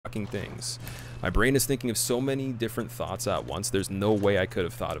fucking things. My brain is thinking of so many different thoughts at once. There's no way I could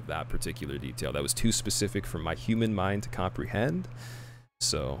have thought of that particular detail. That was too specific for my human mind to comprehend.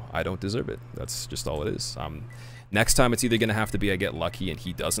 So I don't deserve it. That's just all it is. Next time it's either going to have to be I get lucky and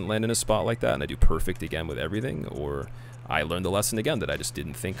he doesn't land in a spot like that and I do perfect again with everything, or I learned the lesson again that I just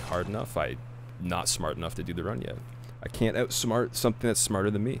didn't think hard enough. I'm not smart enough to do the run yet. I can't outsmart something that's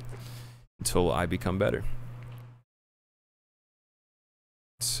smarter than me until I become better.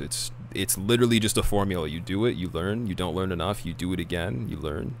 It's literally just a formula. You do it, you learn. You don't learn enough, you do it again, you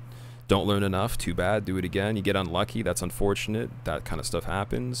learn. Don't learn enough, too bad, do it again. You get unlucky, that's unfortunate. That kind of stuff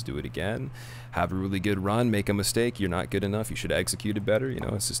happens, do it again. Have a really good run, make a mistake, you're not good enough, you should have executed better. You know,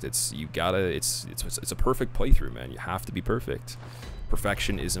 it's just, it's a perfect playthrough, man. You have to be perfect.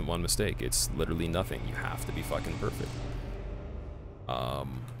 Perfection isn't one mistake, it's literally nothing. You have to be fucking perfect.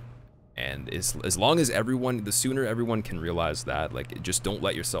 And as long as everyone, the sooner everyone can realize that, like, just don't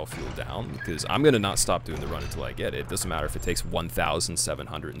let yourself feel down, because I'm gonna not stop doing the run until I get it. It doesn't matter if it takes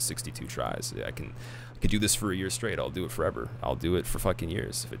 1,762 tries. I could do this for a year straight. I'll do it forever. I'll do it for fucking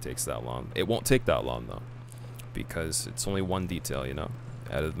years if it takes that long. It won't take that long though, because it's only one detail, you know?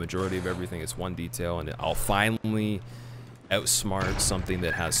 Out of the majority of everything, it's one detail, and I'll finally outsmart something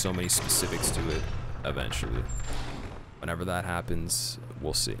that has so many specifics to it eventually. Whenever that happens,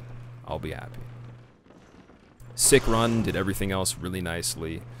 we'll see. I'll be happy. Sick run, did everything else really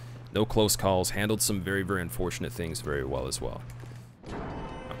nicely. No close calls, handled some very, very unfortunate things very well as well.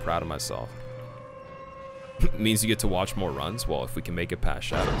 I'm proud of myself. Means you get to watch more runs? Well, if we can make it past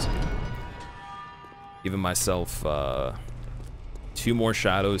Shadows. Giving myself 2 more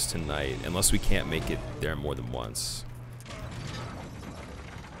Shadows tonight, unless we can't make it there more than once.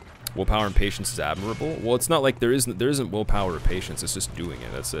 Willpower and patience is admirable. Well, it's not like there isn't willpower or patience. It's just doing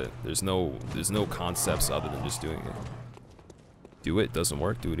it. That's it. There's no concepts other than just doing it. Do it. Doesn't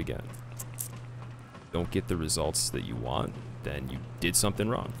work. Do it again. Don't get the results that you want, then you did something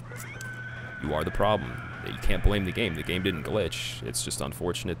wrong. You are the problem. You can't blame the game. The game didn't glitch. It's just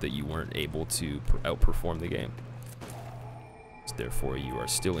unfortunate that you weren't able to outperform the game. Therefore, you are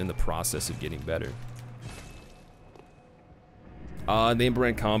still in the process of getting better. Name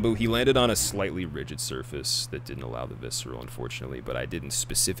brand combo. He landed on a slightly rigid surface that didn't allow the visceral, unfortunately, but I didn't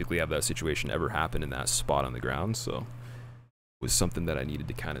specifically have that situation ever happen in that spot on the ground, so it was something that I needed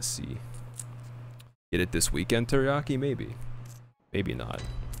to kind of see. Get it this weekend, Teriyaki? Maybe. Maybe not.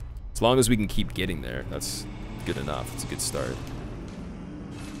 As long as we can keep getting there, that's good enough. It's a good start.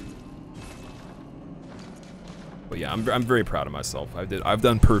 But yeah, I'm very proud of myself. I've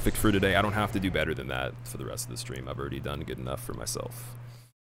done perfect for today. I don't have to do better than that for the rest of the stream. I've already done good enough for myself.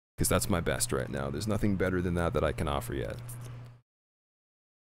 Because that's my best right now. There's nothing better than that I can offer yet.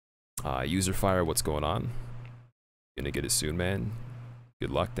 User fire, what's going on? Gonna get it soon, man.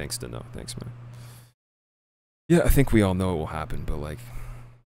 Good luck. Thanks to no. Thanks, man. Yeah, I think we all know it will happen, but like,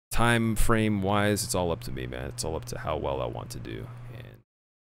 time frame wise, it's all up to me, man. It's all up to how well I want to do. And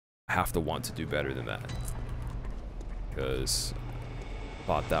I have to want to do better than that. Because I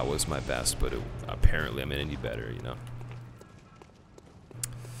thought that was my best, but apparently I'm gonna need better, you know?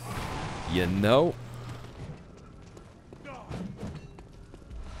 You know?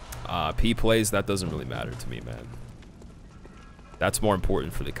 P plays, that doesn't really matter to me, man. That's more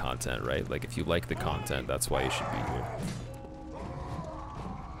important for the content, right? Like, if you like the content, that's why you should be here.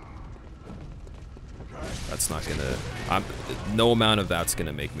 That's not gonna... no amount of that's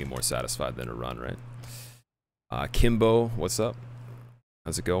gonna make me more satisfied than a run, right? Kimbo, what's up?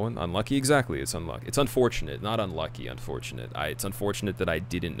 How's it going? Unlucky? Exactly, it's unlucky. It's unfortunate, not unlucky, unfortunate. It's unfortunate that I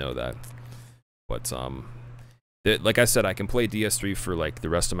didn't know that. But, like I said, I can play DS3 for, like, the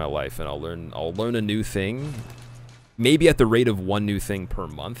rest of my life, and I'll learn a new thing. Maybe at the rate of 1 new thing per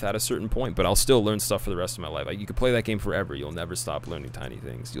month at a certain point, but I'll still learn stuff for the rest of my life. You can play that game forever. You'll never stop learning tiny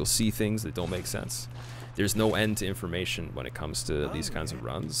things. You'll see things that don't make sense. There's no end to information when it comes to these kinds of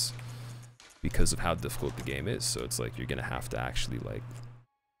runs, because of how difficult the game is. So it's like you're gonna have to actually, like,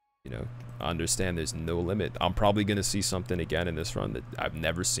 you know, understand there's no limit. I'm probably gonna see something again in this run that I've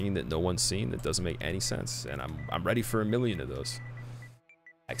never seen, that no one's seen, that doesn't make any sense, and I'm ready for 1 million of those.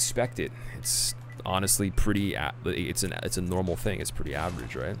 I expect it. It's honestly pretty. It's a normal thing. It's pretty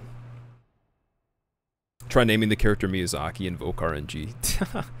average, right? Try naming the character Miyazaki, invoke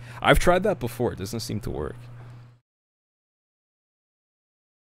RNG. I've tried that before. It doesn't seem to work.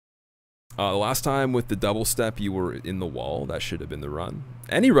 The last time with the double step, you were in the wall. That should have been the run.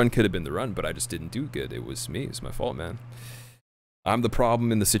 Any run could have been the run, but I just didn't do good. It was me. It's my fault, man. I'm the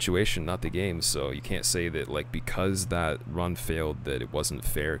problem in the situation, not the game. So you can't say that, like, because that run failed, that it wasn't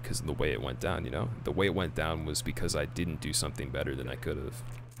fair because of the way it went down, you know? The way it went down was because I didn't do something better than I could have.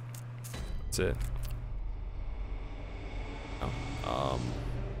 That's it.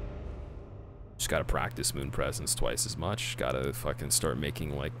 Just gotta practice Moon Presence twice as much. Gotta fucking start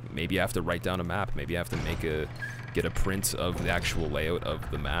making, like, maybe I have to write down a map. Maybe I have to get a print of the actual layout of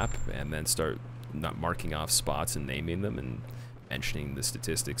the map, and then start not marking off spots and naming them and mentioning the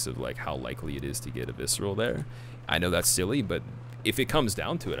statistics of, like, how likely it is to get a visceral there. I know that's silly, but if it comes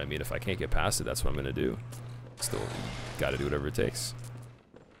down to it, I mean, if I can't get past it, that's what I'm gonna do. Still gotta do whatever it takes.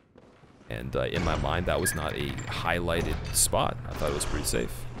 And in my mind, that was not a highlighted spot. I thought it was pretty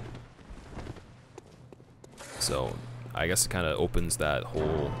safe. So I guess it kind of opens that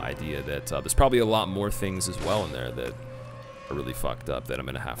whole idea that there's probably a lot more things as well in there that are really fucked up that I'm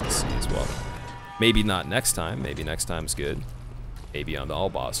going to have to see as well. Maybe not next time. Maybe next time's good. Maybe on the all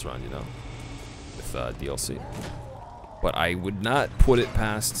boss run, you know, with DLC. But I would not put it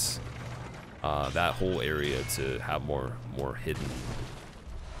past that whole area to have more hidden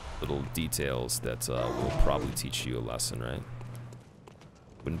little details that will probably teach you a lesson, right?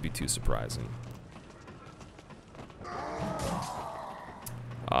 Wouldn't be too surprising.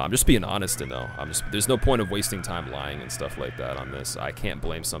 I'm just being honest to know. There's no point of wasting time lying and stuff like that on this. I can't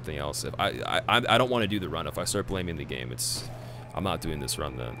blame something else. If I don't want to do the run. If I start blaming the game, I'm not doing this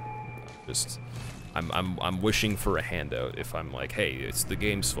run then. I'm wishing for a handout. If I'm like, hey, it's the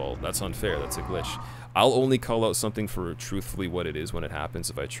game's fault. That's unfair. That's a glitch. I'll only call out something for truthfully what it is when it happens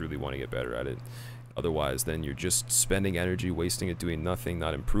if I truly want to get better at it. Otherwise, then you're just spending energy, wasting it, doing nothing,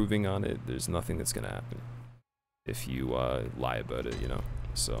 not improving on it. There's nothing that's gonna happen if you lie about it, you know.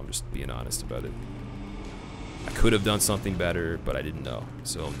 So I'm just being honest about it. I could have done something better, but I didn't know.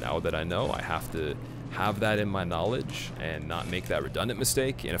 So now that I know, I have to have that in my knowledge and not make that redundant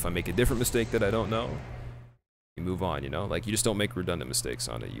mistake. And if I make a different mistake that I don't know, you move on, you know? Like, you just don't make redundant mistakes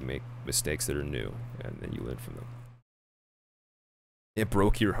on it. You make mistakes that are new, and then you learn from them. It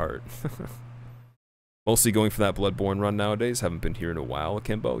broke your heart. Mostly going for that Bloodborne run nowadays. Haven't been here in a while,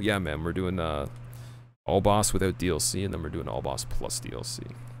 Kimbo. Yeah, man, we're doing all boss without DLC, and then we're doing all boss plus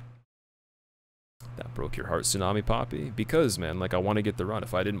DLC. That broke your heart, Tsunami Poppy? Because, man, like, I want to get the run.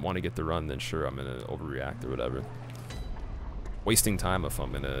 If I didn't want to get the run, then sure, I'm gonna overreact or whatever. Wasting time if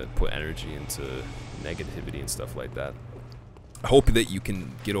I'm gonna put energy into negativity and stuff like that. I hope that you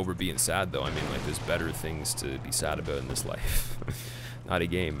can get over being sad, though. I mean, like, there's better things to be sad about in this life. Not a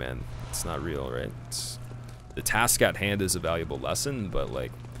game, man. It's not real, right? The task at hand is a valuable lesson, but,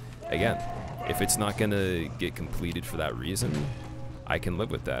 like, again, if it's not gonna get completed for that reason, I can live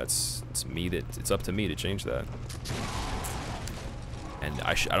with that. It's up to me to change that. And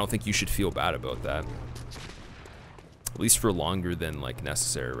I don't think you should feel bad about that. At least for longer than, like,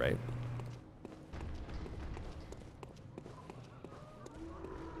 necessary, right?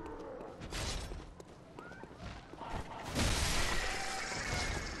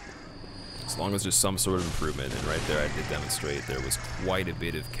 As long as there's some sort of improvement, and right there I did demonstrate there was quite a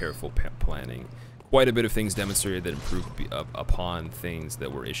bit of careful planning. Quite a bit of things demonstrated that improved upon things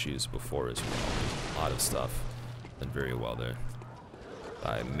that were issues before as well. A lot of stuff. Done very well there.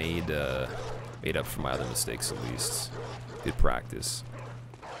 I made up for my other mistakes at least. Good practice.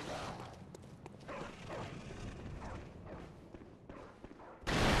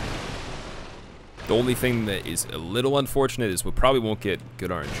 The only thing that is a little unfortunate is we probably won't get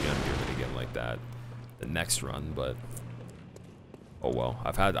good RNG on Gearman again like that the next run, but oh well.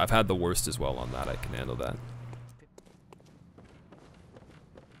 I've had the worst as well on that. I can handle that.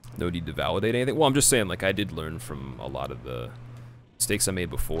 No need to validate anything. Well, I'm just saying, like, I did learn from a lot of the mistakes I made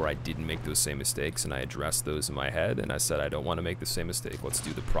before. I didn't make those same mistakes, and I addressed those in my head, and I said I don't want to make the same mistake. Let's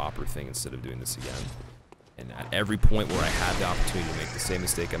do the proper thing instead of doing this again. And at every point where I had the opportunity to make the same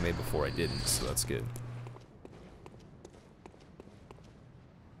mistake I made before, I didn't, so that's good.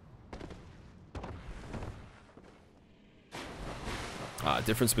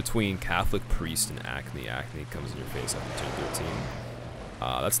 Difference between Catholic priest and acne. Acne comes in your face after turn 13.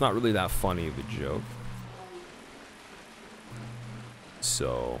 That's not really that funny of a joke.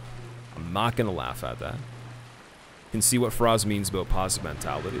 So, I'm not gonna laugh at that. You can see what Faraz means about positive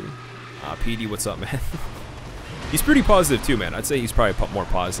mentality. PD, what's up, man? He's pretty positive too, man. I'd say he's probably more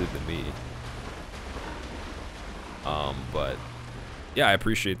positive than me. But yeah, I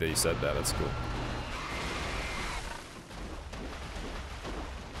appreciate that you said that. That's cool.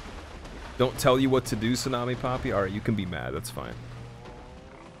 Don't tell you what to do, Tsunami Poppy. Alright, you can be mad. That's fine.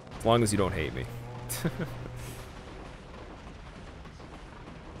 As long as you don't hate me.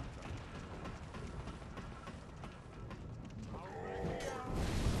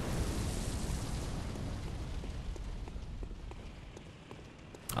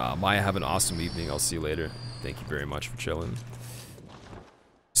 Maya, have an awesome evening. I'll see you later. Thank you very much for chilling.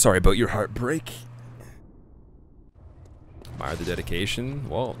 Sorry about your heartbreak. Admire the dedication.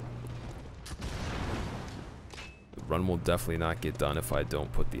 Well, the run will definitely not get done if I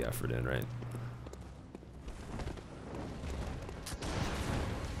don't put the effort in, right?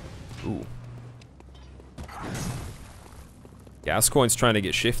 Ooh. Gascoigne's trying to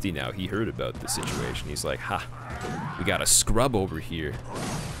get shifty now. He heard about the situation. He's like, ha, we got a scrub over here.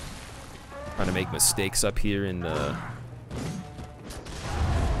 Trying to make mistakes up here in the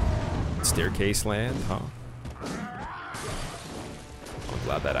staircase land, huh? I'm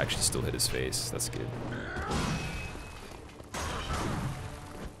glad that actually still hit his face. That's good.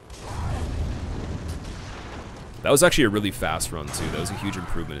 That was actually a really fast run too. That was a huge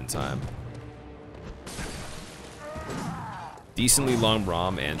improvement in time. Decently long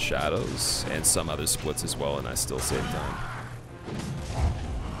ROM and shadows, and some other splits as well, and I still saved time.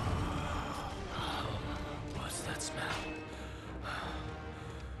 What's that smell?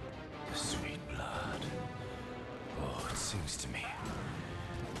 The sweet blood. Oh, it sings to me.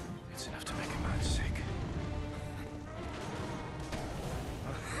 It's enough to make a man sick.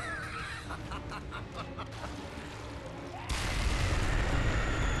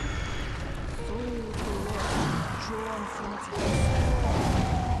 Drawn from its vessel.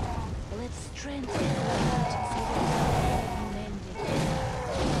 Let strength be heard, so that it may be mended.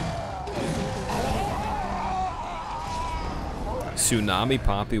 Tsunami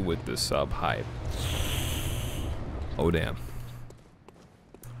Poppy with the sub hype. Oh damn.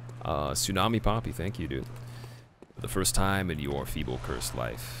 Tsunami Poppy, thank you, dude. For the first time in your feeble cursed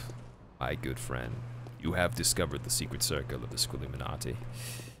life, my good friend, you have discovered the secret circle of the Squilluminati.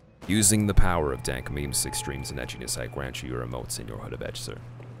 Using the power of dank memes, extremes, and edginess, I grant you your emotes in your hood of edge, sir.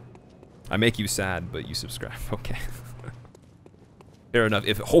 I make you sad, but you subscribe. Okay. Fair enough.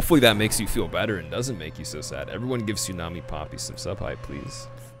 If hopefully that makes you feel better and doesn't make you so sad. Everyone give Tsunami Poppy some sub hype, please.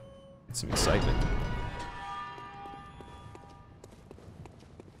 Get some excitement.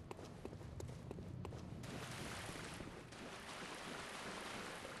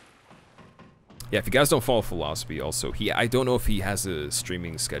 Yeah, if you guys don't follow Philosophy, also, I don't know if he has a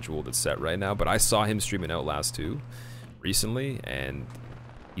streaming schedule that's set right now, but I saw him streaming Outlast 2 recently, and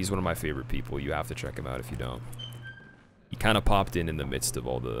he's one of my favorite people. You have to check him out if you don't. He kind of popped in the midst of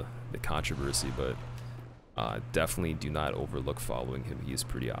all the controversy, but definitely do not overlook following him. He is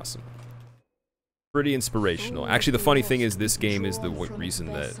pretty awesome. Pretty inspirational. Actually, the funny thing is this game is the reason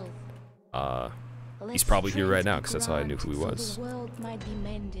that he's probably here right now, because that's how I knew who he was.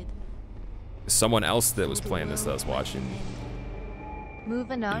 Someone else that was playing this that I was watching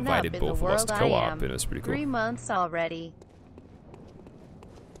Moving on invited up in both the of us world to I co-op, am. and it was pretty cool. 3 months already.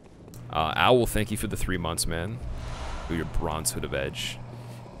 Owl, thank you for the 3 months, man. For your bronze hood of edge.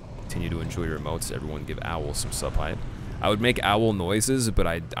 Continue to enjoy your emotes. Everyone give Owl some sub hype. I would make owl noises, but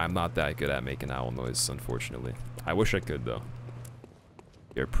I'm not that good at making owl noises, unfortunately. I wish I could, though.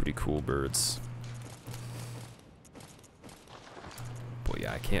 They're pretty cool birds. But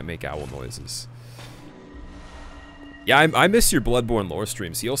yeah, I can't make owl noises. Yeah, I miss your Bloodborne lore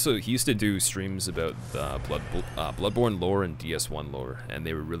streams. He used to do streams about Bloodborne lore and DS1 lore, and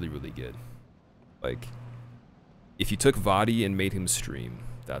they were really, really good. Like, if you took Vadi and made him stream,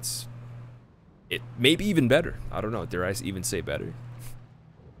 that's it. Maybe even better. I don't know. Dare I even say better?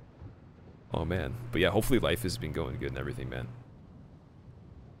 Oh man. But yeah, hopefully life has been going good and everything, man.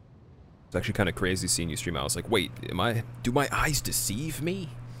 It's actually kind of crazy seeing you stream. I was like, wait, do my eyes deceive me?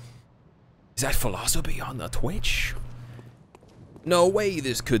 Is that Philosophy on the Twitch? No way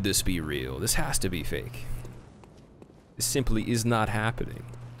could this be real. This has to be fake. This simply is not happening.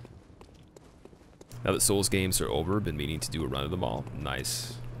 Now that Souls games are over, been meaning to do a run of them all.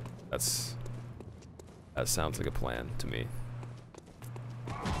 Nice. That sounds like a plan to me.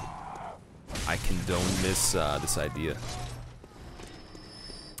 I condone this idea.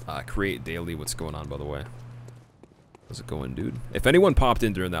 Create daily. What's going on, by the way? How's it going, dude? If anyone popped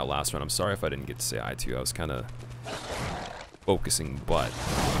in during that last run, I'm sorry if I didn't get to say hi to you. I was kind of focusing, but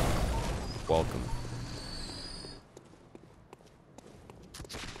welcome.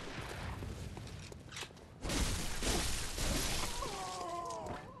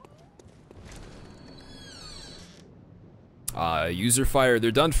 User fire,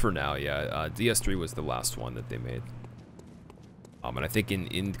 they're done for now, yeah. DS3 was the last one that they made. And I think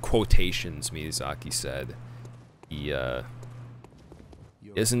in quotations, Miyazaki said he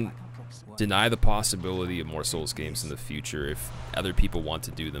doesn't deny the possibility of more Souls games in the future if other people want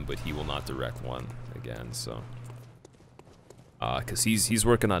to do them, but he will not direct one again, so. Because he's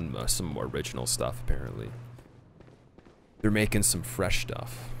working on some more original stuff, apparently. They're making some fresh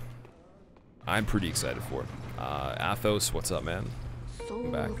stuff. I'm pretty excited for it. Athos, what's up, man?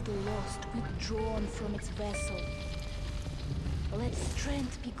 soul back. of the lost withdrawn from its vessel. Let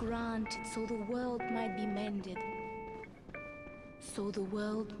strength be granted so the world might be mended. So the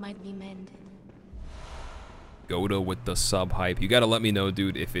world might be mended. Goda with the sub hype. You gotta let me know,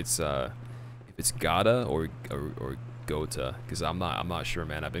 dude, if it's Gada or Gota, because I'm not sure,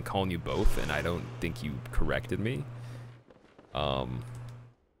 man. I've been calling you both, and I don't think you corrected me.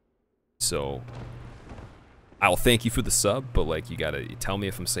 So I'll thank you for the sub, but like you gotta tell me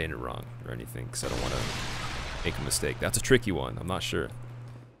if I'm saying it wrong or anything, because I don't want to make a mistake. That's a tricky one. I'm not sure.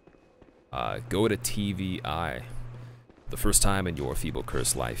 Go to TVI. The first time in your feeble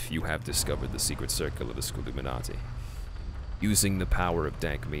cursed life, you have discovered the secret circle of the Illuminati. Using the power of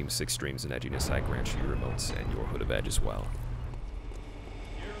dank memes, 6 streams, and edginess, I grant you your remotes and your hood of edge as well.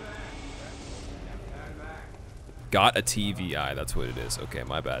 Got a TVI, that's what it is. Okay,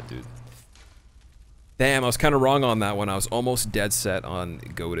 my bad, dude. Damn, I was kind of wrong on that one. I was almost dead set on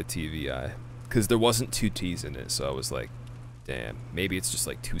go to TVI. Because there wasn't 2 T's in it, so I was like, damn, maybe it's just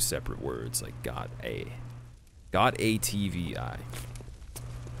like 2 separate words, like got a TVI.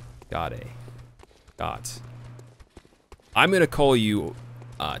 Got a. Got. I'm gonna call you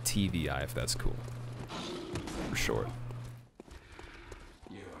TVI if that's cool. For sure.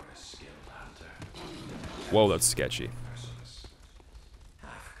 You are a skilled hunter. Whoa, that's sketchy.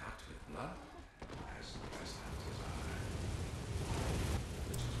 Half cut with blood, as the best hunters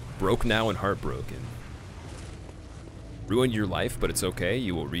are. Broke now and heartbroken. Ruined your life, but it's okay.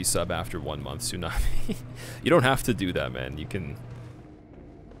 You will resub after 1 month, Tsunami. You don't have to do that, man. You can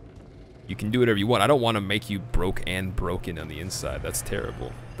do whatever you want. I don't want to make you broke and broken on the inside. That's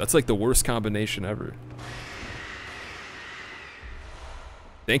terrible. That's like the worst combination ever.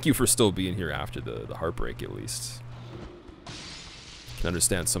 Thank you for still being here after the heartbreak, at least. I can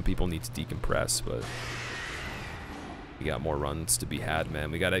understand some people need to decompress, but we got more runs to be had,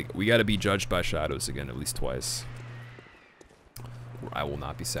 man. We gotta be judged by shadows again at least twice. Or I will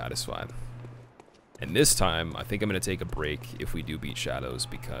not be satisfied. And this time, I think I'm gonna take a break if we do beat shadows,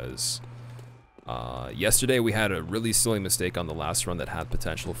 because yesterday we had a really silly mistake on the last run that had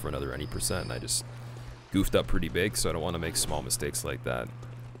potential for another any percent, and I just goofed up pretty big, so I don't want to make small mistakes like that.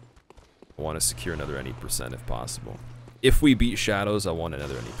 I want to secure another any percent if possible. If we beat shadows, I want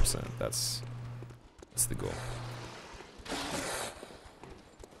another any percent. That's the goal.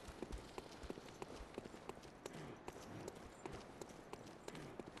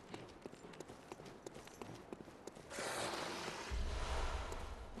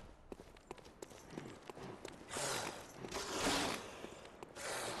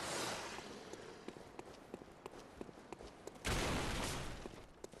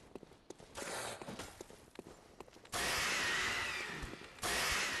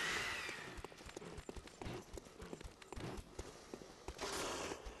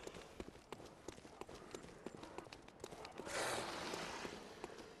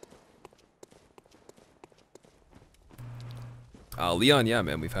 Leon, yeah,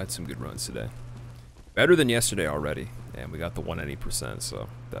 man, we've had some good runs today. Better than yesterday already, and we got the 180%, so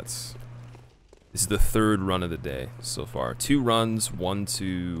this is the 3rd run of the day so far. 2 runs, 1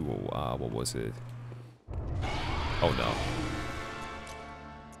 to, what was it? Oh, no.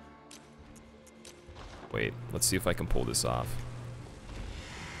 Wait, let's see if I can pull this off.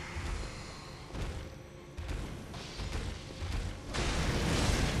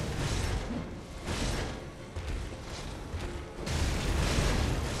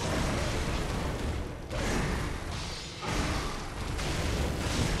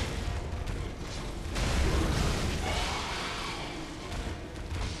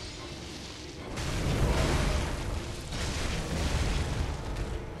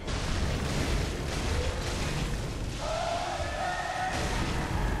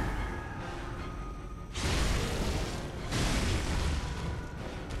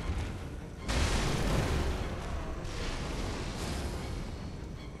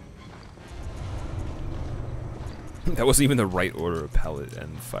 That wasn't even the right order of pellet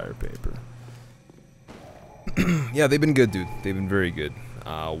and fire paper. Yeah, they've been good, dude. They've been very good.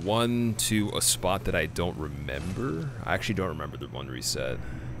 1 to a spot that I don't remember. I actually don't remember the one reset.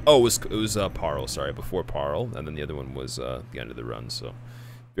 Oh, it was Parl, sorry, before Parl, and then the other one was the end of the run, so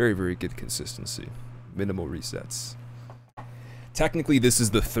very, very good consistency. Minimal resets. Technically, this is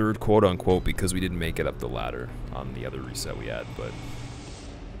the 3rd quote-unquote because we didn't make it up the ladder on the other reset we had, but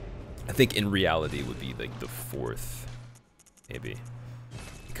I think in reality it would be like the 4th, maybe.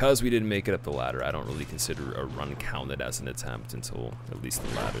 Because we didn't make it up the ladder, I don't really consider a run counted as an attempt until at least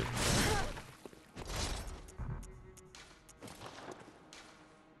the ladder.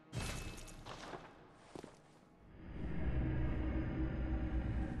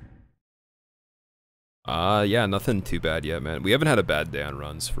 Yeah, nothing too bad yet, man. We haven't had a bad day on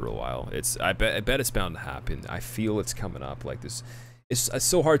runs for a while. I bet it's bound to happen. I feel it's coming up like this. It's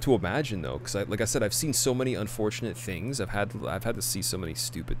so hard to imagine though, because like I said, I've seen so many unfortunate things. I've had to see so many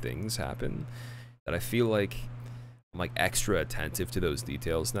stupid things happen that I feel like I'm like extra attentive to those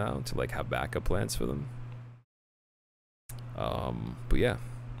details now to like have backup plans for them. But yeah,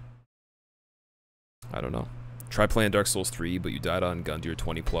 I don't know. Try playing Dark Souls 3, but you died on Gundyr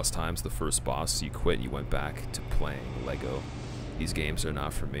 20 plus times the first boss, so you quit and you went back to playing Lego. These games are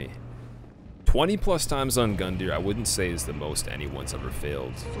not for me. 20 plus times on Gundyr, I wouldn't say is the most anyone's ever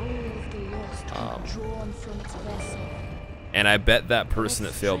failed. And I bet that person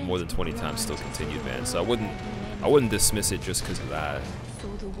that failed more than 20 times still continued, man. So I wouldn't dismiss it just because of that.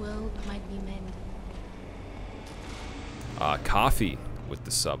 Coffee with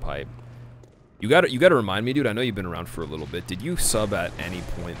the sub hype. You gotta remind me, dude. I know you've been around for a little bit. Did you sub at any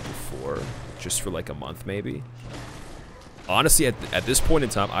point before, just for like a month, maybe? Honestly, at this point in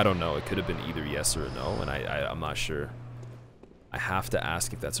time, I don't know. It could have been either yes or a no, and I'm not sure. I have to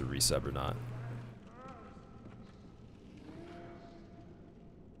ask if that's a resub or not.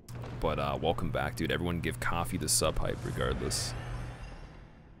 But welcome back, dude. Everyone give Coffee the sub hype, regardless.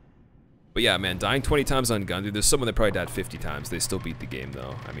 But yeah, man, dying 20 times on Gundyr. There's someone that probably died 50 times. They still beat the game,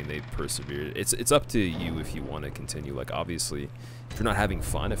 though. I mean, they persevered. It's up to you if you want to continue. Like, obviously, if you're not having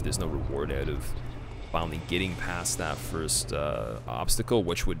fun, if there's no reward out of finally getting past that first obstacle,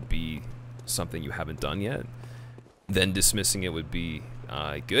 which would be something you haven't done yet, then dismissing it would be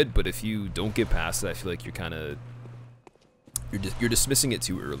good. But if you don't get past it, I feel like you're kind of you're dismissing it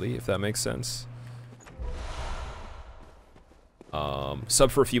too early, if that makes sense.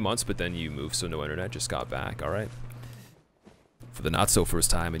 Sub for a few months, but then you moved, so no internet, just got back. All right. For the not so first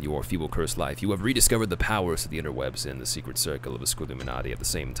time in your feeble cursed life, you have rediscovered the powers of the interwebs and the secret circle of Esquilluminati at the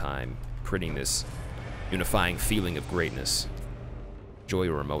same time, creating this unifying feeling of greatness. Enjoy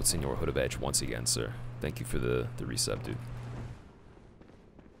your remotes in your hood of edge once again, sir. Thank you for the resub, dude.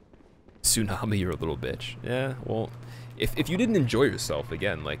 Tsunami, you're a little bitch. Yeah, well, if you didn't enjoy yourself,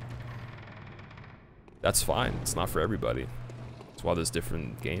 again, like, that's fine. It's not for everybody. That's why there's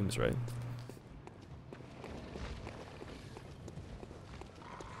different games, right?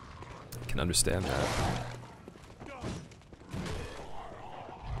 I can understand that.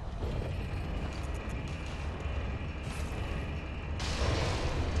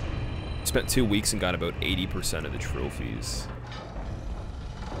 Spent 2 weeks and got about 80% of the trophies.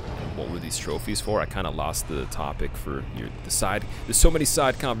 And what were these trophies for? I kind of lost the topic for the side. There's so many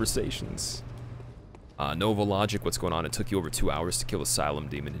side conversations. Nova Logic, what's going on? It took you over 2 hours to kill Asylum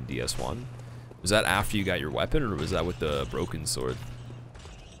Demon in DS1. Was that after you got your weapon, or was that with the broken sword?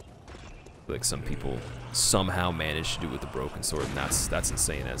 I feel like some people somehow managed to do it with the broken sword, and that's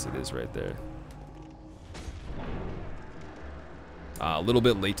insane as it is right there. A little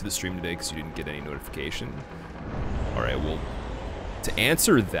bit late to the stream today because you didn't get any notification. All right, well, to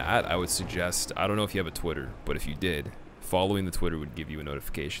answer that, I would suggest, I don't know if you have a Twitter, but if you did, following the Twitter would give you a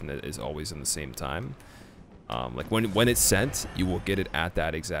notification that is always in the same time. Like when it's sent, you will get it at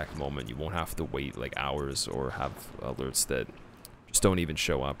that exact moment. You won't have to wait like hours or have alerts that just don't even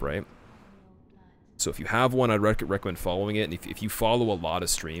show up, right? So if you have one, I'd recommend following it. And if you follow a lot of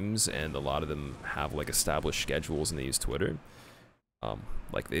streams and a lot of them have like established schedules and they use Twitter,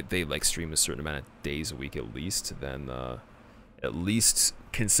 like they like stream a certain amount of days a week at least, then at least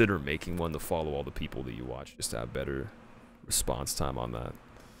consider making one to follow all the people that you watch, just to have better response time on that.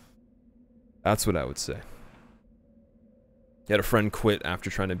 That's what I would say. You had a friend quit after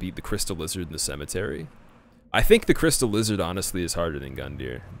trying to beat the Crystal Lizard in the cemetery. I think the Crystal Lizard honestly is harder than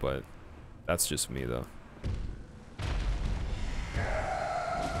Gundyr, but that's just me though.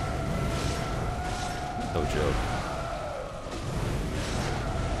 No joke.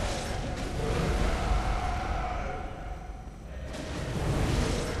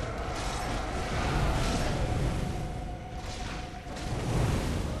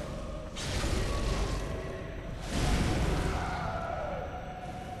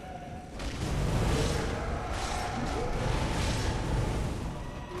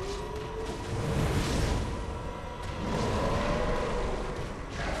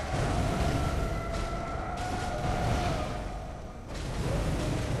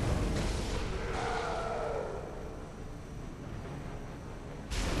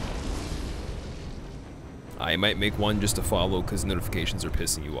 I might make one just to follow because notifications are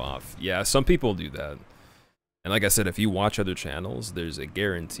pissing you off. Yeah, some people do that. And like I said, if you watch other channels, there's a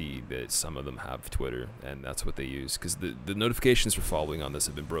guarantee that some of them have Twitter, and that's what they use. Because the notifications for following on this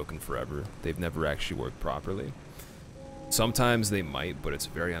have been broken forever. They've never actually worked properly. Sometimes they might, but it's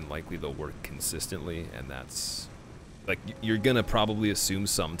very unlikely they'll work consistently, and that's... Like, you're gonna probably assume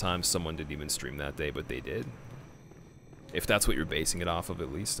sometimes someone didn't even stream that day, but they did. If that's what you're basing it off of,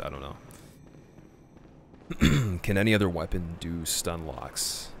 at least. I don't know. Can any other weapon do stun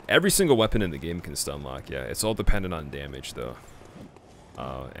locks? Every single weapon in the game can stun lock, yeah. It's all dependent on damage, though.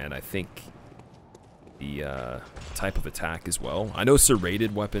 And I think the type of attack as well. I know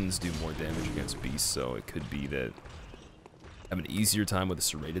serrated weapons do more damage against beasts, so it could be that I have an easier time with a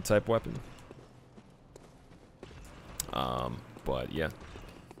serrated type weapon. But yeah.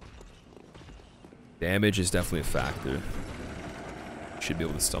 Damage is definitely a factor. Should be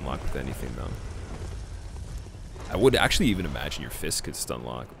able to stun lock with anything, though. I would actually even imagine your fist could stun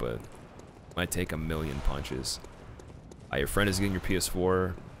lock, but it might take a million punches. Your friend is getting your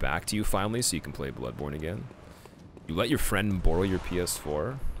PS4 back to you finally, so you can play Bloodborne again. You let your friend borrow your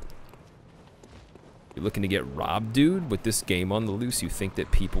PS4. You're looking to get robbed, dude? With this game on the loose, you think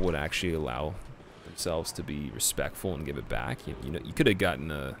that people would actually allow themselves to be respectful and give it back? You know, you could have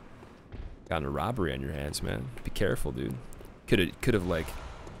gotten a robbery on your hands, man. Be careful, dude. Could have like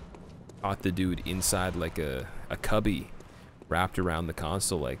caught the dude inside like a cubby wrapped around the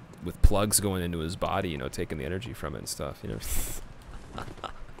console, like with plugs going into his body, you know, taking the energy from it and stuff, you know.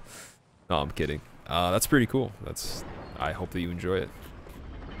 No, I'm kidding. That's pretty cool. I hope that you enjoy it.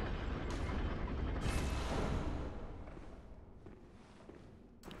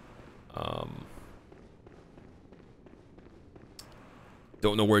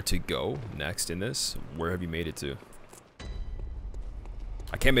 Don't know where to go next in this. Where have you made it to?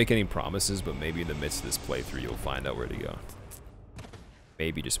 I can't make any promises, but maybe in the midst of this playthrough, you'll find out where to go.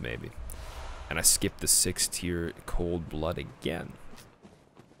 Maybe, just maybe. And I skipped the 6th tier cold blood again.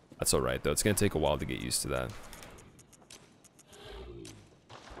 That's alright, though. It's going to take a while to get used to that.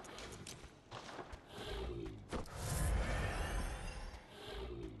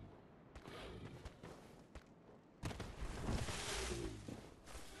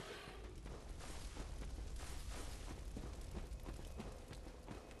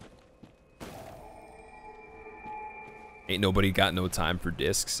 Ain't nobody got no time for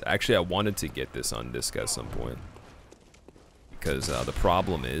discs. Actually, I wanted to get this on disc at some point. Because the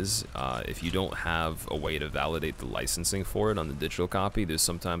problem is, if you don't have a way to validate the licensing for it on the digital copy, there's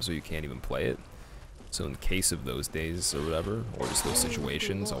sometimes where you can't even play it. So in case of those days or whatever, or just those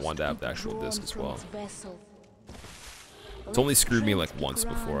situations, I wanted to have the actual disc as well. It's only screwed me like once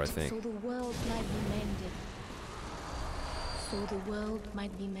before, I think. So the world might be mended. So the world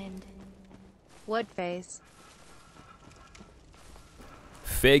might be mended. What face?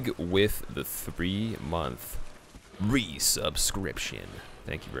 Fig with the 3-month resubscription.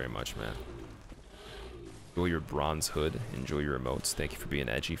 Thank you very much, man. Enjoy your bronze hood. Enjoy your emotes. Thank you for being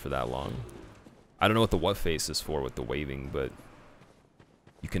edgy for that long. I don't know what the what face is for with the waving, but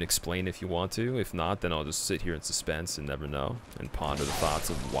you can explain if you want to. If not, then I'll just sit here in suspense and never know and ponder the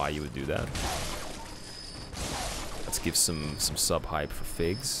thoughts of why you would do that. Let's give some sub hype for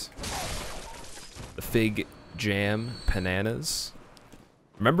figs. The fig jam bananas.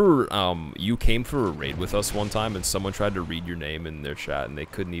 Remember, you came for a raid with us one time and someone tried to read your name in their chat and they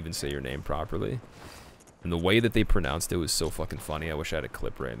couldn't even say your name properly. And the way that they pronounced it was so fucking funny. I wish I had a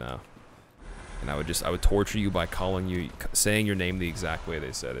clip right now. And I would torture you by saying your name the exact way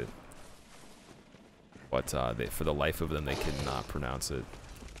they said it. But for the life of them, they could not pronounce it.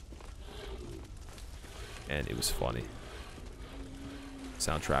 And it was funny.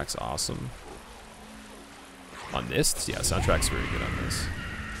 Soundtrack's awesome. On this? Yeah, soundtrack's very good on this.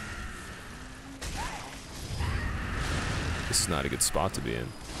 This is not a good spot to be in.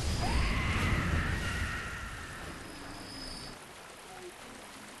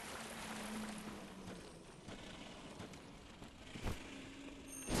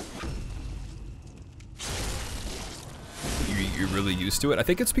 You're really used to it? I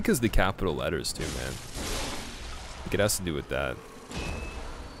think it's because the capital letters too, man. I think it has to do with that.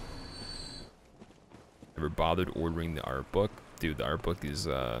 Never bothered ordering the art book? Dude, the art book is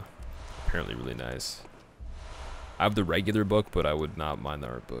apparently really nice. I have the regular book, but I would not mind the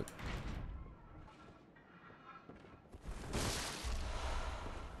art book.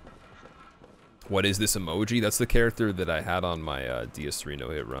 What is this emoji? That's the character that I had on my DS3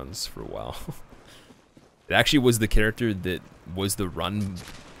 no-hit runs for a while. It actually was the character that was the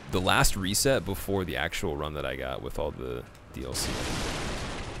last reset before the actual run that I got with all the DLC.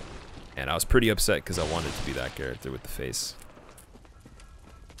 And I was pretty upset because I wanted to be that character with the face.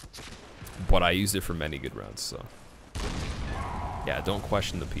 But I used it for many good rounds, so. Yeah, don't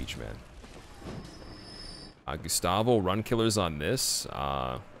question the peach, man. Gustavo, run killers on this.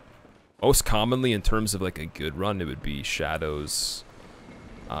 Most commonly, in terms of like a good run, it would be Shadows.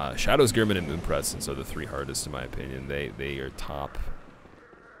 Shadows, Gearman, and Moon Presence are the 3 hardest in my opinion. They are top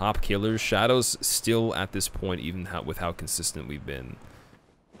killers. Shadows still at this point, even with how consistent we've been,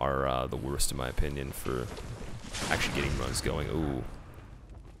 are the worst in my opinion for actually getting runs going. Ooh,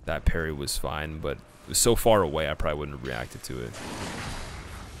 that parry was fine, but it was so far away I probably wouldn't have reacted to it.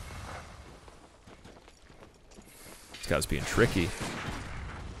 This guy's being tricky.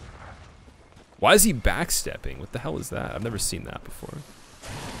 Why is he backstepping? What the hell is that? I've never seen that before.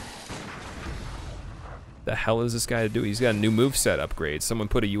 The hell is this guy to do? He's got a new moveset upgrade. Someone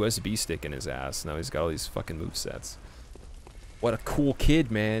put a USB stick in his ass. Now he's got all these fucking movesets. What a cool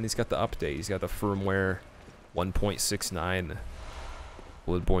kid, man. He's got the update. He's got the firmware 1.69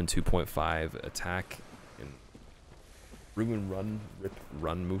 Bloodborne 2.5 attack and ruin, rip,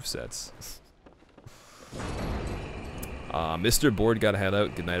 run movesets. Mr. Board got to head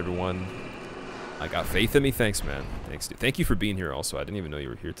out. Good night, everyone. I got faith in me. Thanks, man. Thanks, dude. Thank you for being here also. I didn't even know you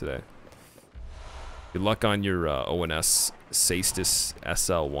were here today. Good luck on your ONS Savequits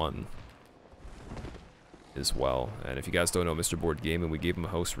SL1 as well. And if you guys don't know Mr. Board Game, and we gave him a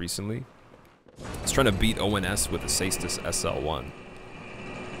host recently, he's trying to beat ONS with a Savequits SL1.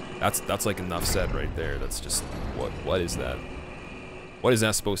 That's like enough said right there. That's just what is that? What is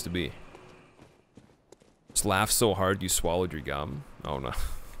that supposed to be? Just laugh so hard you swallowed your gum? Oh no.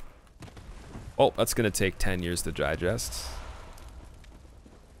 Oh, that's gonna take 10 years to digest.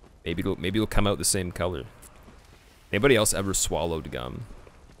 Maybe it'll come out the same color. Anybody else ever swallowed gum?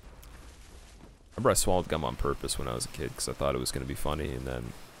 I remember I swallowed gum on purpose when I was a kid because I thought it was gonna be funny, and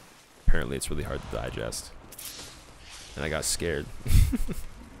then apparently it's really hard to digest, and I got scared.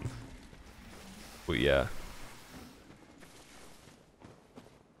 But yeah.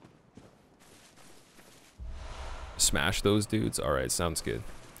 Smash those dudes? Alright, sounds good.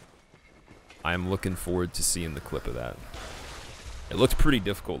 I'm looking forward to seeing the clip of that. It looked pretty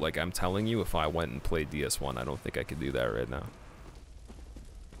difficult, like I'm telling you, if I went and played DS1, I don't think I could do that right now.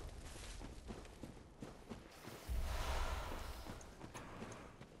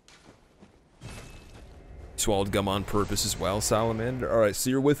 Swallowed gum on purpose as well, Salamander? Alright,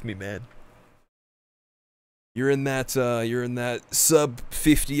 so you're with me, man. You're in that sub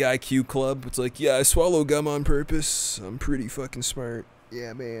 50 IQ club. It's like, yeah, I swallow gum on purpose. I'm pretty fucking smart.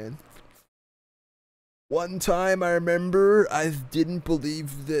 Yeah, man. One time I remember I didn't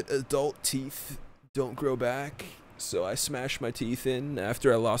believe that adult teeth don't grow back, so I smashed my teeth in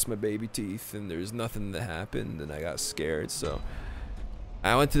after I lost my baby teeth, and there's nothing that happened, and I got scared, so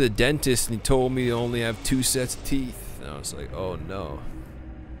I went to the dentist and he told me to only have 2 sets of teeth, and I was like, oh no.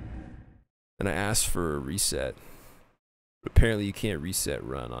 And I asked for a reset, but apparently you can't reset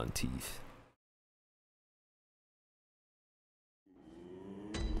run on teeth.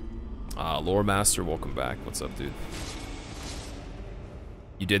 Lore Master, welcome back. What's up, dude?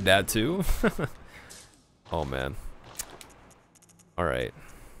 You did that too? Oh man. Alright.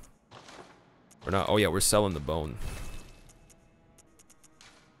 We're not, oh yeah, we're selling the bone.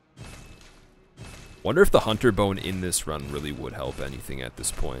 Wonder if the hunter bone in this run really would help anything at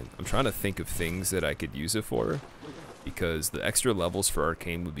this point. I'm trying to think of things that I could use it for, because the extra levels for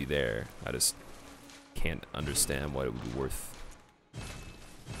arcane would be there. I just can't understand what it would be worth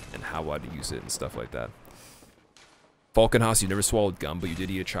and how I'd use it and stuff like that. Falconhouse, you never swallowed gum, but you did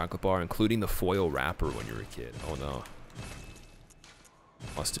eat a chocolate bar, including the foil wrapper when you were a kid. Oh no.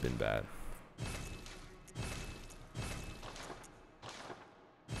 Must have been bad.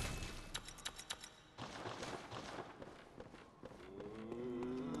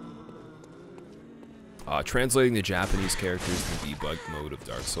 Translating the Japanese characters in the debug mode of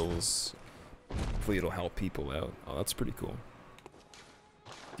Dark Souls. Hopefully it'll help people out. Oh, that's pretty cool.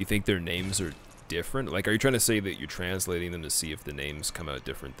 Do you think their names are different? Like, are you trying to say that you're translating them to see if the names come out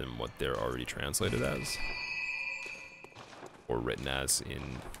different than what they're already translated as? Or written as in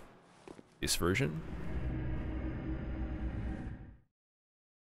this version?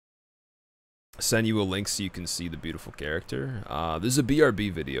 Send you a link so you can see the beautiful character. There's a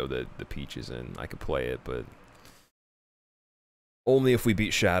BRB video that the Peach is in. I could play it, but only if we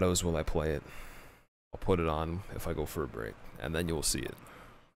beat Shadows will I play it. I'll put it on if I go for a break, and then you'll see it.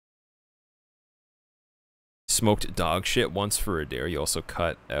 Smoked dog shit once for a dare. You also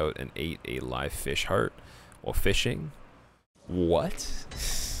cut out and ate a live fish heart while fishing. What?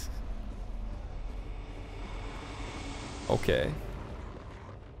 Okay.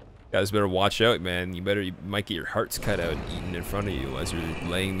 Guys better watch out, man. You might get your hearts cut out and eaten in front of you as you're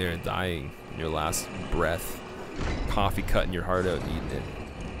laying there and dying in your last breath. Coffee cutting your heart out and eating it.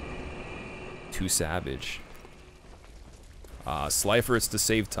 Too savage. Slifer, it's to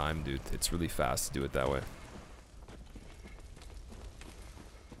save time, dude. It's really fast to do it that way.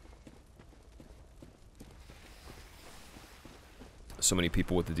 So many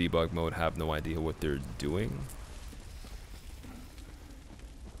people with the debug mode have no idea what they're doing.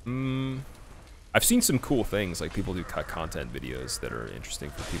 I've seen some cool things, like people do cut content videos that are interesting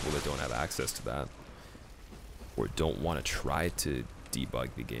for people that don't have access to that. Or don't want to try to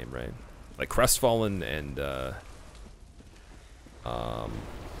debug the game, right? Like Crestfallen and,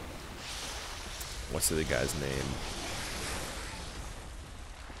 what's the other guy's name?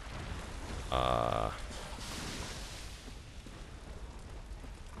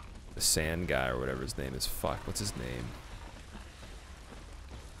 The Sand guy or whatever his name is. Fuck, what's his name?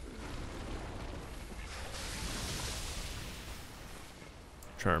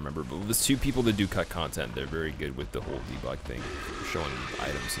 Trying to remember, but there's two people that do cut content. They're very good with the whole debug thing, showing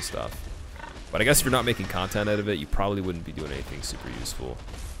items and stuff. But I guess if you're not making content out of it, you probably wouldn't be doing anything super useful.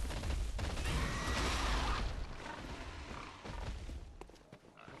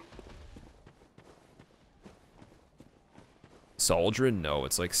 Saldrin? No,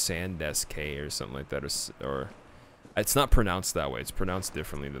 it's like Sand SK or something like that, or it's not pronounced that way. It's pronounced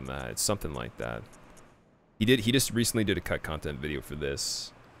differently than that. It's something like that. He just recently did a cut content video for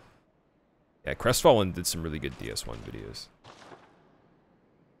this. Yeah, Crestfallen did some really good DS1 videos.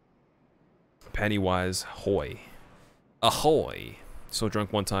 Pennywise, hoy. Ahoy! So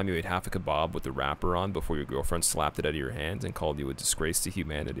drunk one time you ate half a kebab with the wrapper on before your girlfriend slapped it out of your hands and called you a disgrace to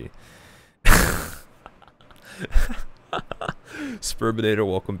humanity. Sperminator,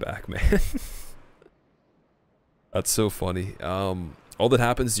 welcome back, man. That's so funny. All that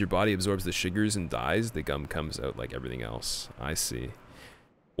happens is your body absorbs the sugars and dies. The gum comes out like everything else. I see.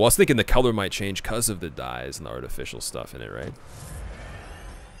 Well, I was thinking the color might change because of the dyes and the artificial stuff in it, right?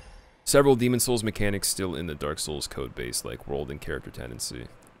 Several Demon Souls mechanics still in the Dark Souls code base, like world and character tendency.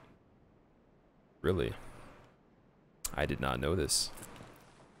 Really? I did not know this.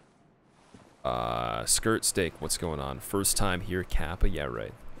 Skirt Steak, what's going on? First time here, Kappa? Yeah,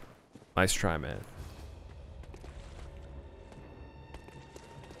 right. Nice try, man.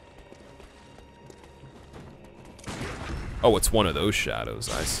 Oh, it's one of those shadows.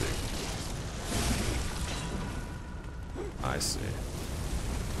 I see. I see.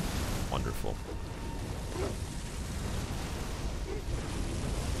 Wonderful.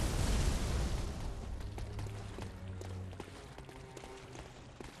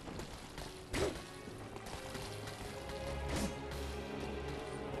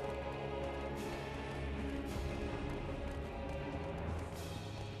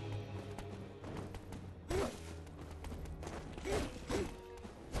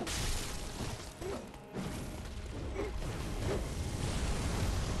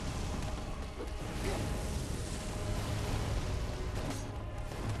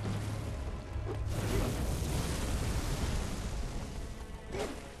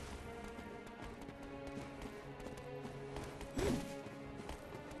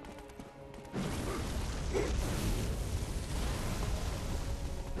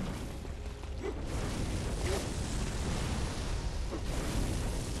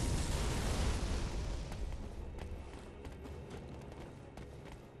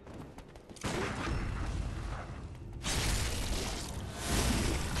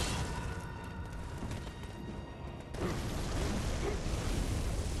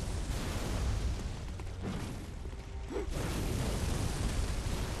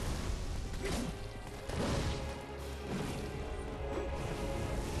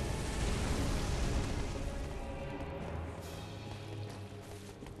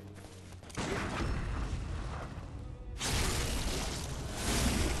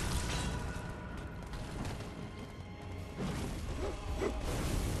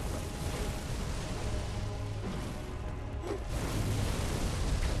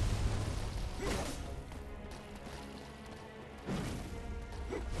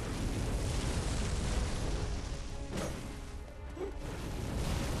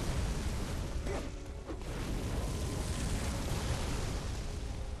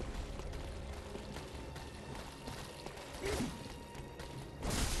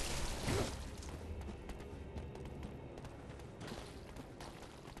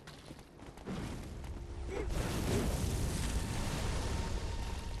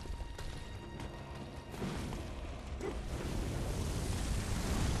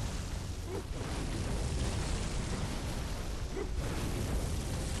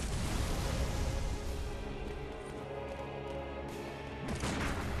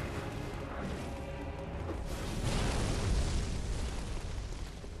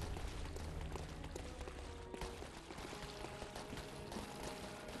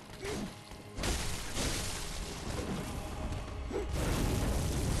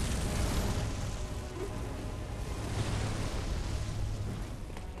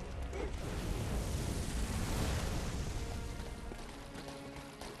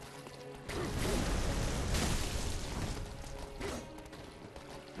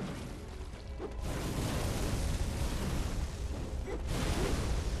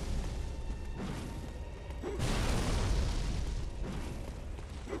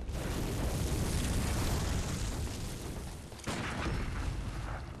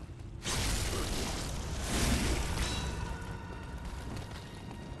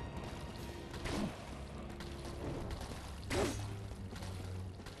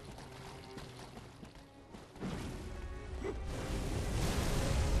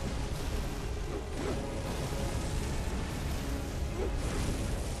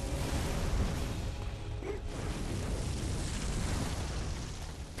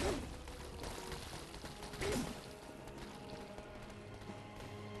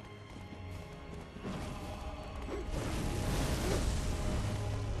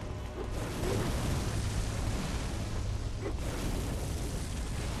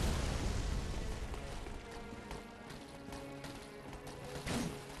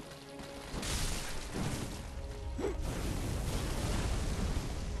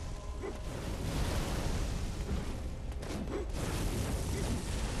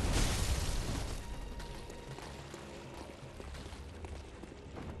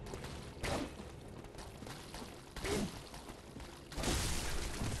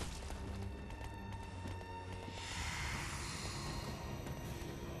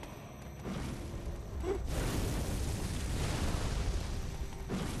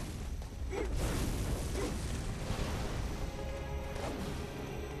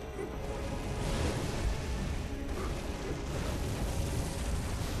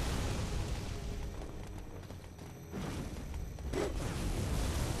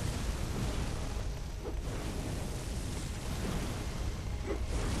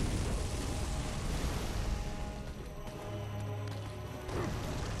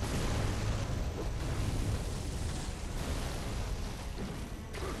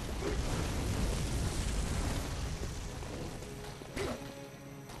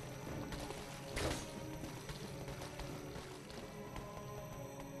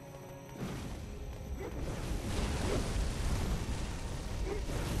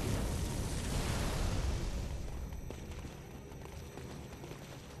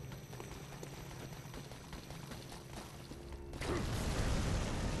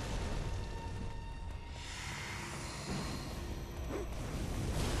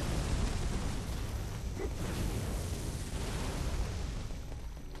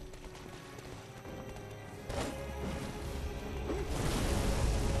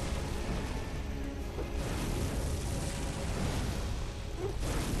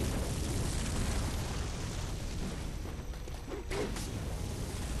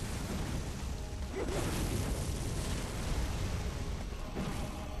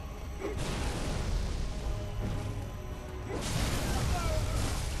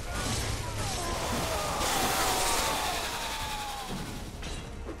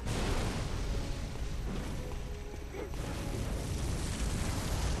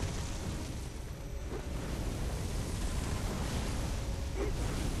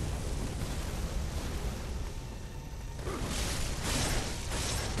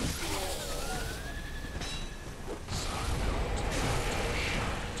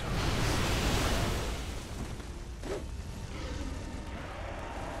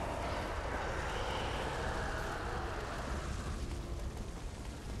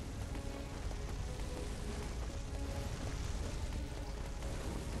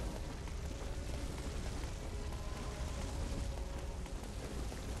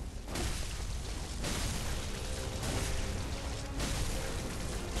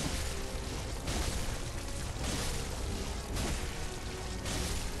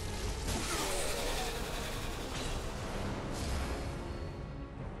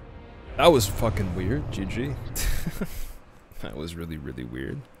 That was fucking weird, GG. That was really, really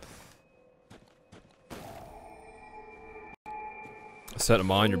weird. Set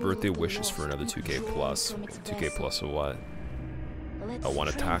them on your birthday wishes for another 2k plus. 2k plus of what? I want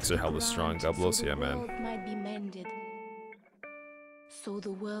attacks are hella strong. Gublos, yeah, man. So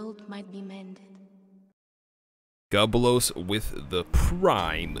the world might be mended. Gublos with the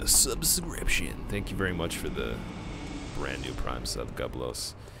Prime subscription. Thank you very much for the brand new Prime sub,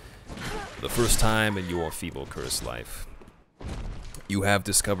 Gublos. For the first time in your feeble cursed life, you have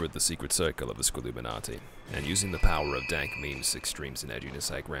discovered the secret circle of the Squilluminati, and using the power of dank memes, extremes, and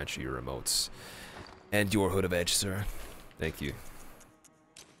edginess, I grant you your emotes and your hood of edge, sir. Thank you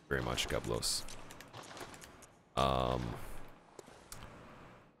very much, Gublos.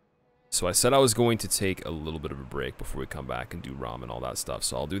 So I said I was going to take a little bit of a break before we come back and do ROM and all that stuff,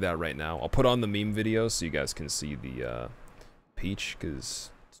 so I'll do that right now. I'll put on the meme video so you guys can see the peach,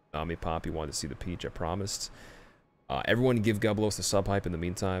 because Tsunami Poppy wanted to see the peach, I promised. Everyone give Gublos a sub hype in the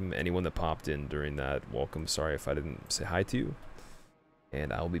meantime. Anyone that popped in during that, welcome. Sorry if I didn't say hi to you.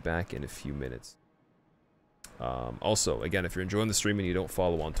 And I'll be back in a few minutes. Also, again, if you're enjoying the stream and you don't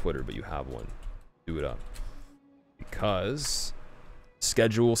follow on Twitter, but you have one, do it up. Because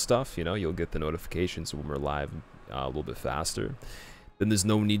schedule stuff, you know, you'll get the notifications when we're live a little bit faster. Then there's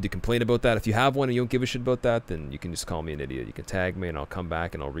no need to complain about that. If you have one and you don't give a shit about that, then you can just call me an idiot. You can tag me and I'll come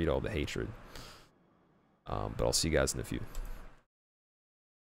back and I'll read all the hatred. But I'll see you guys in a few.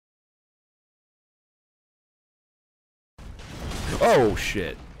 Oh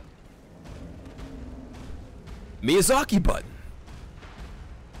shit. Miyazaki button.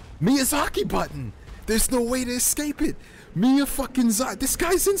 Miyazaki button. There's no way to escape it. Mia fucking this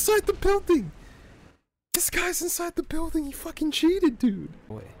guy's inside the building. This guy's inside the building. He fucking cheated, dude.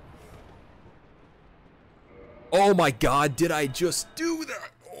 Boy. Oh my god, did I just do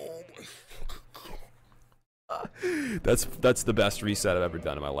that? Oh my fucking god. That's the best reset I've ever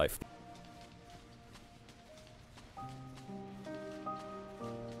done in my life.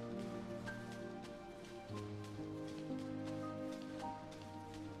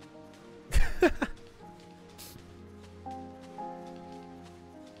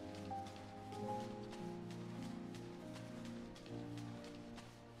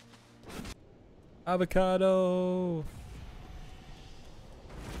 Avocado.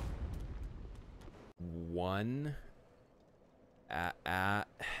 One.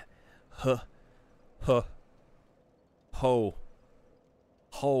 Huh. Ho.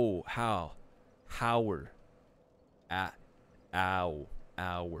 How. Hour. Ow.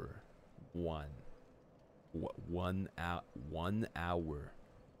 Hour. One. 1 hour. 1 hour.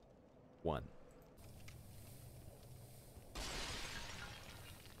 1.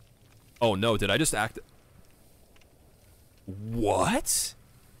 Oh no, did I just act? What?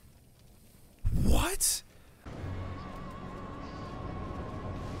 What?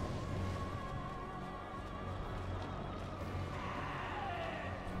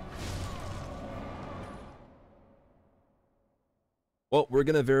 Well, we're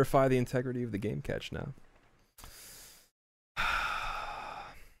gonna verify the integrity of the game catch now.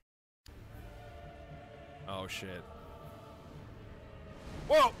 Oh shit.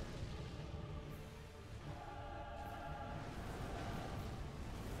 Whoa!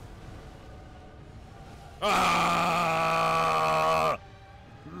 Ah!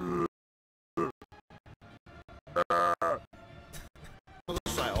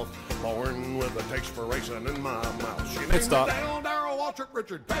 South, born with a taste for racing in my mouth. She named me Stop. down Darrell, Waltrip,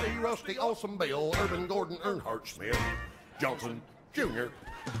 Richard, Petty, Rusty, Awesome Bill, Urban, Gordon, Earnhardt, Smith, Johnson, Jr.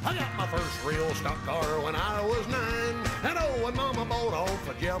 I got my first real stock car when I was 9. And oh, when Mama bought off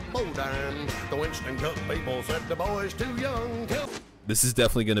a jumbo dime, the Winston Cup people said the boy's too young. This is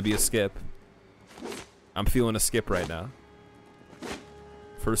definitely gonna be a skip. I'm feeling a skip right now.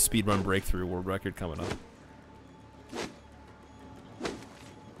 First speedrun breakthrough, world record coming up.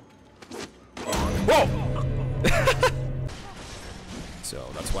 Whoa! So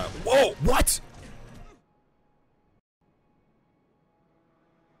that's why. Whoa! What?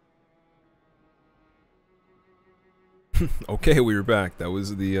 Okay, we were back. That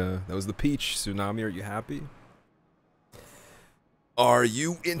was the peach. Tsunami, are you happy? Are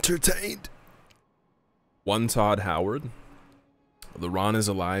you entertained? One Todd Howard. LeRon is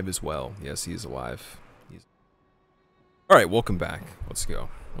alive as well. Yes, he is alive. Alright, welcome back. Let's go.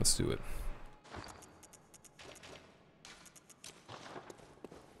 Let's do it.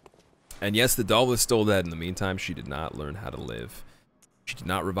 And yes, the doll is still dead. In the meantime, she did not learn how to live. She did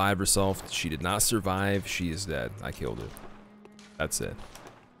not revive herself. She did not survive. She is dead. I killed her. That's it.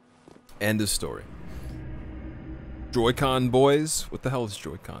 End of story. Joy-Con boys? What the hell is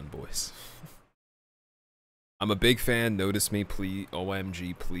Joy-Con boys? I'm a big fan. Notice me, please.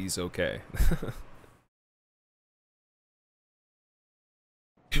 OMG, please. Okay.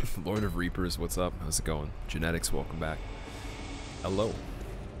 Lord of Reapers, what's up? How's it going? Genetics, welcome back. Hello.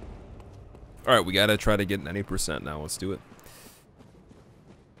 Alright, we gotta try to get 90% now. Let's do it.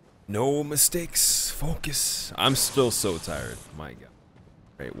 No mistakes. Focus. I'm still so tired. My god.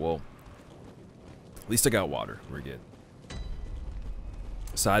 Alright, well. At least I got water. We're good.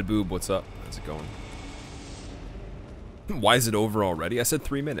 Side boob, what's up? How's it going? Why is it over already? I said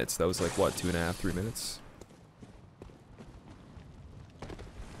 3 minutes. That was like, what, 2.5, 3 minutes?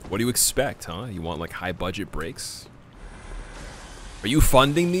 What do you expect, huh? You want like high budget breaks? Are you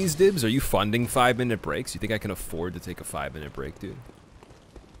funding these, Dibs? Are you funding 5-minute breaks? You think I can afford to take a 5-minute break, dude?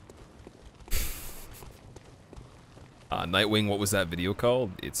 Nightwing, what was that video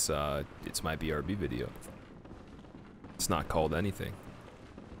called? It's my BRB video. It's not called anything.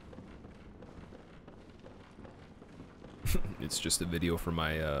 It's just a video for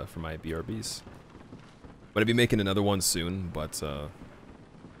my BRBs. I'm gonna be making another one soon, but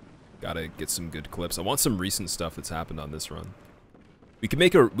gotta get some good clips. I want some recent stuff that's happened on this run. We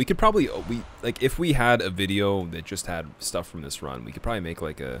could probably like if we had a video that just had stuff from this run, we could probably make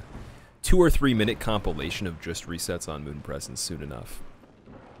like a 2 or 3 minute compilation of just resets on Moon Presence soon enough.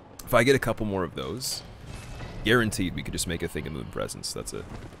 If I get a couple more of those, guaranteed we could just make a thing of Moon Presence. That's it.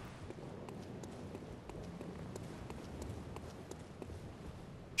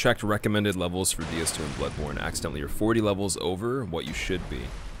 Checked recommended levels for DS2 and Bloodborne. Accidentally, you're 40 levels over what you should be.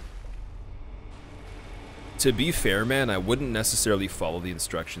 To be fair, man, I wouldn't necessarily follow the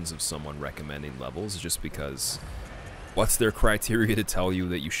instructions of someone recommending levels just because what's their criteria to tell you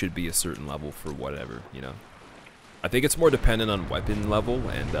that you should be a certain level for whatever, you know? I think it's more dependent on weapon level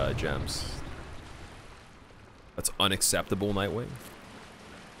and gems. That's unacceptable, Nightwing.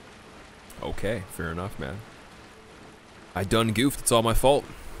 Okay, fair enough, man. I done goofed, it's all my fault.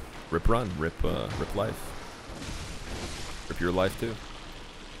 Rip run, rip life. Rip your life too.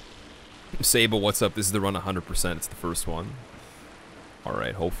 Sable, what's up? This is the run 100%. It's the first one.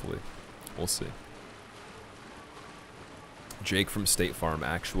 Alright, hopefully. We'll see. Jake from State Farm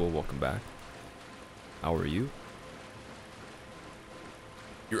Actual, welcome back. How are you?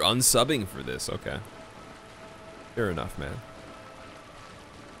 You're unsubbing for this, okay. Fair enough, man.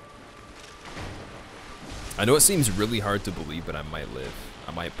 I know it seems really hard to believe, but I might live.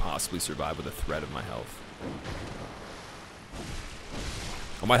 I might possibly survive with a threat of my health.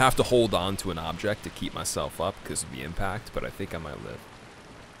 I might have to hold on to an object to keep myself up because of the impact, but I think I might live.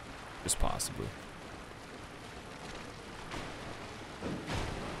 Just possibly.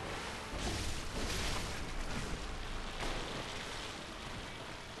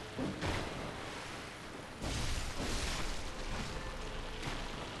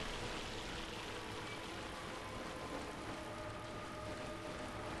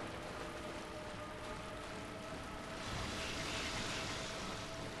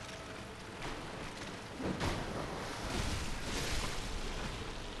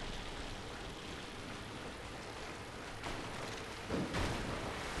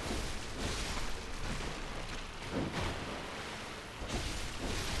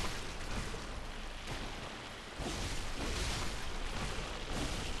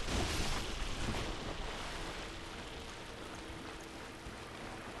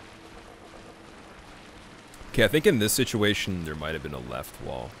 Okay, I think in this situation, there might have been a left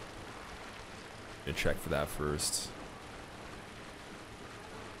wall. I'm gonna check for that first.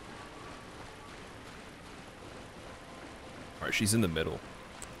 Alright, she's in the middle.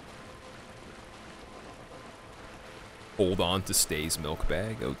 Hold on to Stay's milk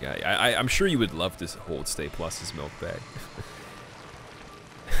bag? Okay, I'm sure you would love to hold Stay Plus's milk bag.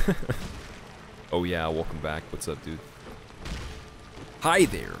 Oh yeah, welcome back. What's up, dude? Hi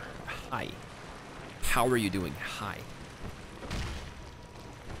there. Hi. How are you doing? Hi.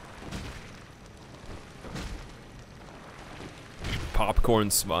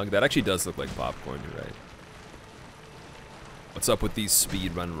 Popcorn smug. That actually does look like popcorn, you're right. What's up with these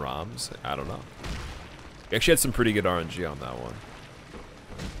speedrun ROMs? I don't know. We actually had some pretty good RNG on that one.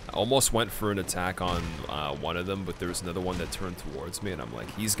 I almost went for an attack on one of them, but there was another one that turned towards me, and I'm like,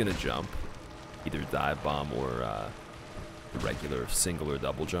 he's gonna jump. Either dive bomb or the regular single or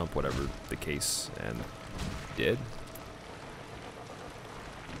double jump, whatever the case, and did.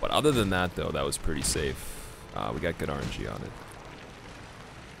 But other than that, though, that was pretty safe. We got good RNG on it.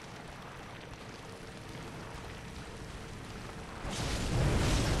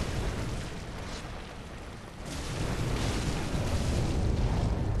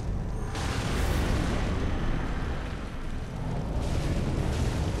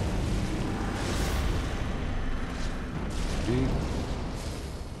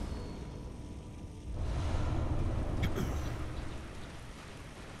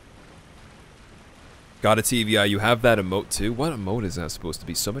 Got a TVI. You have that emote too? What emote is that supposed to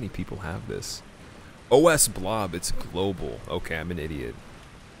be? So many people have this. OS Blob. It's global. Okay, I'm an idiot.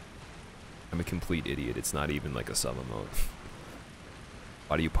 I'm a complete idiot. It's not even like a sub emote.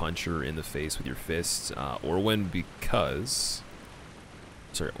 Why do you punch her in the face with your fists? Orwin because...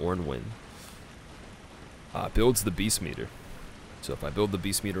 Sorry, Ornwin. Builds the beast meter. So if I build the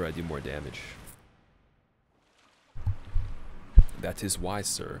beast meter, I do more damage. That is why,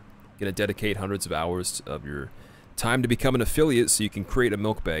 sir. Gonna dedicate hundreds of hours of your time to become an affiliate so you can create a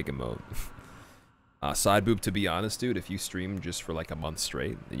milk bag emote. Side boob, to be honest, dude, if you stream just for like a month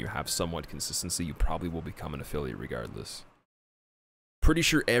straight and you have somewhat consistency, you probably will become an affiliate regardless. Pretty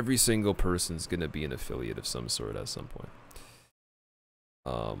sure every single person's gonna be an affiliate of some sort at some point.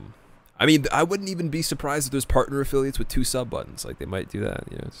 I mean, I wouldn't even be surprised if there's partner affiliates with 2 sub buttons. Like, they might do that,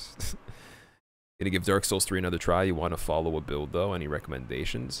 you know. Gonna give Dark Souls 3 another try. You want to follow a build, though? Any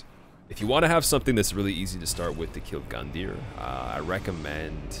recommendations? If you want to have something that's really easy to start with to kill Gundyr, I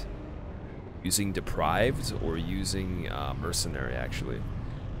recommend using Deprived or using Mercenary, actually.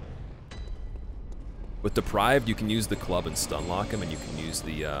 With Deprived, you can use the club and stun lock him, and you can use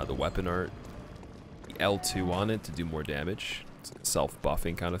the weapon art, the L2 on it to do more damage. It's like a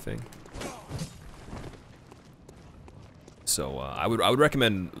self-buffing kind of thing. So I would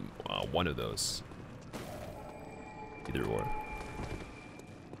recommend one of those. Either or.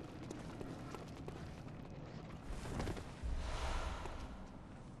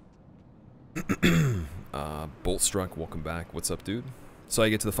 Boltstruck, welcome back. What's up, dude? So I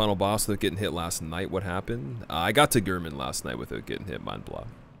get to the final boss without getting hit last night. What happened? I got to Gurman last night without getting hit. Mind blow.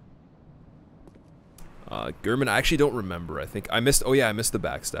 Gurman, I actually don't remember. I think I missed. Oh yeah, I missed the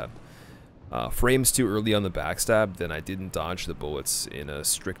backstab. Frames too early on the backstab, then I didn't dodge the bullets in a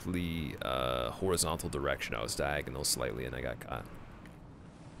strictly horizontal direction. I was diagonal slightly, and I got caught.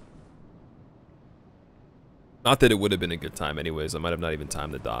 Not that it would have been a good time anyways. I might have not even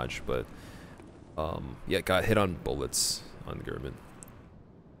timed the dodge, but yeah, got hit on bullets on Gurman.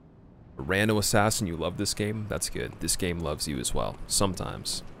 Rando Assassin, you love this game? That's good. This game loves you as well.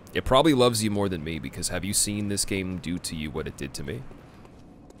 Sometimes. It probably loves you more than me, because have you seen this game do to you what it did to me?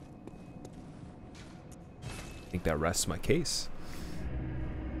 I think that rests my case.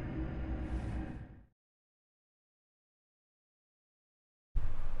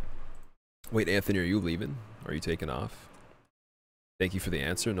 Wait, Anthony, are you leaving? Are you taking off? Thank you for the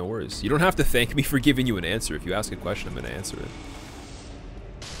answer. No worries. You don't have to thank me for giving you an answer. If you ask a question, I'm going to answer it.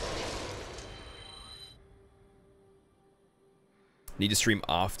 Need to stream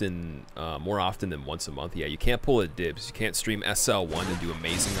often, more often than once a month. Yeah, you can't pull it dibs. You can't stream SL1 and do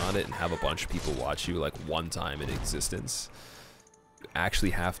amazing on it and have a bunch of people watch you like one time in existence. You actually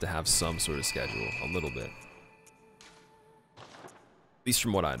have to have some sort of schedule, a little bit. At least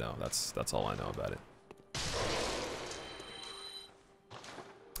from what I know. That's all I know about it.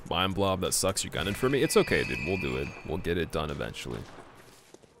 Mind blob, that sucks. You're gunning for me. It's okay, dude. We'll do it. We'll get it done eventually.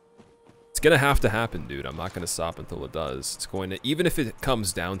 It's gonna have to happen, dude. I'm not gonna stop until it does. It's going to, even if it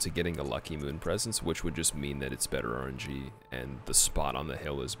comes down to getting a Lucky Moon presence, which would just mean that it's better RNG and the spot on the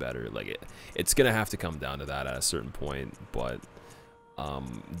hill is better. Like it's gonna have to come down to that at a certain point. But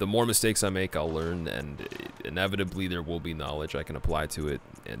the more mistakes I make, I'll learn, and inevitably there will be knowledge I can apply to it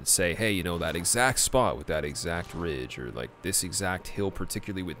and say, hey, you know, that exact spot with that exact ridge, or like this exact hill,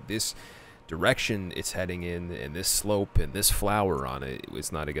 particularly with this direction it's heading in, and this slope and this flower on it,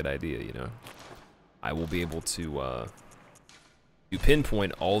 it's not a good idea, you know. I will be able to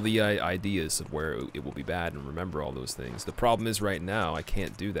pinpoint all the ideas of where it will be bad and remember all those things. The problem is right now I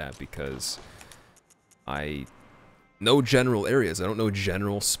can't do that because I know general areas. I don't know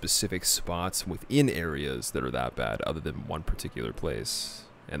general specific spots within areas that are that bad, other than one particular place,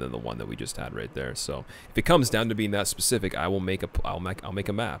 and then the one that we just had right there. So if it comes down to being that specific, I will make I'll make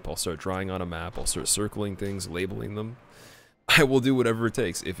a map. I'll start drawing on a map. I'll start circling things, labeling them. I will do whatever it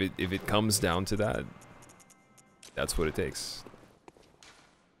takes. If it comes down to that, that's what it takes.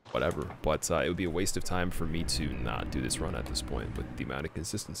 Whatever. But it would be a waste of time for me to not do this run at this point with the amount of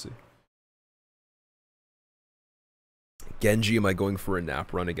consistency. Genji, am I going for a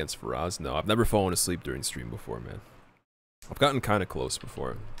nap run against Faraz? No, I've never fallen asleep during stream before, man. I've gotten kind of close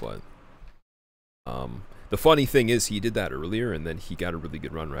before, but the funny thing is he did that earlier, and then he got a really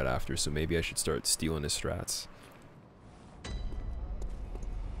good run right after, so maybe I should start stealing his strats.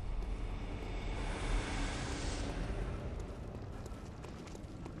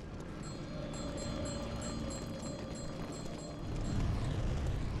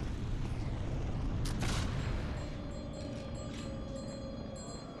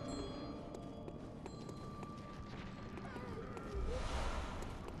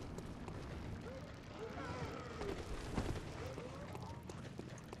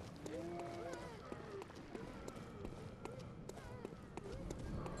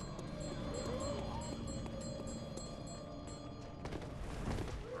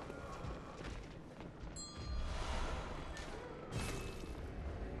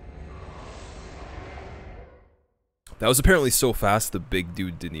 That was apparently so fast the big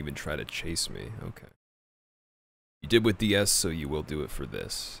dude didn't even try to chase me. Okay. You did with DS, so you will do it for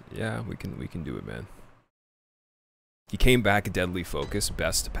this. Yeah, we can do it, man. He came back deadly focused,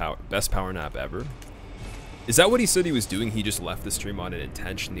 best power nap ever. Is that what he said he was doing? He just left the stream on and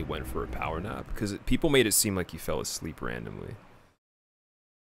intentionally went for a power nap? Because people made it seem like he fell asleep randomly.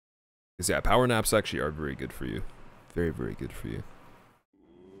 Because yeah, power naps actually are very good for you. Very, very good for you.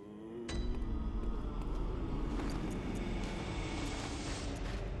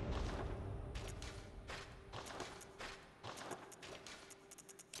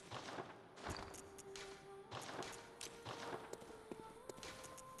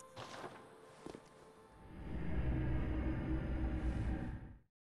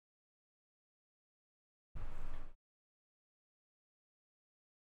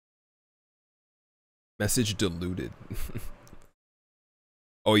 Message diluted.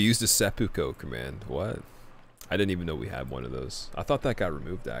 Oh, he used a seppuku command. What? I didn't even know we had one of those. I thought that got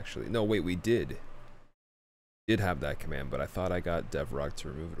removed, actually. No, wait, we did. Did have that command, but I thought I got DevRock to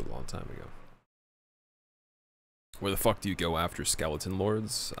remove it a long time ago. Where the fuck do you go after Skeleton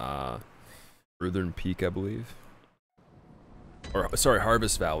Lords? Earthern Peak, I believe. Or, sorry,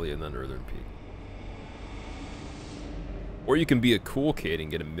 Harvest Valley and then Earthern Peak. Or you can be a cool kid and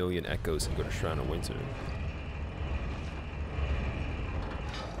get 1,000,000 echoes and go to Shrine of Winter.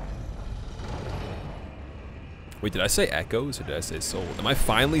 Wait, did I say echoes or did I say souls? Am I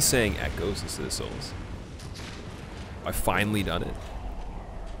finally saying echoes instead of souls? Have I finally done it?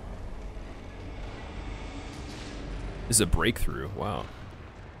 This is a breakthrough. Wow.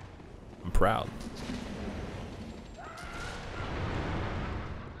 I'm proud.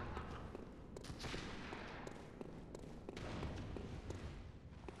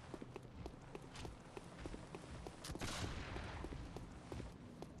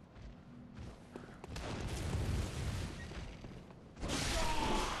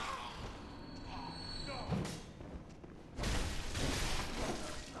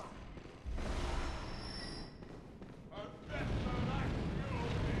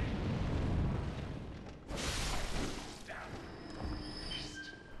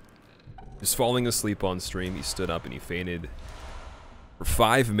 Just falling asleep on stream, he stood up and he fainted. For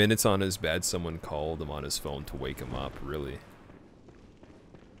 5 minutes on his bed, someone called him on his phone to wake him up, really.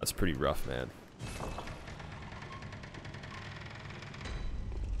 That's pretty rough, man.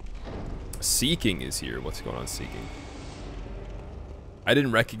 Seeking is here. What's going on, Seeking? I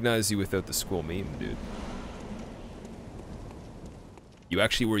didn't recognize you without the school meme, dude. You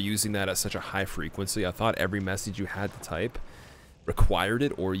actually were using that at such a high frequency. I thought every message you had to type required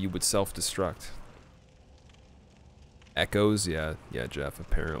it or you would self-destruct. Echoes? Yeah, Jeff,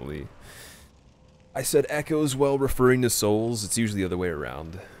 apparently. I said echoes while referring to souls. It's usually the other way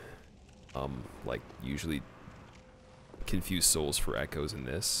around. Like, usually confuse souls for echoes in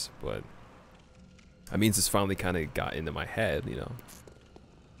this, but that means it's finally kind of got into my head, you know.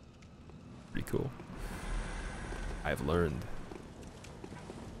 Pretty cool. I've learned.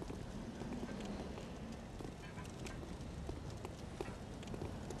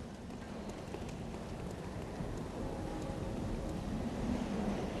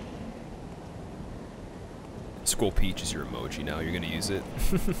 Skull Peach is your emoji now. You're gonna use it.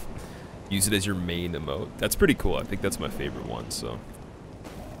 Use it as your main emote. That's pretty cool. I think that's my favorite one, so.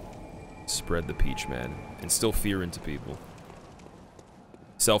 Spread the peach, man. Instill fear into people.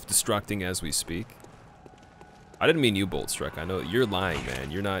 Self-destructing as we speak. I didn't mean you, Boltstruck. I know you're lying,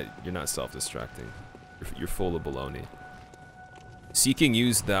 man. You're not self-destructing. You're full of baloney. Seeking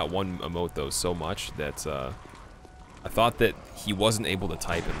used that one emote though so much that I thought that he wasn't able to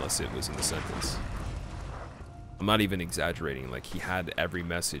type unless it was in the sentence. I'm not even exaggerating, like he had every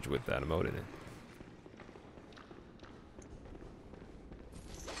message with that emote in it.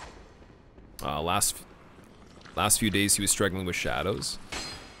 Last few days he was struggling with shadows.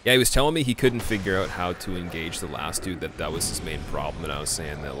 Yeah, he was telling me he couldn't figure out how to engage the last dude, that was his main problem, and I was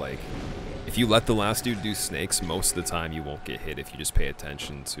saying that like, if you let the last dude do snakes, most of the time you won't get hit if you just pay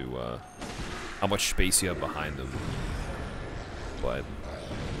attention to how much space you have behind him. But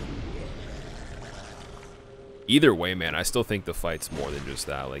either way, man, I still think the fight's more than just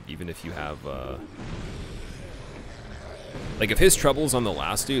that. Like, even if you have, like, if his trouble's on the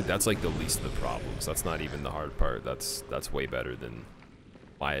last dude, that's, like, the least of the problems. That's not even the hard part. That's way better than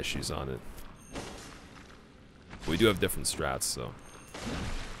my issues on it. We do have different strats, so.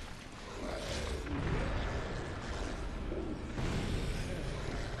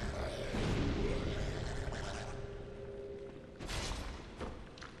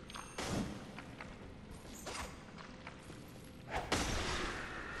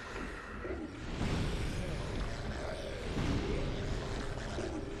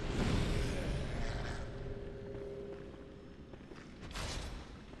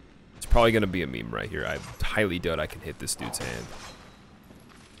 probably gonna be a meme right here. I highly doubt I can hit this dude's hand.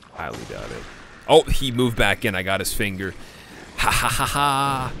 Highly doubt it. Oh, he moved back in. I got his finger. Ha ha ha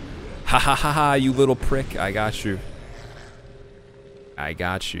ha. Ha ha ha ha, you little prick. I got you. I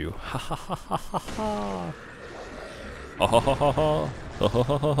got you. Ha ha ha ha ha ha. Ha ha ha ha ha. Ha ha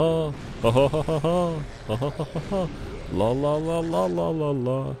ha ha ha. Ha ha ha ha ha. Ha ha ha ha. La la la la la la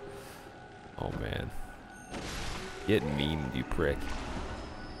la. Oh man. Get memed, you prick.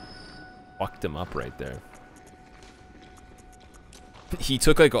 Fucked him up right there. He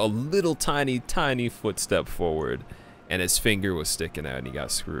took like a little tiny footstep forward and his finger was sticking out and he got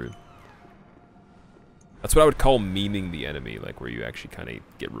screwed. That's what I would call memeing the enemy, like where you actually kind of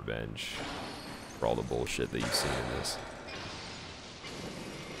get revenge for all the bullshit that you've seen in this.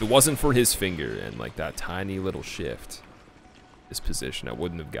 If it wasn't for his finger and like that tiny little shift, his position, I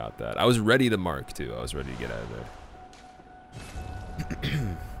wouldn't have got that. I was ready to mark too. I was ready to get out of there.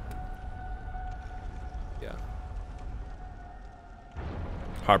 Yeah.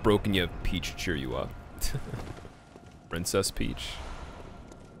 Heartbroken, you have Peach cheer you up. Princess Peach.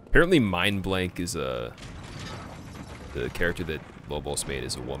 Apparently Mind Blank is the character that Lobos made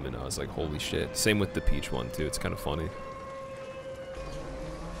is a woman. I was like, holy shit. Same with the Peach one too. It's kind of funny.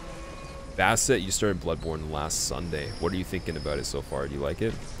 Bassett, you started Bloodborne last Sunday. What are you thinking about it so far? Do you like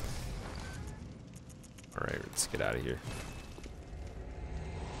it? Alright, let's get out of here.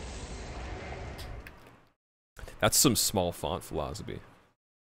 That's some small font philosophy.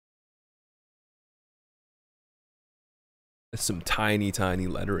 That's some tiny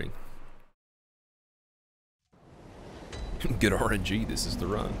lettering. Good RNG, this is the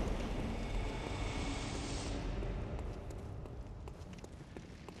run.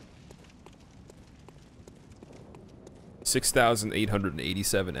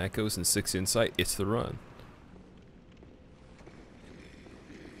 $6,887 echoes and 6 insight. It's the run.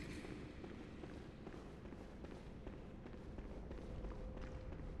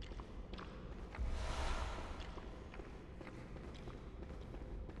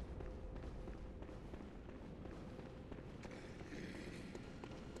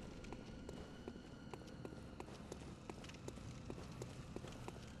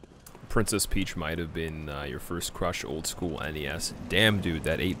 Princess Peach might have been your first crush, old school NES. Damn, dude,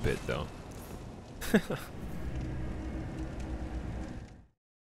 that 8-bit though.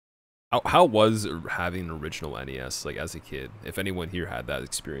 How was having an original NES like as a kid? If anyone here had that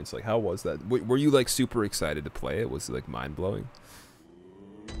experience, like how was that? Were you like super excited to play it? Was it like mind blowing?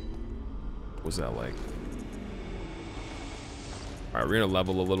 What was that like? All right, we're gonna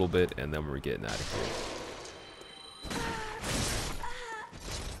level a little bit and then we're getting out of here.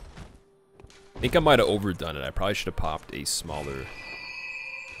 I think I might have overdone it. I probably should have popped a smaller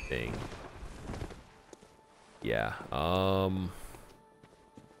thing. Yeah. Okay,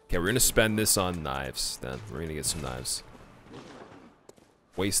 we're gonna spend this on knives then. We're gonna get some knives.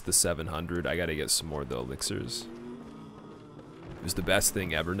 Waste the 700. I gotta get some more of the elixirs. It was the best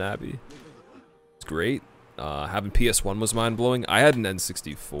thing ever, Nabby. It's great. Having PS1 was mind-blowing. I had an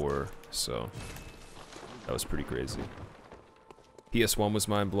N64, so that was pretty crazy. PS1 was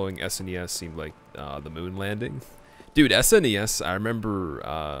mind-blowing. SNES seemed like the moon landing. Dude, SNES, I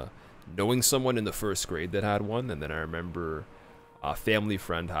remember knowing someone in the first grade that had one, and then I remember a family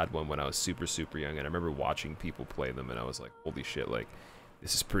friend had one when I was super young, and I remember watching people play them, and I was like, holy shit, like,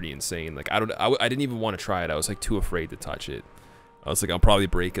 this is pretty insane. Like, I didn't even want to try it. I was like too afraid to touch it. I was like, I'll probably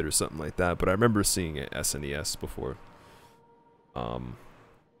break it or something like that, but I remember seeing it SNES before. And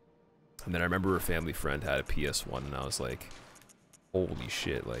then I remember a family friend had a PS1, and I was like, holy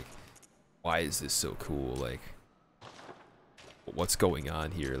shit, like, why is this so cool? Like, what's going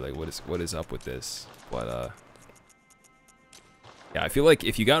on here? Like, what is up with this? But yeah, I feel like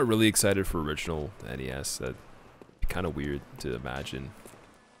if you got really excited for original NES, that'd be kind of weird to imagine.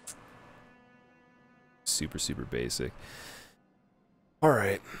 Super basic. All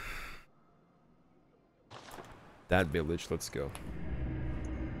right, that village, let's go.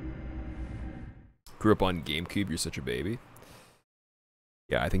 Grew up on GameCube. You're such a baby.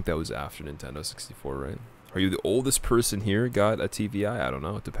 Yeah, I think that was after Nintendo 64, right? Are you the oldest person here got a TVI? I don't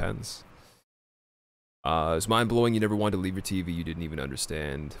know. It depends. It was mind-blowing. You never wanted to leave your TV. You didn't even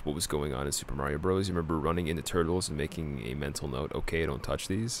understand what was going on in Super Mario Bros. You remember running into turtles and making a mental note, okay, don't touch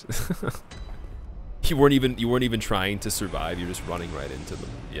these. You weren't even trying to survive. You're just running right into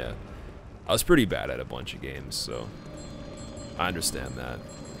them. Yeah. I was pretty bad at a bunch of games, so I understand that.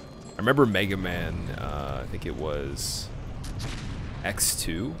 I remember Mega Man, I think it was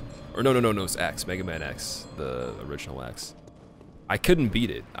X2, or no, it's X, Mega Man X, the original X. I couldn't beat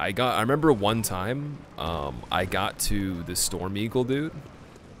it. I remember one time, I got to the Storm Eagle dude,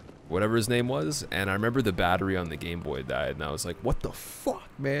 whatever his name was, and I remember the battery on the Game Boy died, and I was like, what the fuck,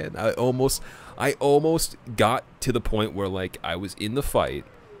 man? I almost got to the point where, like, I was in the fight,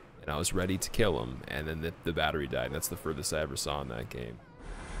 and I was ready to kill him, and then the battery died, and that's the furthest I ever saw in that game.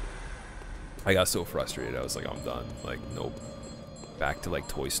 I got so frustrated, I was like, I'm done. Like, nope. Back to, like,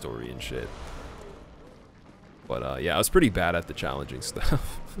 Toy Story and shit. But, yeah, I was pretty bad at the challenging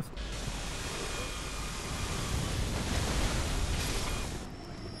stuff.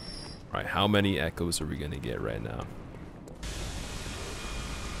 Alright, how many echoes are we gonna get right now?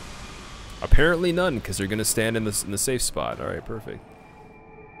 Apparently none, because they're gonna stand in the safe spot. Alright, perfect.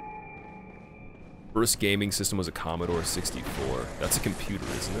 First gaming system was a Commodore 64. That's a computer,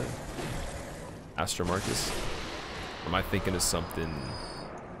 isn't it? Astro Marcus? Or am I thinking of something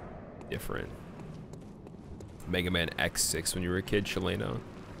different? Mega Man X6 when you were a kid, Shaleno?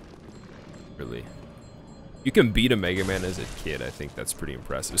 Really? You can beat a Mega Man as a kid. I think that's pretty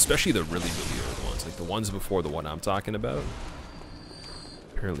impressive. Especially the really, really old ones. Like the ones before the one I'm talking about.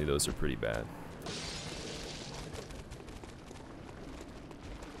 Apparently those are pretty bad.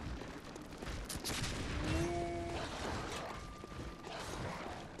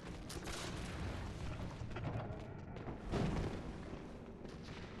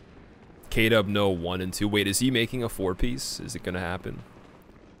 K-Dub, no, 1 and 2. Wait, is he making a 4-piece? Is it gonna happen?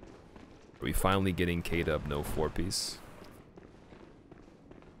 Are we finally getting K-Dub no 4-piece?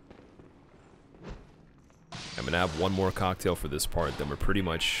 I'm gonna have one more cocktail for this part, then we're pretty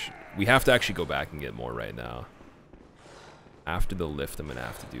much... We have to actually go back and get more right now. After the lift, I'm gonna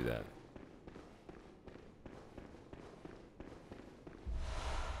have to do that.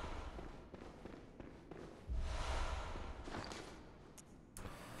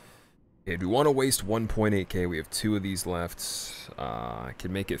 Okay, do we want to waste 1.8k? We have 2 of these left. I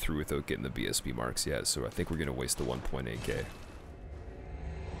can make it through without getting the BSB marks yet, so I think we're going to waste the 1.8k.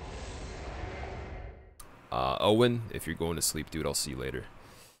 Owen, if you're going to sleep, dude, I'll see you later.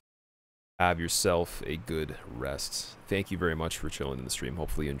 Have yourself a good rest. Thank you very much for chilling in the stream.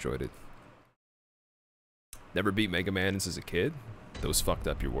 Hopefully you enjoyed it. Never beat Mega Man as a kid? Those fucked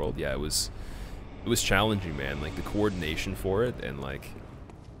up your world? Yeah, it was challenging, man. Like, the coordination for it, and, like...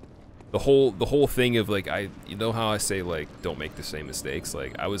 The whole thing of, like, you know how I say, like, don't make the same mistakes?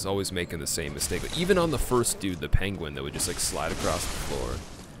 Like, I was always making the same mistake. Like, even on the first dude, the penguin that would just, like, slide across the floor.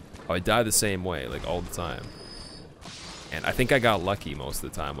 I die the same way, like, all the time. And I think I got lucky most of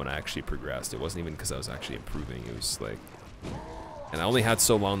the time when I actually progressed. It wasn't even because I was actually improving. It was, like... And I only had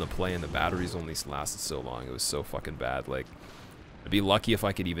so long to play, and the batteries only lasted so long. It was so fucking bad. Like, I'd be lucky if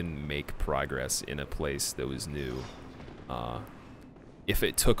I could even make progress in a place that was new. If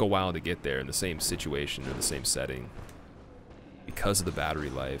it took a while to get there in the same situation or the same setting because of the battery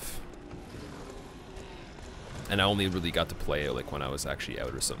life. And I only really got to play it like when I was actually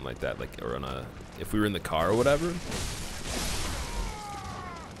out or something like that, like, or on a, if we were in the car or whatever.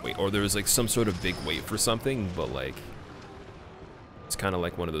 Wait, or there was like some sort of big wait for something, but like it's kind of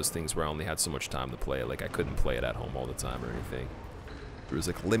like one of those things where I only had so much time to play it. Like I couldn't play it at home all the time or anything. There was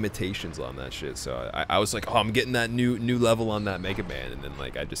like limitations on that shit, so I was like, oh, I'm getting that new level on that Mega Man, and then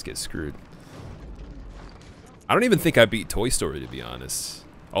like I just get screwed. I don't even think I beat Toy Story, to be honest.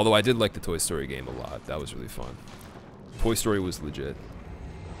 Although I did like the Toy Story game a lot. That was really fun. Toy Story was legit.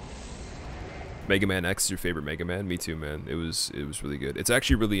 Mega Man X is your favorite Mega Man? Me too, man. It was really good. It's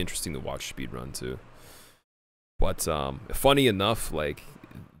actually really interesting to watch speedrun too. But funny enough, like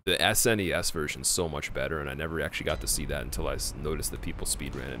the SNES version is so much better, and I never actually got to see that until I noticed that people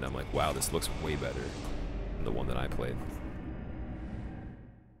speedran, and I'm like, wow, this looks way better than the one that I played.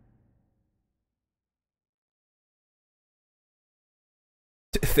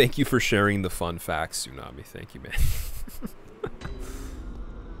 Thank you for sharing the fun facts, Tsunami. Thank you, man.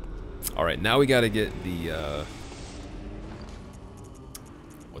 Alright, now we gotta get the,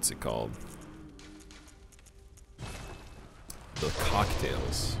 what's it called? The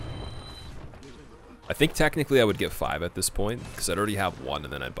cocktails. I think technically I would get 5 at this point, because I'd already have 1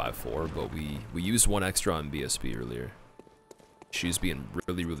 and then I'd buy 4, but we used 1 extra on BSB earlier. She was being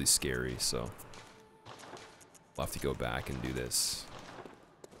really, really scary, so we'll have to go back and do this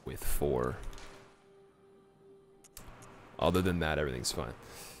with 4. Other than that, everything's fine.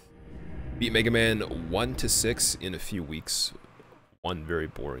 Beat Mega Man 1 to 6 in a few weeks. One very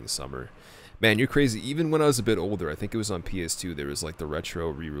boring summer. Man, you're crazy. Even when I was a bit older, I think it was on PS2, there was like the retro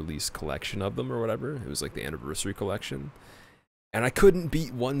re-release collection of them or whatever. It was like the anniversary collection. And I couldn't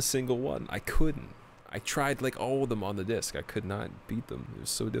beat one single one. I couldn't. I tried like all of them on the disc. I could not beat them. It was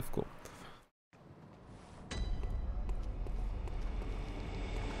so difficult.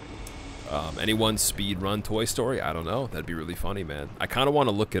 Anyone speed run Toy Story? I don't know. That'd be really funny, man. I kind of want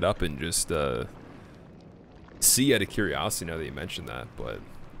to look it up and just see out of curiosity now that you mentioned that. But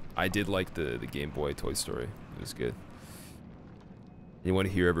I did like the Game Boy Toy Story. It was good. Anyone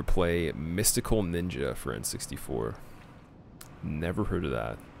here ever play Mystical Ninja for N64? Never heard of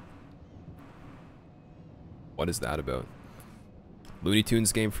that. What is that about? Looney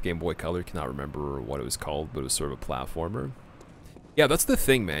Tunes game for Game Boy Color. Cannot remember what it was called, but it was sort of a platformer. Yeah, that's the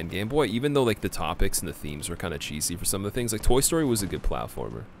thing, man. Game Boy, even though like the topics and the themes were kind of cheesy for some of the things, like Toy Story was a good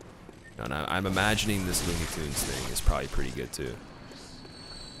platformer. And I'm imagining this Looney Tunes thing is probably pretty good too.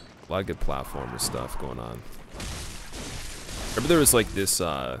 A lot of good platformer stuff going on. Remember there was like this,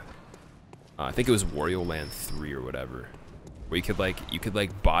 I think it was Wario Land 3 or whatever, where you could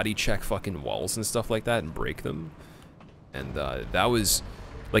like body check fucking walls and stuff like that and break them. And that was,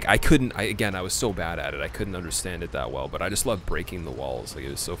 like, I was so bad at it, I couldn't understand it that well, but I just loved breaking the walls. Like,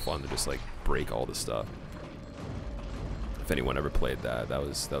 it was so fun to just, like, break all the stuff. If anyone ever played that, that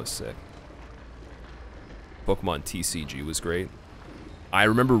was sick. Pokemon TCG was great. I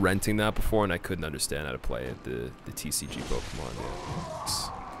remember renting that before, and I couldn't understand how to play it, the TCG Pokemon.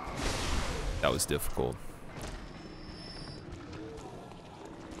 Yeah. That was difficult.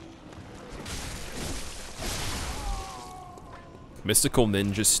 Mystical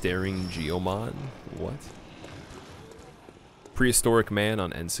Ninja Staring Geomon? What? Prehistoric Man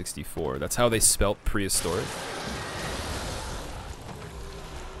on N64. That's how they spelt prehistoric?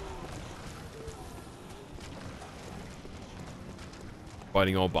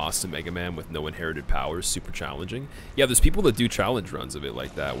 Fighting all boss in Mega Man with no inherited powers, super challenging. Yeah, there's people that do challenge runs of it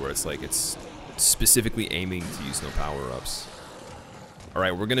like that, where it's like, it's specifically aiming to use no power-ups.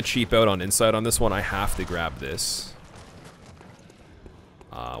 Alright, we're gonna cheap out on Insight on this one. I have to grab this.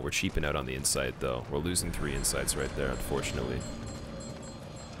 We're cheaping out on the Insight, though. We're losing 3 Insights right there, unfortunately.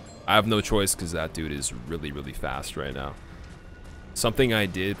 I have no choice because that dude is really, really fast right now. Something I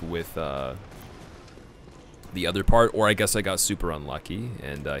did with the other part, or I guess I got super unlucky,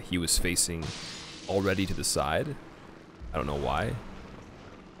 and he was facing already to the side. I don't know why.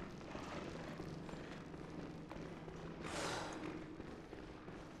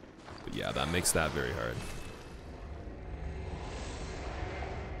 But yeah, that makes that very hard.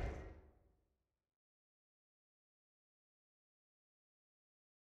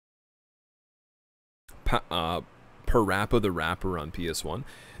 Parappa the Rapper on PS1.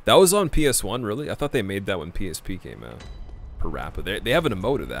 That was on PS1, really? I thought they made that when PSP came out. Parappa. They have an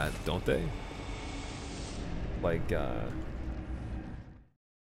emote of that, don't they? Like, yeah,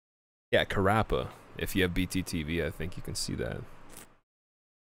 Carappa. If you have BTTV, I think you can see that.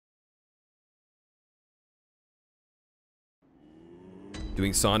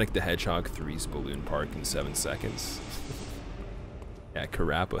 Doing Sonic the Hedgehog 3's Balloon Park in 7 seconds. Yeah,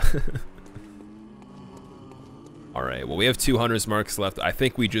 Carappa. Alright, well we have 2 Hunter's Marks left. I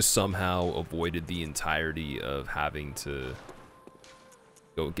think we just somehow avoided the entirety of having to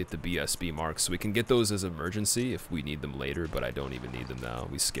go get the BSB marks. So we can get those as emergency if we need them later, but I don't even need them now.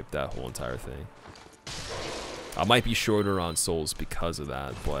 We skipped that whole entire thing. I might be shorter on souls because of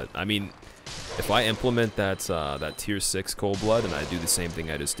that, but I mean, if I implement that that tier 6 Cold Blood and I do the same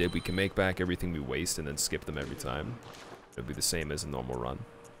thing I just did, we can make back everything we waste and then skip them every time. It'll be the same as a normal run.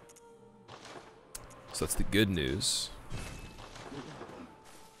 So that's the good news.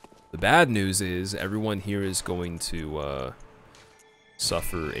 The bad news is everyone here is going to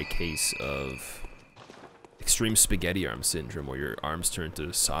suffer a case of extreme spaghetti arm syndrome, where your arms turn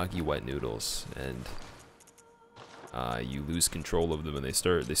to soggy wet noodles and you lose control of them and they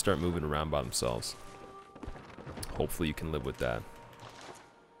start moving around by themselves. Hopefully you can live with that.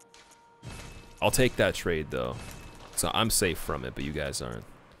 I'll take that trade though. So I'm safe from it, but you guys aren't.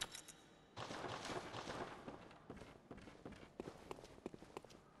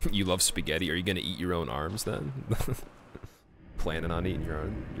 You love spaghetti. Are you gonna eat your own arms then? Planning on eating your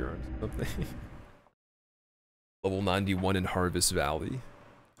arms or something? Level 91 in Harvest Valley.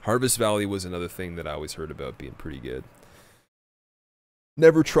 Harvest Valley was another thing that I always heard about being pretty good.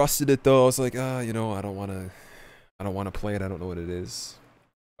 Never trusted it though. I was like, you know, I don't wanna play it. I don't know what it is.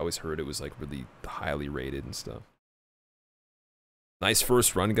 I always heard it was like really highly rated and stuff. Nice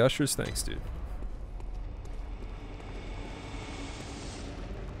first run, Gushers. Thanks, dude.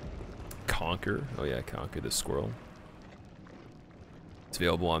 Conquer. Oh yeah, Conquer the Squirrel. It's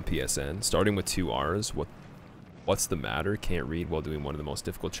available on PSN. Starting with 2 R's. What's the matter? Can't read while doing one of the most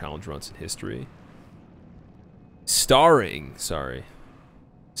difficult challenge runs in history. Starring. Sorry.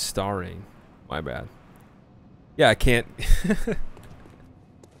 Starring. My bad. Yeah, I can't.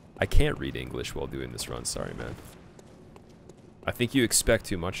 I can't read English while doing this run. Sorry, man. I think you expect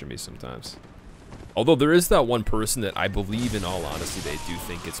too much of me sometimes. Although there is that one person that I believe, in all honesty, they do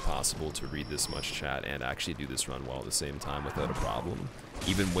think it's possible to read this much chat and actually do this run well at the same time without a problem.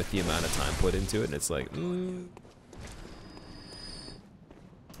 Even with the amount of time put into it, and it's like,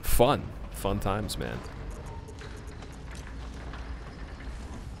 fun. Fun times, man.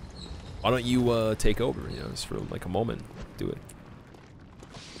 Why don't you take over, you know, just for like a moment. Do it.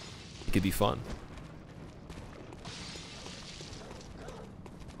 It could be fun.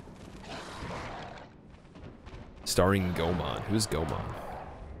 Starring Gomon. Who's Gomon?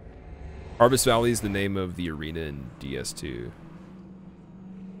 Harvest Valley is the name of the arena in DS2.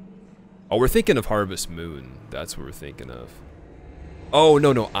 Oh, we're thinking of Harvest Moon. That's what we're thinking of. Oh,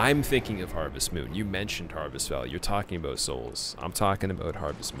 no, I'm thinking of Harvest Moon. You mentioned Harvest Valley. You're talking about Souls. I'm talking about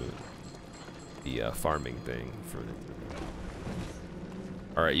Harvest Moon. The farming thing.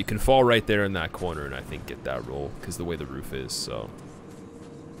 Alright, you can fall right there in that corner and I think get that roll, because the way the roof is, so...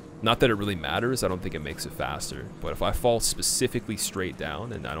 Not that it really matters, I don't think it makes it faster. But if I fall specifically straight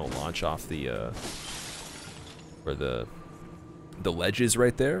down and I don't launch off the, where the ledge is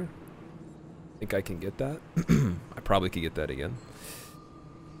right there, I think I can get that. I probably could get that again.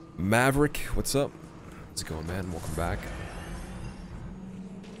 Maverick, what's up? How's it going, man? Welcome back.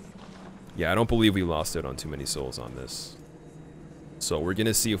 Yeah, I don't believe we lost out on too many souls on this. So we're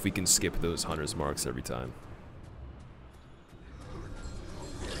gonna see if we can skip those hunter's marks every time.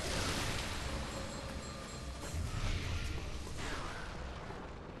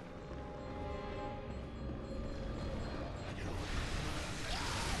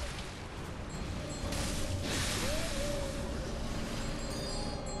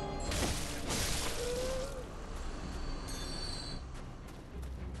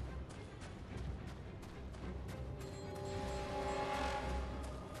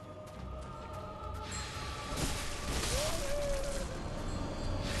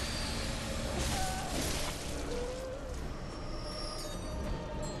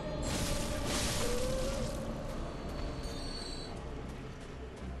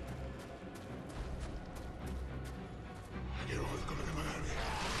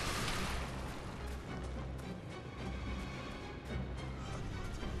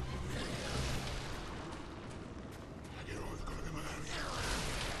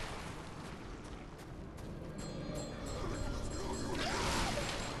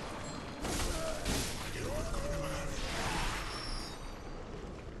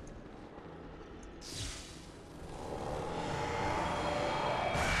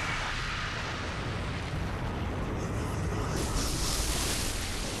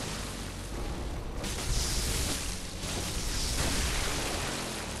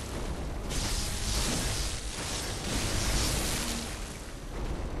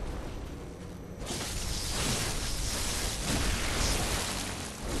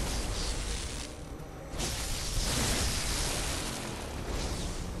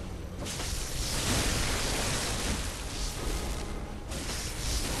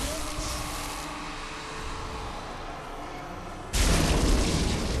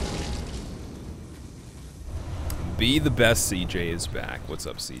 Be the best, CJ is back. What's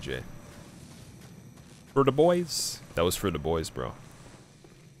up, CJ? For the boys. That was for the boys, bro.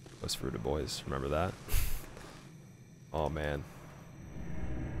 That was for the boys. Remember that? Oh, man.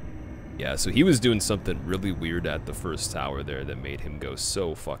 Yeah, so he was doing something really weird at the first tower there that made him go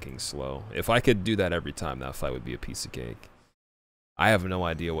so fucking slow. If I could do that every time, that fight would be a piece of cake. I have no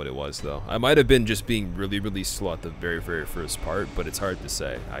idea what it was, though. I might have been just being really, really slow at the very, very first part, but it's hard to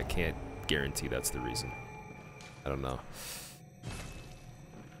say. I can't guarantee that's the reason. I don't know.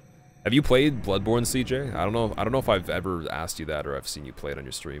 Have you played Bloodborne, CJ? I don't know if I've ever asked you that or I've seen you play it on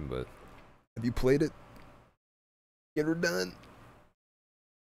your stream, but have you played it? Get her done.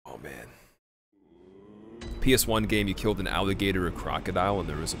 Oh man. PS1 game, you killed an alligator or crocodile and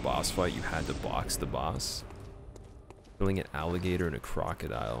there was a boss fight, you had to box the boss. Killing an alligator and a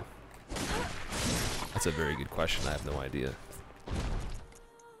crocodile. That's a very good question, I have no idea.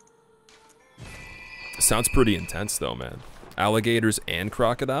 Sounds pretty intense though, man. Alligators and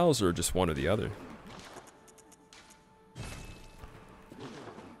crocodiles, or just one or the other?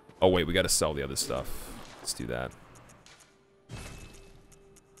 Oh wait, we gotta sell the other stuff. Let's do that.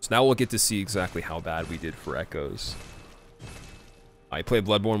 So now we'll get to see exactly how bad we did for echoes. I played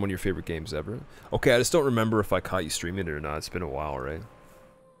Bloodborne, one of your favorite games ever. Okay, I just don't remember if I caught you streaming it or not. It's been a while, right?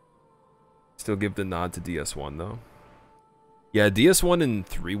 Still give the nod to DS1 though. Yeah, DS1 and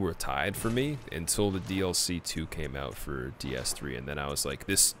 3 were tied for me until the DLC 2 came out for DS3, and then I was like,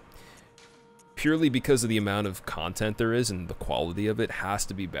 this, purely because of the amount of content there is and the quality of it, has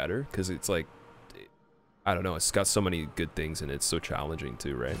to be better, because it's like, I don't know, it's got so many good things and it's so challenging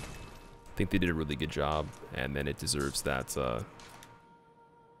too, right? I think they did a really good job, and then it deserves that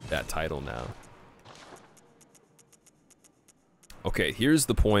that title now. Okay, here's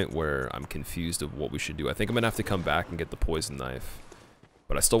the point where I'm confused of what we should do. I think I'm gonna have to come back and get the poison knife,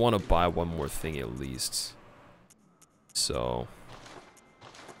 but I still want to buy one more thing at least. So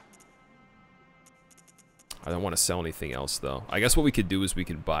I don't want to sell anything else though. I guess what we could do is we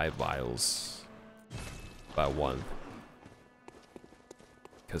could buy vials. Buy one.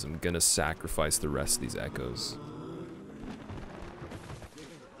 Because I'm gonna sacrifice the rest of these echoes.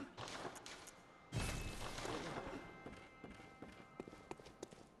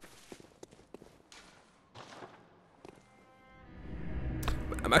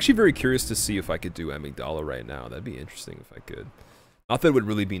 I'm actually very curious to see if I could do amygdala right now. That'd be interesting if I could. Not that it would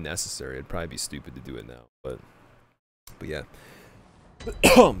really be necessary. It'd probably be stupid to do it now, but yeah.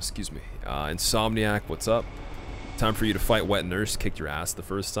 Excuse me. Insomniac, what's up? Time for you to fight Wet Nurse. Kicked your ass the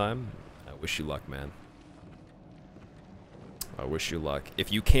first time. I wish you luck, man. I wish you luck.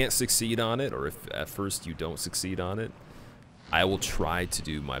 If you can't succeed on it, or if at first you don't succeed on it, I will try to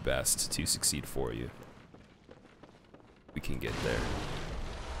do my best to succeed for you. We can get there.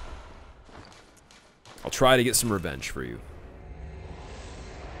 I'll try to get some revenge for you.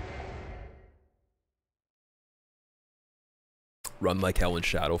 Run like hell in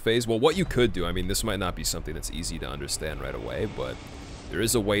Shadow Phase. Well, what you could do, I mean, this might not be something that's easy to understand right away, but there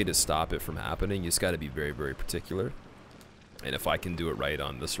is a way to stop it from happening. You just got to be very, very particular. And if I can do it right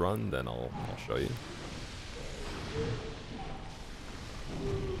on this run, then I'll show you.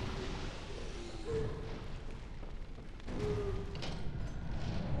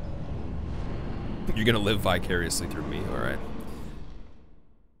 You're gonna live vicariously through me, alright.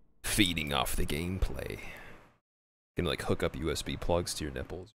 Feeding off the gameplay. Gonna like hook up USB plugs to your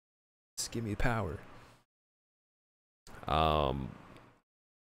nipples. Just give me power.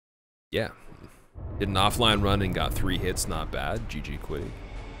 Yeah. Did an offline run and got 3 hits, not bad. GG Quiddy.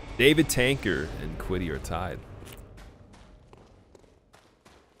 David Tanker and Quiddy are tied.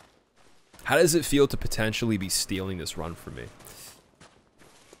 How does it feel to potentially be stealing this run from me?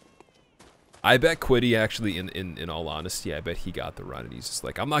 I bet Quiddy actually, in all honesty, I bet he got the run and he's just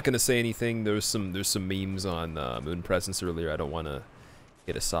like, I'm not gonna say anything. There's some memes on Moon Presence earlier. I don't want to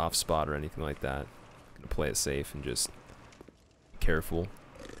get a soft spot or anything like that. I'm gonna play it safe and just be careful.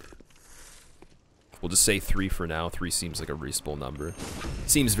 We'll just say 3 for now. 3 seems like a reasonable number.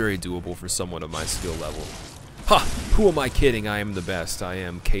 Seems very doable for someone of my skill level. Ha! Who am I kidding? I am the best. I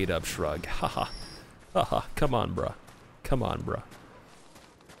am K-Dub Shrug. Haha. Haha. Come on, bruh. Come on, bruh.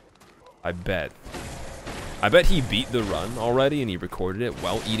 I bet he beat the run already and he recorded it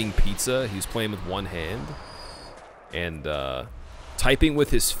while eating pizza. He was playing with one hand and typing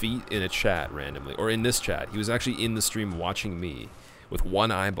with his feet in a chat randomly, or in this chat. He was actually in the stream watching me with one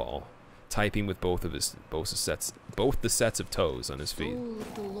eyeball, typing with both the sets of toes on his feet.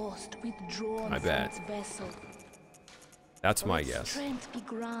 I bet. That's my guess. Strength be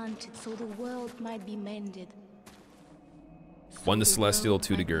granted so the world might be mended. 1 to Celestial,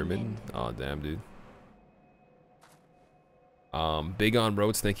 2 to Gurman. Oh, damn, dude. Big on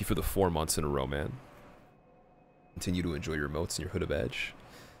Roads, thank you for the 4 months in a row, man. Continue to enjoy your emotes and your Hood of Edge.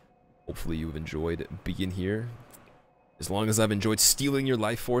 Hopefully you've enjoyed being here. As long as I've enjoyed stealing your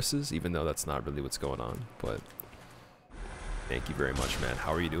life forces, even though that's not really what's going on. But thank you very much, man.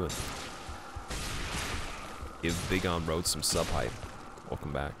 How are you doing? Give Big on Roads some sub hype.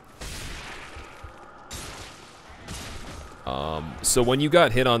 Welcome back. So when you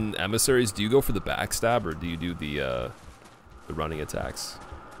got hit on emissaries, do you go for the backstab or do you do the running attacks?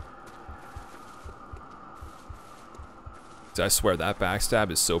 'Cause I swear that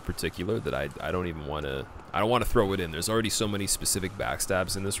backstab is so particular that I don't even want to. I don't want to throw it in. There's already so many specific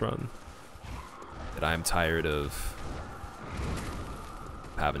backstabs in this run that I'm tired of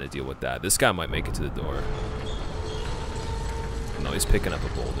having to deal with that. This guy might make it to the door. No, he's picking up a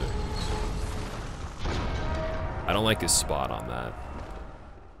boulder. I don't like his spot on that.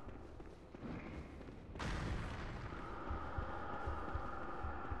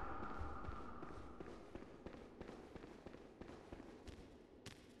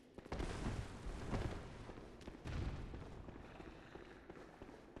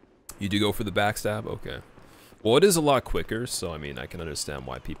 You do go for the backstab? Okay. Well, it is a lot quicker, so I mean, I can understand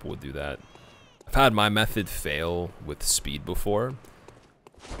why people would do that. I've had my method fail with speed before.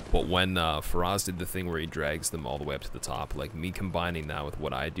 But when Faraz did the thing where he drags them all the way up to the top, like me combining that with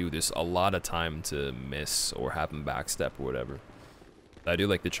what I do, there's a lot of time to miss or have him backstep or whatever. I do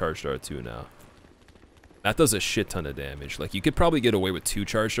like the charged R2 now. That does a shit ton of damage. Like you could probably get away with 2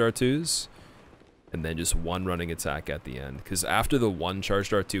 charged R2s, and then just one running attack at the end. Because after the one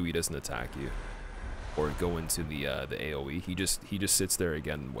charged R2, he doesn't attack you or go into the AOE. He just sits there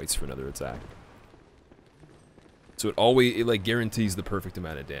again and waits for another attack. So it like guarantees the perfect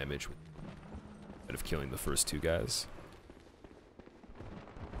amount of damage instead of killing the first two guys.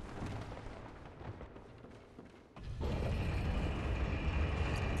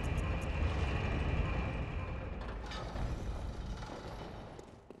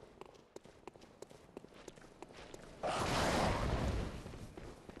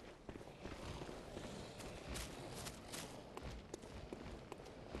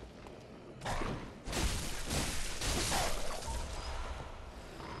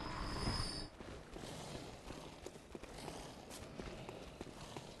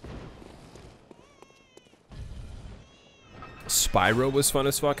 Spyro was fun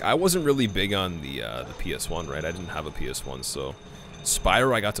as fuck. I wasn't really big on the PS1, right? I didn't have a PS1, so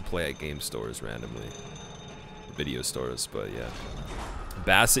Spyro I got to play at game stores randomly, video stores. But yeah,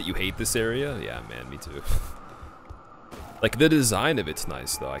 Bassett, you hate this area? Yeah, man, me too. Like the design of it's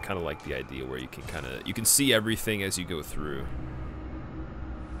nice though. I kind of like the idea where you can see everything as you go through.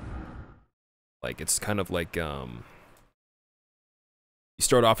 Like it's kind of like you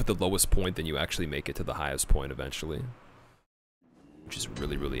start off at the lowest point, then you actually make it to the highest point eventually, which is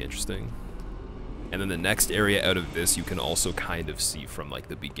really, really interesting. And then the next area out of this you can also kind of see from like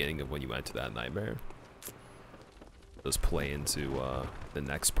the beginning of when you went to that nightmare. It does play into the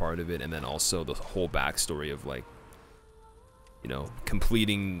next part of it, and then also the whole backstory of like, you know,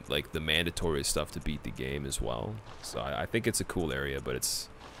 completing like the mandatory stuff to beat the game as well. So I think it's a cool area, but it's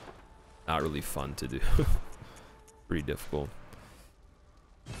not really fun to do. Pretty difficult.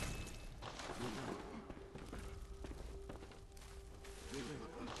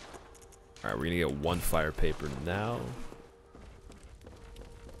 Alright, we're gonna get one fire paper now.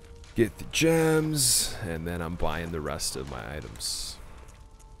 Get the gems, and then I'm buying the rest of my items.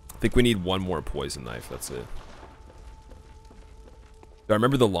 I think we need one more poison knife, that's it. Do I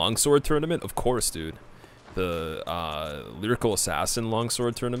remember the longsword tournament? Of course, dude. The Lyrical Assassin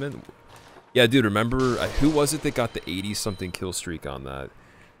longsword tournament. Yeah, dude, remember, who was it that got the 80-something kill streak on that?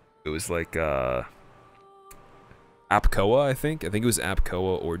 It was like, Apkoa, I think. I think it was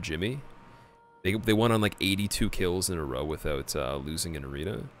Apkoa or Jimmy. They won on like 82 kills in a row without losing an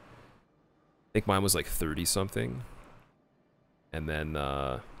arena. I think mine was like 30-something. And then,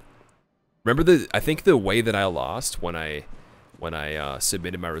 remember I think the way that I lost when I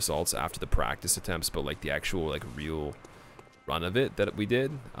submitted my results after the practice attempts, but like the actual like real run of it that we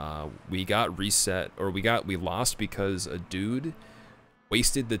did, we got reset, or we lost because a dude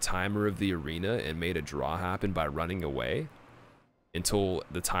wasted the timer of the arena and made a draw happen by running away until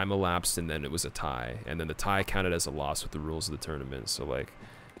the time elapsed, and then it was a tie, and then the tie counted as a loss with the rules of the tournament. So like,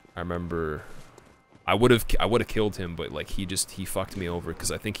 I remember I would have killed him, but like he fucked me over because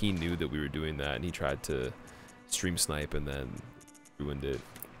I think he knew that we were doing that, and he tried to stream snipe and then ruined it.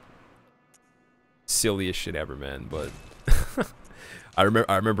 Silliest shit ever, man. But I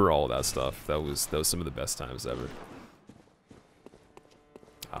remember all of that stuff. That was some of the best times ever.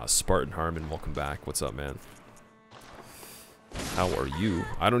 Spartan Harmon, welcome back. What's up, man? How are you?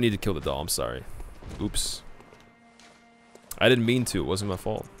 I don't need to kill the doll, I'm sorry. Oops. I didn't mean to, it wasn't my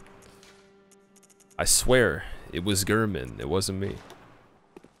fault. I swear, it was Gurman, it wasn't me.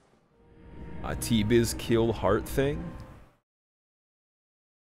 T-Biz kill heart thing?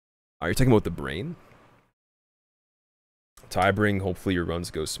 Are you talking about the brain? Tiebring, hopefully your runs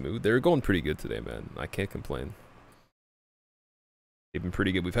go smooth. They're going pretty good today, man. I can't complain. They've been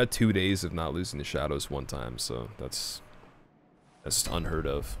pretty good. We've had 2 days of not losing the shadows one time, so that's just unheard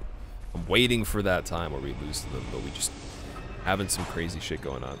of. I'm waiting for that time where we lose to them, but we just having some crazy shit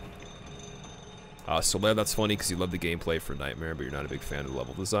going on. Soler, that's funny because you love the gameplay for Nightmare, but you're not a big fan of the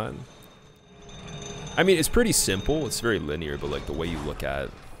level design. I mean, it's pretty simple. It's very linear, but like the way you look at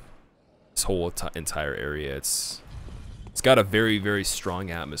this whole entire area, it's got a very, very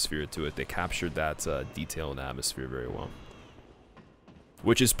strong atmosphere to it. They captured that detail and atmosphere very well,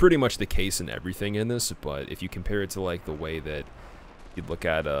 which is pretty much the case in everything in this. But if you compare it to like the way that you'd look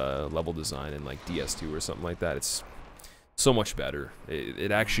at level design in like DS2 or something like that, it's so much better.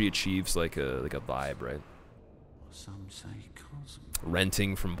 It actually achieves like a vibe, right? Some say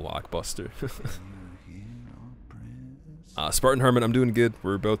Renting from Blockbuster. Spartan Herman, I'm doing good.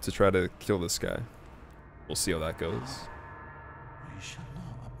 We're about to try to kill this guy. We'll see how that goes.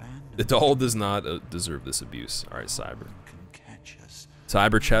 The doll does not deserve this abuse. Alright, Cyber.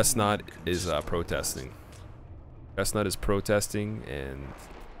 Cyber Chestnut is protesting. Chestnut is protesting and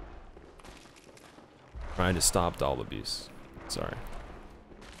trying to stop doll abuse. Sorry.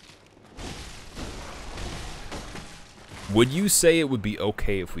 Would you say it would be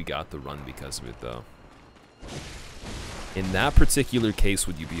okay if we got the run because of it, though? In that particular case,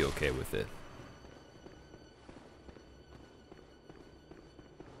 would you be okay with it?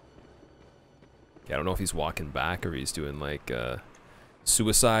 Okay, I don't know if he's walking back or he's doing, like,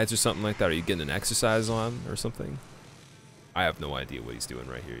 suicides or something like that. Are you getting an exercise on or something? I have no idea what he's doing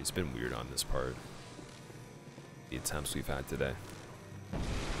right here. He's been weird on this part. The attempts we've had today.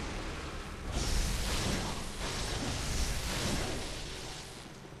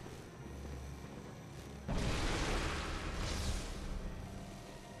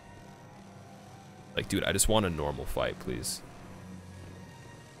 Like, dude, I just want a normal fight, please.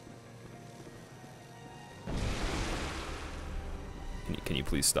 Can you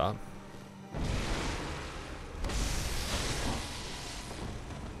please stop?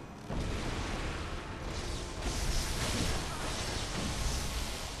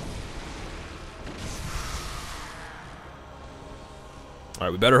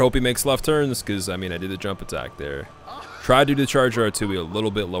 Alright, we better hope he makes left turns, because, I mean, I did a jump attack there. Tried to do the charge R2 a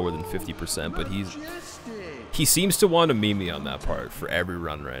little bit lower than 50%, but he seems to want to meme me on that part for every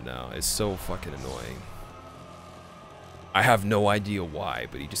run right now. It's so fucking annoying. I have no idea why,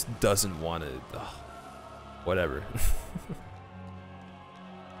 but he just doesn't want to... whatever.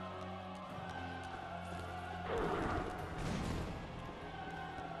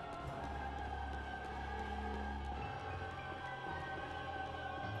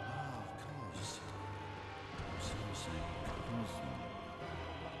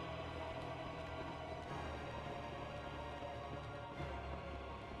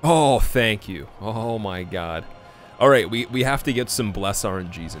 Oh, thank you. Oh my god. Alright, we have to get some bless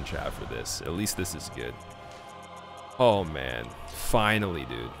RNGs in chat for this. At least this is good. Oh man. Finally,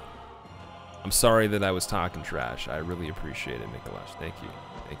 dude. I'm sorry that I was talking trash. I really appreciate it, Mikolash. Thank you.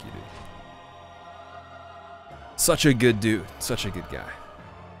 Thank you, dude. Such a good dude. Such a good guy.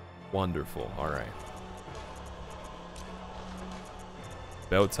 Wonderful. Alright.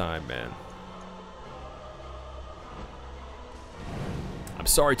 About time, man. I'm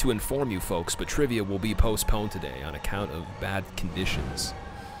sorry to inform you folks, but trivia will be postponed today on account of bad conditions.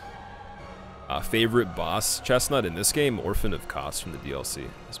 Favorite boss chestnut in this game? Orphan of Koss from the DLC.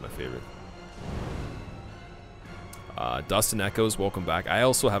 That's my favorite. Dust and Echoes, welcome back. I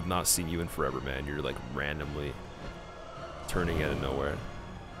also have not seen you in forever, man. You're like randomly turning out of nowhere.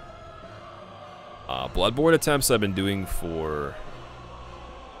 Bloodborne attempts I've been doing for...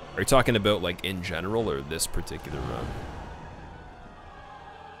 Are you talking about like in general or this particular run?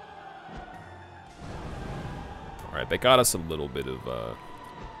 Alright, that got us a little bit of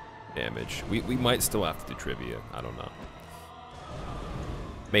damage. We might still have to do trivia. I don't know.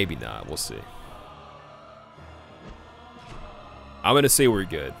 Maybe not. We'll see. I'm going to say we're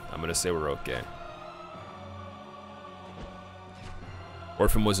good. I'm going to say we're okay.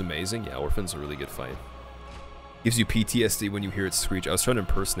 Orphan was amazing. Yeah, Orphan's a really good fight. Gives you PTSD when you hear it screech. I was trying to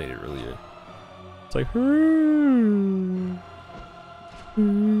impersonate it earlier. It's like...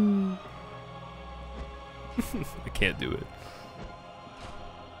 I can't do it.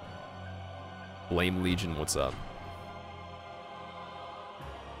 Blame Legion, what's up?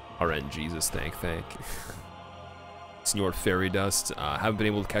 RN Jesus, thank. Senor Fairy Dust, haven't been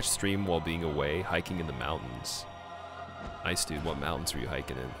able to catch stream while being away, hiking in the mountains. Nice, dude. What mountains are you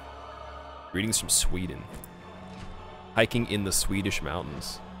hiking in? Greetings from Sweden. Hiking in the Swedish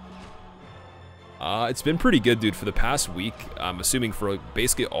mountains. It's been pretty good, dude. For the past week, I'm assuming for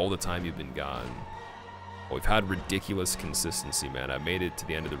basically all the time you've been gone. We've had ridiculous consistency, man. I made it to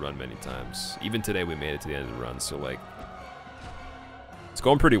the end of the run many times. Even today, we made it to the end of the run, so, like... It's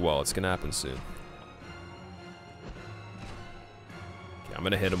going pretty well. It's gonna happen soon. Okay, I'm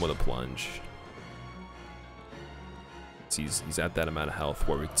gonna hit him with a plunge. He's at that amount of health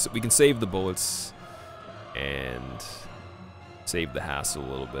where we can save the bullets and save the hassle a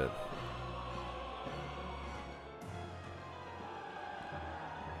little bit.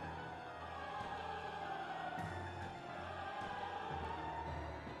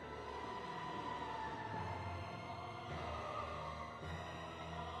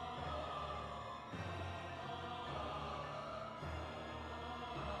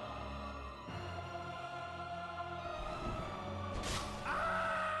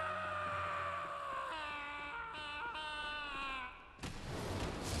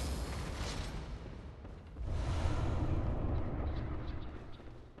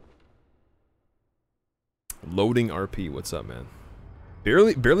 Loading RP, what's up, man?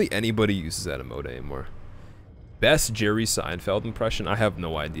 Barely anybody uses that emote anymore. Best Jerry Seinfeld impression? I have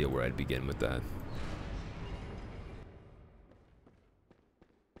no idea where I'd begin with that.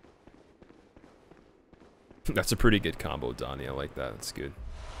 That's a pretty good combo, Donnie. I like that. That's good.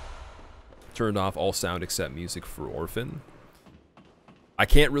 Turned off all sound except music for Orphan. I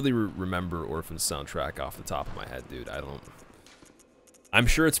can't really remember Orphan's soundtrack off the top of my head, dude. I'm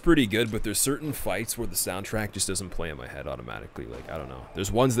sure it's pretty good, but there's certain fights where the soundtrack just doesn't play in my head automatically. Like, I don't know.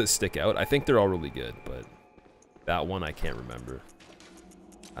 There's ones that stick out. I think they're all really good, but that one I can't remember.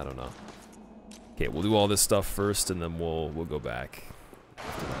 I don't know. Okay, we'll do all this stuff first, and then we'll go back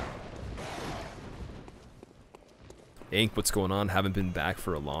after that. Ink, what's going on? Haven't been back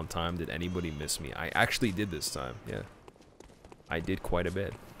for a long time. Did anybody miss me? I actually did this time, yeah. I did quite a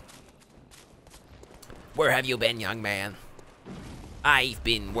bit. Where have you been, young man? I've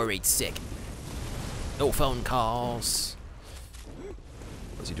been worried sick. No phone calls.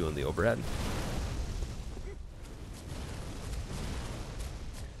 What's he doing, the overhead?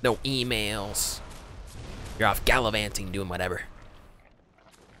 No emails. You're off gallivanting, doing whatever.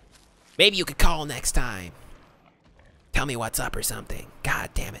 Maybe you could call next time. Tell me what's up or something. God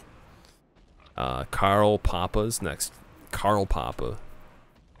damn it. Carl Papa's next. Carl Papa.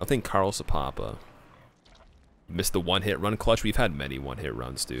 I think Carl's a Papa. Missed the one-hit run clutch. We've had many one-hit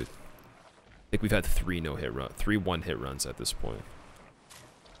runs, dude. I think we've had 3 one-hit runs at this point.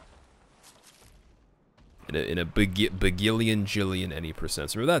 In a bagillion jillion any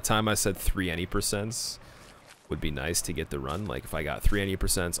percents. Remember that time I said 3 any percents would be nice to get the run? Like if I got 3 any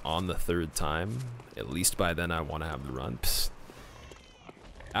percents on the 3rd time, at least by then I want to have the run. Psst.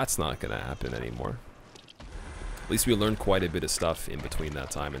 That's not gonna happen anymore. At least we learned quite a bit of stuff in between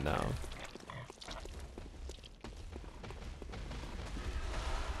that time and now.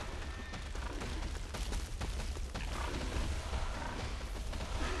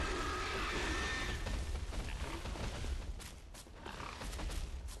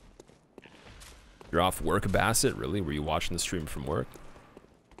 You're off work, Bassett? Really? Were you watching the stream from work?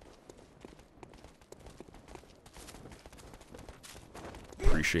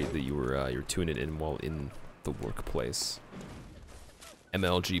 Appreciate that you were you're tuning in while in the workplace.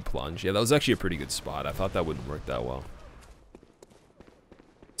 MLG plunge. Yeah, that was actually a pretty good spot. I thought that wouldn't work that well.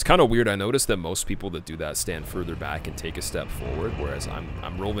 It's kind of weird. I noticed that most people that do that stand further back and take a step forward, whereas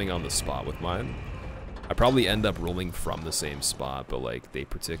I'm rolling on the spot with mine. I probably end up rolling from the same spot, but like they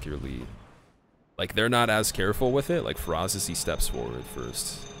particularly, like they're not as careful with it. Like Faraz, he steps forward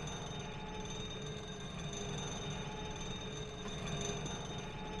first.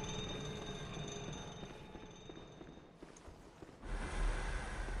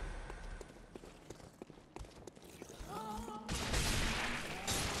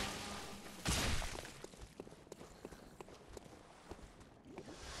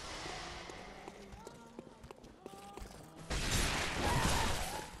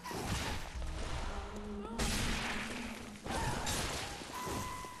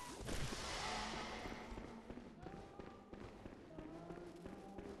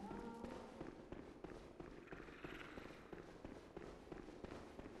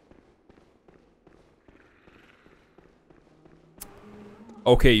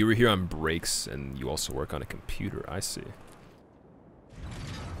 Okay, you were here on breaks, and you also work on a computer. I see.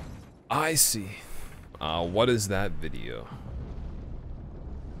 I see. What is that video?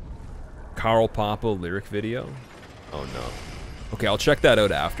 Carl Papa lyric video? Oh no. Okay, I'll check that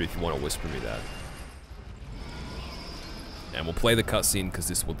out after if you want to whisper me that. And we'll play the cutscene because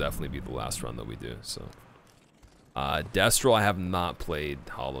this will definitely be the last run that we do. So, Destral, I have not played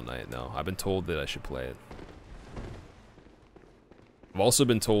Hollow Knight. No, I've been told that I should play it. I've also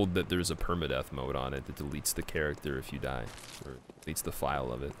been told that there's a permadeath mode on it that deletes the character if you die, or deletes the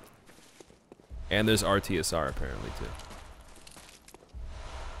file of it. And there's RTSR apparently too.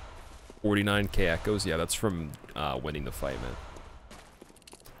 49k echoes, yeah, that's from winning the fight, man.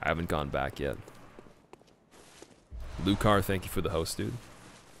 I haven't gone back yet. Lucar, thank you for the host, dude.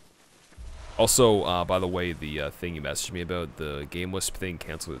 Also, by the way, the thing you messaged me about, the Game Wisp thing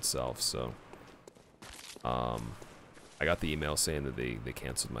canceled itself, so I got the email saying that they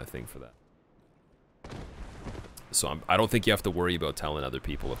canceled my thing for that. So I don't think you have to worry about telling other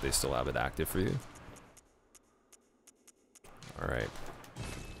people if they still have it active for you. Alright.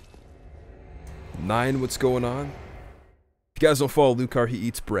 9, what's going on? If you guys don't follow Lucar, he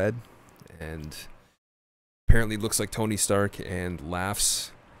eats bread. And apparently looks like Tony Stark and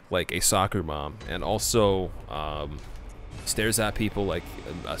laughs like a soccer mom. And also stares at people like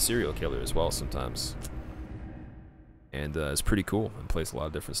a serial killer as well sometimes. And it's pretty cool and plays a lot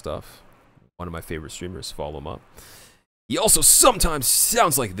of different stuff. One of my favorite streamers, follow him up. He also sometimes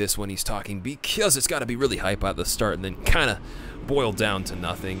sounds like this when he's talking because it's got to be really hype at the start and then kind of boil down to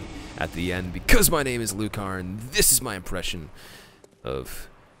nothing at the end because my name is Lucar and this is my impression of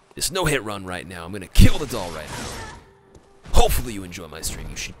This no-hit run right now. I'm gonna kill the doll right now. Hopefully you enjoy my stream.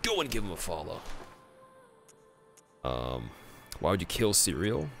 You should go and give him a follow. Why would you kill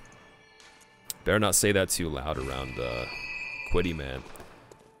Cereal? Better not say that too loud around Quiddy, man.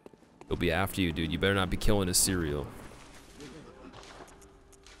 He'll be after you, dude. You better not be killing his Cereal.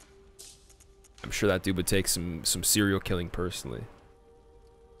 I'm sure that dude would take some serial killing personally.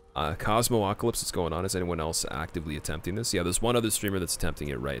 Cosmo Apocalypse, what's going on? Is anyone else actively attempting this? Yeah, there's one other streamer that's attempting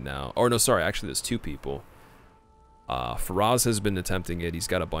it right now. Or no, sorry, actually there's two people. Faraz has been attempting it. He's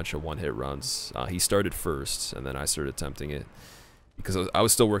got a bunch of one-hit runs. He started first, and then I started attempting it. Because I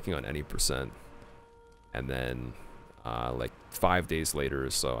was still working on any percent. And then, like 5 days later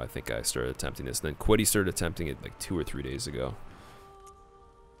or so, I think I started attempting this. And then Quiddy started attempting it like 2 or 3 days ago.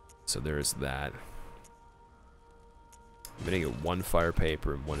 So there's that. I'm gonna get one fire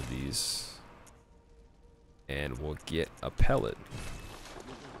paper and one of these. And we'll get a pellet.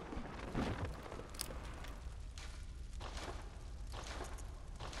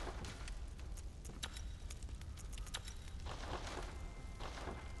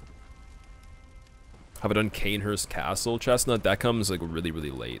 Have I done Canehurst Castle, Chestnut? That comes like really, really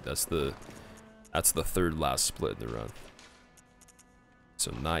late. That's the third last split in the run.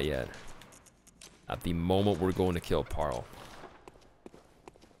 So not yet. At the moment we're going to kill Parl.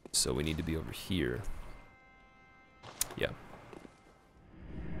 So we need to be over here. Yeah.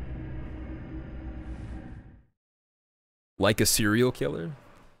 Like a serial killer?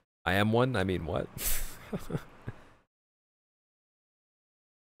 I am one? I mean, what?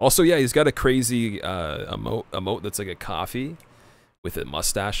 Also, yeah, he's got a crazy emote that's like a coffee with a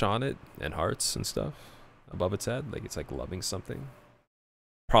mustache on it and hearts and stuff above its head. Like it's like loving something.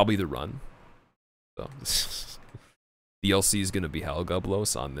 Probably the run. So DLC is gonna be hell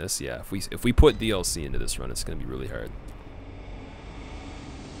gublos on this. Yeah, if we put DLC into this run, it's gonna be really hard.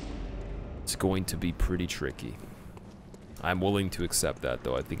 It's going to be pretty tricky. I'm willing to accept that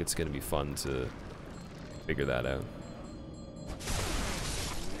though. I think it's gonna be fun to figure that out.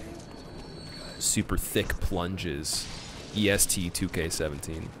 Super thick plunges. EST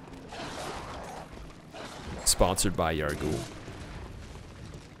 2K17. Sponsored by Yargul.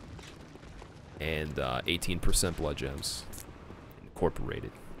 And 18% blood gems.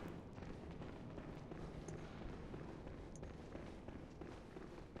 Incorporated.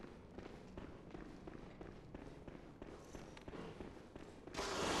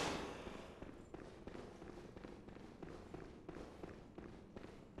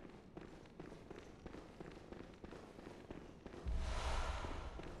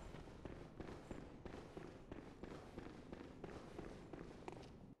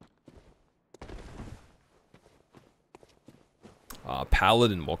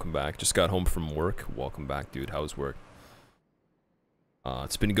 Paladin, welcome back. Just got home from work. Welcome back, dude. How's work?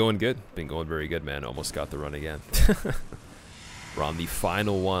 It's been going good. Been going very good, man. Almost got the run again. We're on the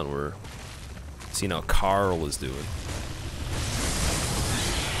final one. We're seeing how Carl is doing.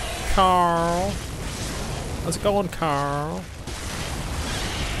 Carl. How's it going, Carl?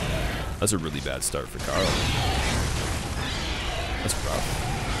 That's a really bad start for Carl. That's rough.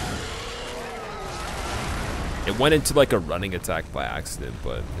 It went into like a running attack by accident,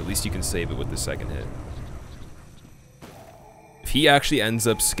 but at least you can save it with the second hit. If he actually ends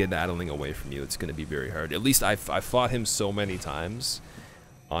up skedaddling away from you, it's going to be very hard. At least I fought him so many times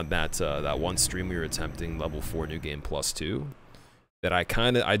on that that one stream we were attempting level 4 new game +2 that I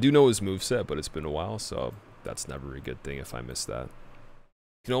do know his moveset, but it's been a while, so that's never a good thing if I miss that.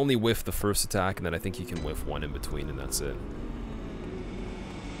 You can only whiff the first attack, and then I think you can whiff one in between, and that's it.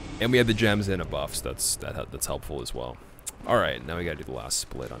 And we have the gems and a buff, so that's helpful as well. Alright, now we gotta do the last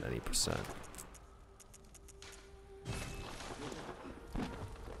split on any percent.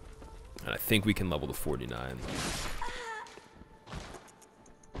 And I think we can level to 49.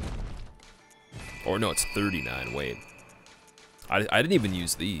 Or no, it's 39, wait. I didn't even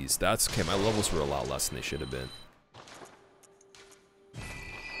use these. That's okay, my levels were a lot less than they should have been.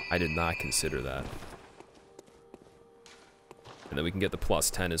 I did not consider that. And then we can get the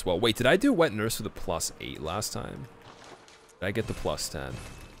 +10 as well. Wait, did I do Wet Nurse with a +8 last time? Did I get the +10?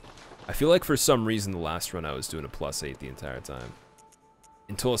 I feel like for some reason the last run I was doing a +8 the entire time.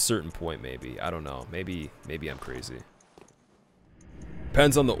 Until a certain point, maybe. I don't know. Maybe I'm crazy.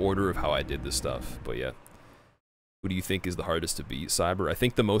 Depends on the order of how I did this stuff, but yeah. Who do you think is the hardest to beat, Cyber? I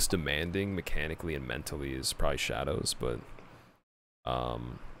think the most demanding mechanically and mentally is probably Shadows, but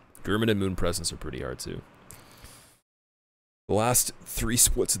Gurman and Moon Presence are pretty hard too. The last 3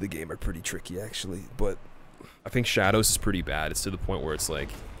 splits of the game are pretty tricky, actually, but I think Shadows is pretty bad. It's to the point where it's like,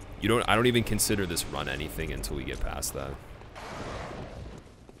 I don't even consider this run anything until we get past that.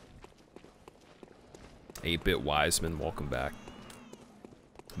 8-Bit Wiseman, welcome back.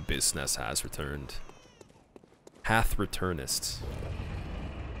 Business has returned. Hath returnist.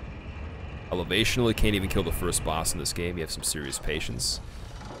 Elevationally can't even kill the first boss in this game. You have some serious patience.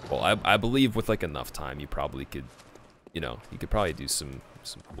 Well, I believe with like enough time, you probably could, you know, you could probably do some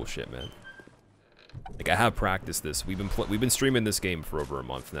cool shit, man. Like I have practiced this. We've been streaming this game for over a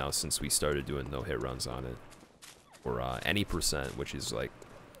month now since we started doing no-hit runs on it, or any percent, which is like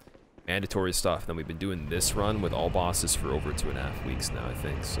mandatory stuff. Then we've been doing this run with all bosses for over 2.5 weeks now, I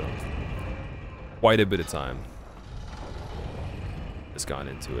think. So quite a bit of time has gone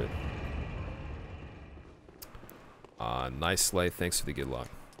into it. Nice Slay, thanks for the good luck.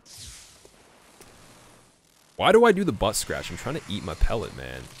 Why do I do the butt scratch? I'm trying to eat my pellet,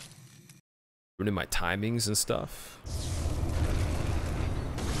 man. Ruining my timings and stuff.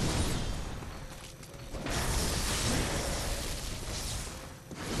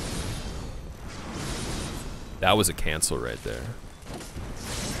 That was a cancel right there.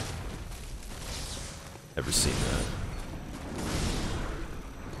 Never seen that.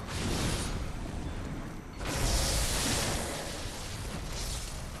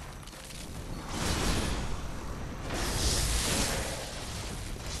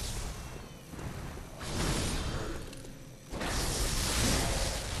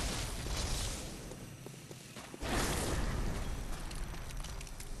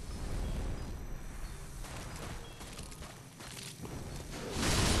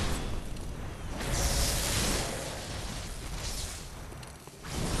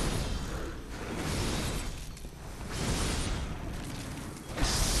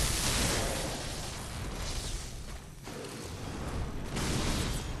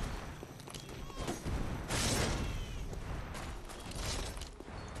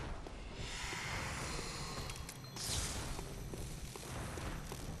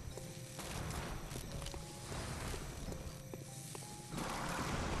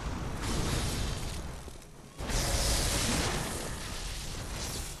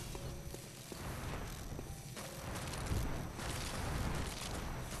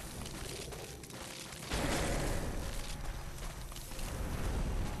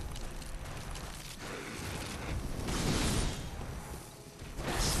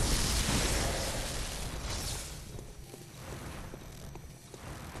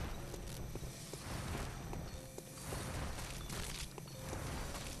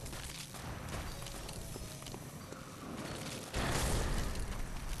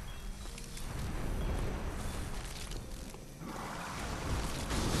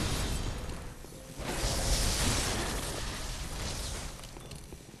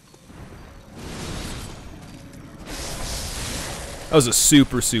 That was a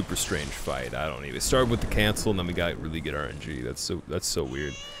super strange fight. I don't even. It started with the cancel, and then we got really good RNG. That's so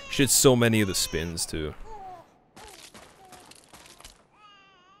weird. She had so many of the spins too.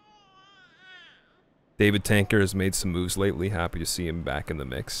 David Tanker has made some moves lately. Happy to see him back in the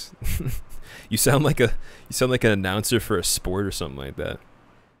mix. You sound like an announcer for a sport or something like that.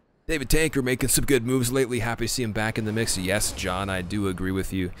 David Tanker making some good moves lately. Happy to see him back in the mix. Yes, John, I do agree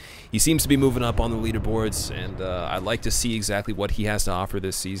with you. He seems to be moving up on the leaderboards, and I'd like to see exactly what he has to offer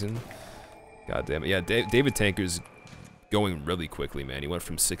this season. God damn it. Yeah, David Tanker's going really quickly, man. He went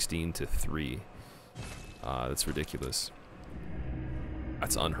from 16 to 3. That's ridiculous.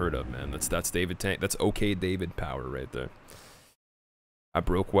 That's unheard of, man. That's David Tank. That's okay David power right there. I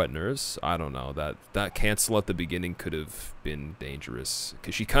broke wet nurse. I don't know. That cancel at the beginning could have been dangerous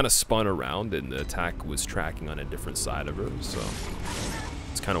because she kind of spun around and the attack was tracking on a different side of her. So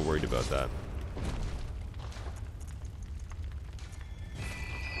I was kind of worried about that.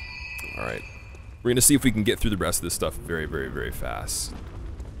 All right, we're gonna see if we can get through the rest of this stuff very fast.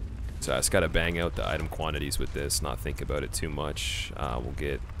 So I just gotta bang out the item quantities with this, not think about it too much. We'll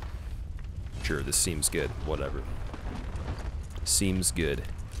get. Sure, this seems good. Whatever. Seems good.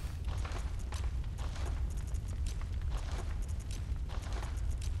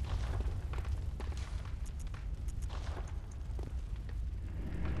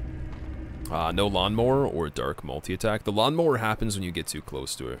 No lawnmower or dark multi-attack. The lawnmower happens when you get too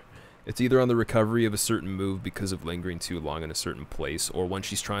close to her. It's either on the recovery of a certain move because of lingering too long in a certain place, or when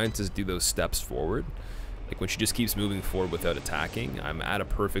she's trying to do those steps forward. Like when she just keeps moving forward without attacking, I'm at a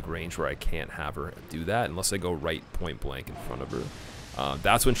perfect range where I can't have her do that unless I go right point blank in front of her.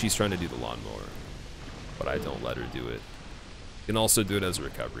 That's when she's trying to do the lawnmower, but I don't let her do it. You can also do it as a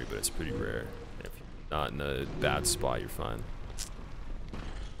recovery, but it's pretty rare. If you're not in a bad spot, you're fine.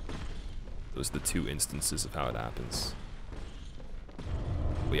 Those are the two instances of how it happens.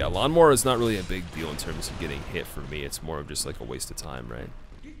 But yeah, lawnmower is not really a big deal in terms of getting hit for me. It's more of just like a waste of time, right?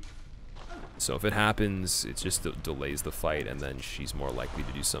 So if it happens, it just delays the fight, and then she's more likely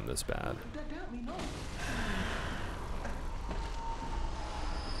to do something that's bad.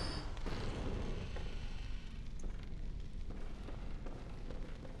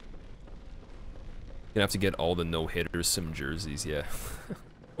 Gonna have to get all the no-hitters some jerseys, yeah.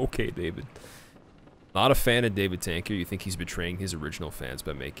 Okay, David. Not a fan of David Tanker. You think he's betraying his original fans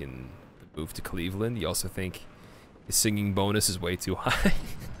by making the move to Cleveland. You also think his singing bonus is way too high.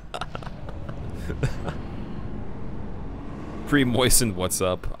 Pre-moistened, what's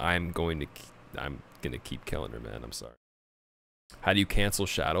up? I'm gonna keep killing her, man. I'm sorry. How do you cancel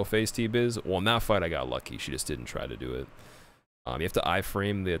Shadowface, T-Biz? Well, in that fight, I got lucky. She just didn't try to do it. You have to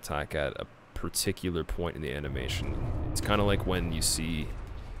iframe the attack at a particular point in the animation. It's kind of like when you see.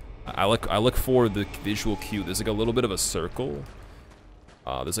 I look for the visual cue. There's like a little bit of a circle.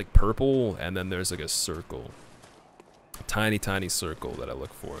 There's like purple, and then there's like a circle. A tiny, tiny circle that I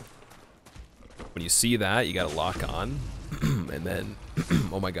look for. When you see that, you gotta lock on, and then,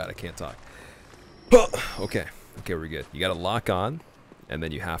 oh my god, I can't talk. Okay, we're good. You gotta lock on, and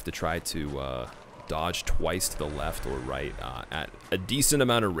then you have to try to dodge twice to the left or right at a decent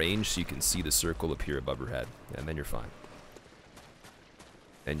amount of range so you can see the circle appear above your head, and then you're fine.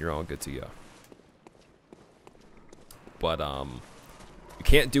 And you're all good to go. But you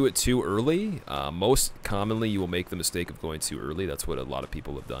can't do it too early. Most commonly, you will make the mistake of going too early. That's what a lot of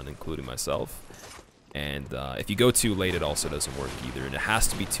people have done, including myself. And if you go too late, it also doesn't work either. And it has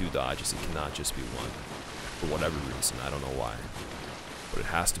to be 2 dodges. It cannot just be 1. For whatever reason. I don't know why. But it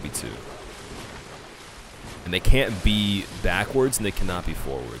has to be 2. And they can't be backwards, and they cannot be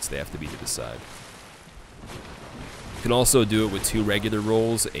forwards. They have to be to the side. You can also do it with 2 regular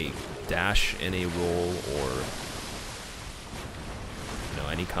rolls, a dash and a roll, or you know,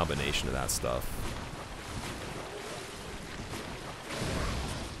 any combination of that stuff.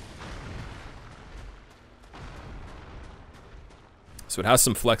 So it has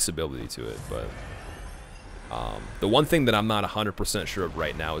some flexibility to it, but the one thing that I'm not 100% sure of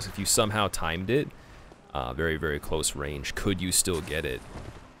right now is if you somehow timed it, very, very close range, could you still get it?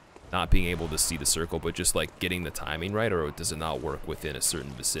 Not being able to see the circle, but just like getting the timing right, or does it not work within a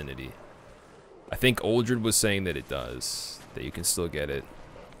certain vicinity? I think Oldred was saying that it does, that you can still get it.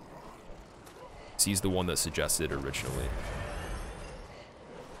 He's the one that suggested it originally.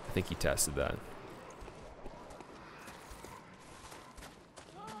 I think he tested that.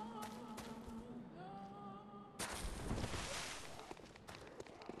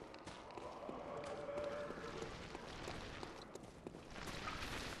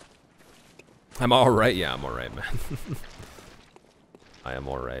 I'm alright? Yeah, I'm alright, man. I am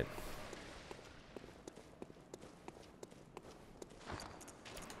alright.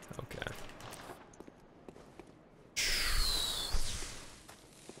 Okay.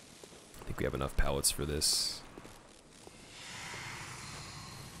 I think we have enough pellets for this.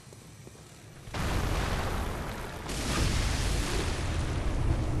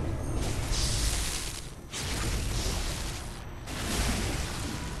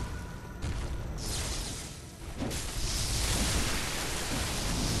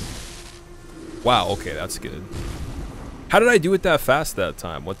 Wow, okay, that's good. How did I do it that fast that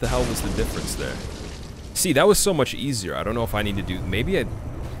time? What the hell was the difference there? See, that was so much easier. I don't know if I need to do... Maybe I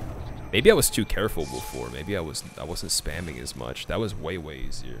was too careful before. Maybe I wasn't spamming as much. That was way, way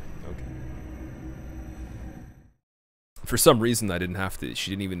easier. Okay. For some reason, I didn't have to... She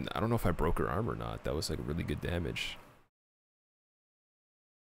didn't even... I don't know if I broke her arm or not. That was like really good damage.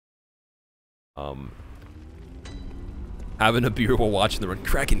 Having a beer while watching the run.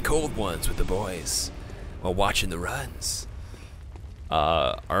 Cracking cold ones with the boys while watching the runs.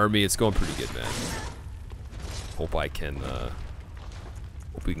 Army, it's going pretty good, man. Hope I can,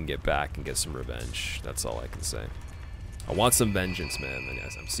 hope we can get back and get some revenge. That's all I can say. I want some vengeance, man. And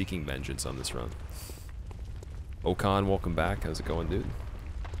yes, I'm seeking vengeance on this run. Okan, welcome back. How's it going, dude?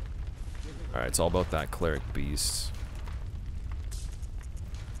 Alright, it's all about that cleric beast.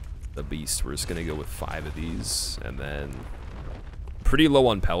 The beast. We're just gonna go with 5 of these, and then pretty low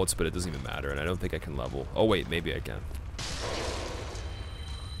on pellets, but it doesn't even matter, and I don't think I can level. Oh wait, maybe I can.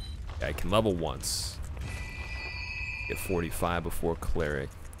 Yeah, I can level once. Get 45 before cleric.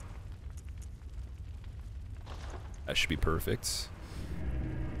 That should be perfect.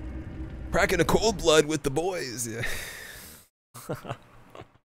 Cracking a cold blood with the boys. Yeah.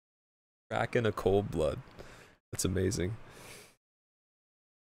 Cracking a cold blood. That's amazing.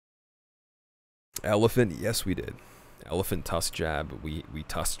 Elephant, yes we did. Elephant tusk jab, we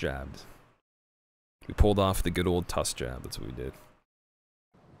tusk jabbed. We pulled off the good old tusk jab, that's what we did.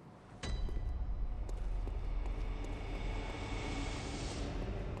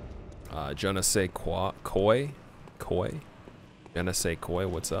 Je ne sais quoi, Koi? Je ne sais quoi,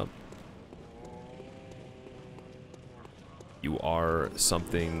 what's up? You are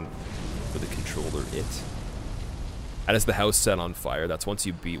something for the controller, it. How does the house set on fire? That's once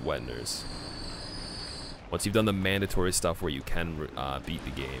you beat Wetners. Once you've done the mandatory stuff where you can beat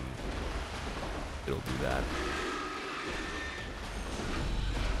the game, it'll do that.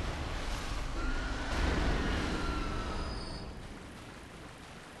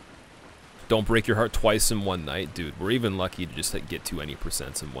 Don't break your heart twice in one night. Dude, we're even lucky to just get to any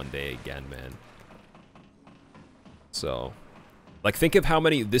percents in one day again, man. So, like, think of how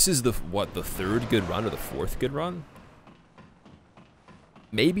many... This is the, what, the third good run or the fourth good run?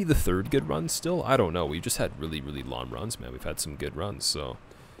 Maybe the third good run still? I don't know. We've just had really, really long runs, man. We've had some good runs, so...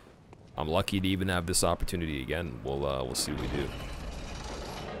 I'm lucky to even have this opportunity again. We'll see what we do.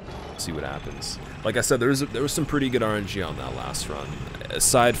 See what happens. Like I said, there was some pretty good RNG on that last run.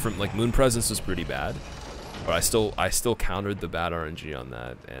 Aside from, like, Moon Presence was pretty bad. But I still countered the bad RNG on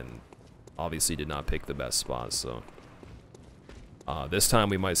that, and obviously did not pick the best spot, so... this time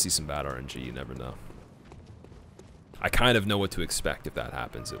we might see some bad RNG, you never know. I kind of know what to expect if that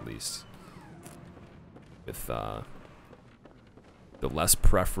happens, at least. With, the less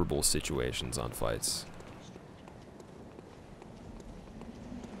preferable situations on fights.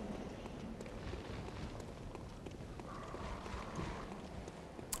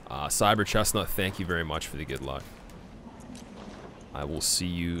 Cyber Chestnut, thank you very much for the good luck. I will see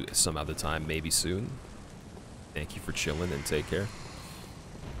you some other time, maybe soon. Thank you for chilling and take care.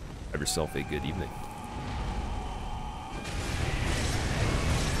 Have yourself a good evening.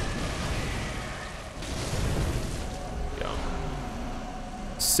 Yeah.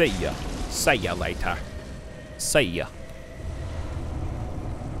 See ya. See ya later. See ya.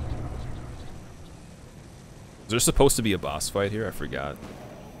 Is there supposed to be a boss fight here? I forgot.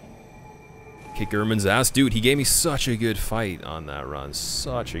 Kick Erman's ass. Dude, he gave me such a good fight on that run.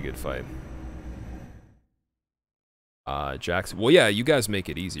 Such a good fight. Jackson. Well, yeah, you guys make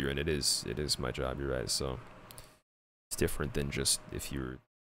it easier, and it is my job, you're right, so it's different than just if you're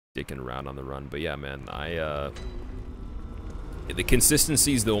dicking around on the run. But yeah, man, the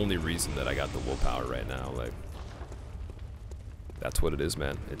consistency is the only reason that I got the willpower right now. Like, that's what it is,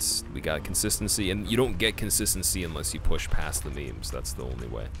 man. We got consistency, and you don't get consistency unless you push past the memes. That's the only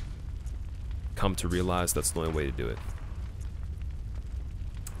way. Come to realize that's the only way to do it.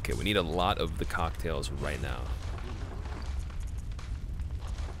 Okay, we need a lot of the cocktails right now.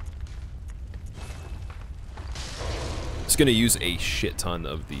 Just gonna use a shit ton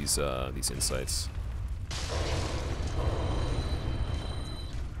of these insights.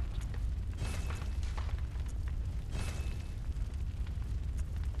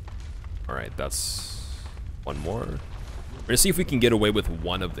 All right, that's one more. We're gonna see if we can get away with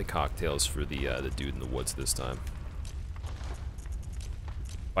one of the cocktails for the dude in the woods this time.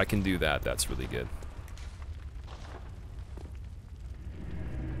 If I can do that, that's really good.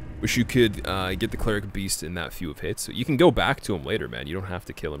 Wish you could get the Cleric Beast in that few of hits. So you can go back to him later, man. You don't have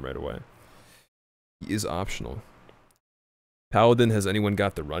to kill him right away. He is optional. Paladin, has anyone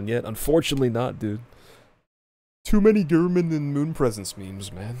got the run yet? Unfortunately not, dude. Too many Gurman and Moon Presence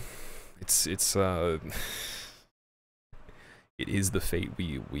memes, man. It is the fate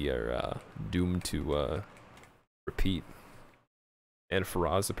we are doomed to repeat. And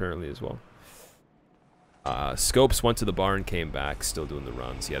Faraz apparently as well. Scopes went to the bar and came back, still doing the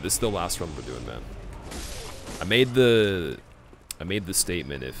runs. Yeah, this is the last run we're doing, man. I made the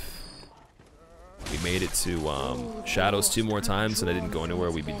statement, if we made it to Shadows 2 more times and I didn't go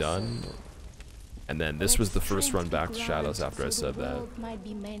anywhere, we'd be done. And then this was the first run back to Shadows after I said that.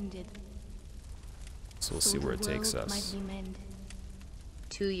 So we'll see where it takes us.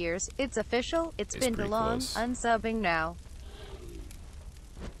 2 years. It's official. It's been too long. Unsubbing now.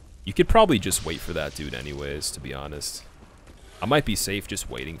 You could probably just wait for that dude anyways, to be honest. I might be safe just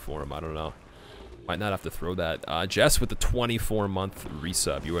waiting for him, I don't know. Might not have to throw that. Jess with the 24-month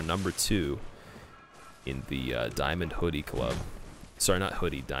resub. You are number 2 in the Diamond Hoodie Club. Sorry, not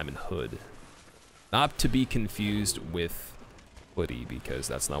Hoodie, Diamond Hood. Not to be confused with Hoodie, because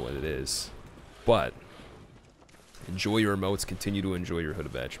that's not what it is. But enjoy your emotes, continue to enjoy your Hood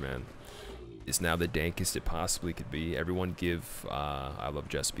of Edge, man. It's now the dankest it possibly could be. Everyone give I Love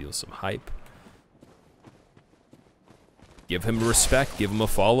Jess Beal some hype. Give him respect, give him a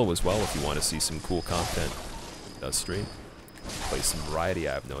follow as well if you want to see some cool content. He does stream. Play some variety.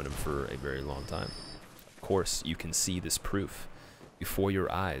 I've known him for a very long time. Of course, you can see this proof before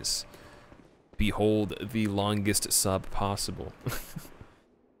your eyes. Behold the longest sub possible.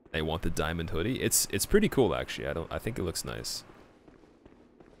 They want the diamond hoodie. It's pretty cool actually. I think it looks nice.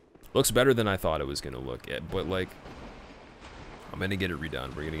 Looks better than I thought it was gonna look. But like, I'm gonna get it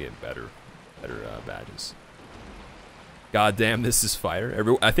redone. We're gonna get better badges. God damn, this is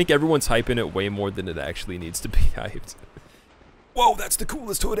fire. I think everyone's hyping it way more than it actually needs to be hyped. Whoa, that's the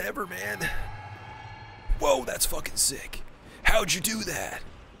coolest hood ever, man. Whoa, that's fucking sick. How'd you do that?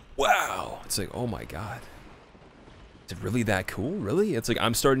 Wow. It's like, oh my god. Is it really that cool? Really? It's like,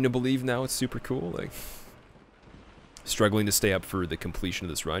 I'm starting to believe now it's super cool. Like, struggling to stay up for the completion of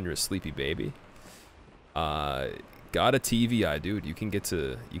this run. You're a sleepy baby. Got a TVI, dude. You can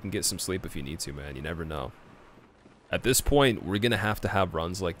get some sleep if you need to, man. You never know. At this point, we're gonna have to have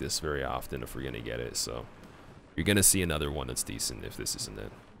runs like this very often if we're gonna get it. So, you're gonna see another one that's decent if this isn't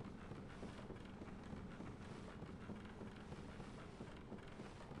it.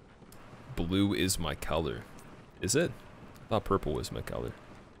 Blue is my color. Is it? I thought purple was my color.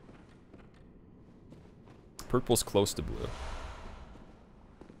 Purple's close to blue.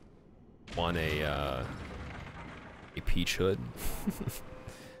 Want a peach hood?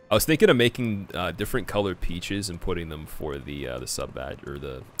 I was thinking of making different colored peaches and putting them for the sub badge or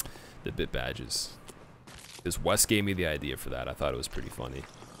the bit badges. Because Wes gave me the idea for that. I thought it was pretty funny.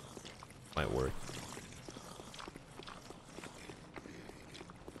 Might work.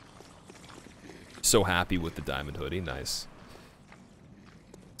 So happy with the diamond hoodie. Nice.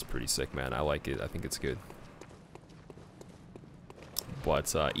 It's pretty sick, man. I like it. I think it's good.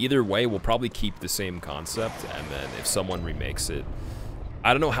 But either way, we'll probably keep the same concept, and then if someone remakes it,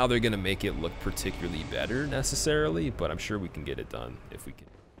 I don't know how they're gonna make it look particularly better necessarily, but I'm sure we can get it done if we can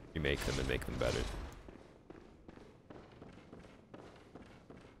remake them and make them better.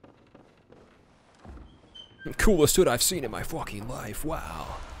 Coolest hood I've seen in my fucking life.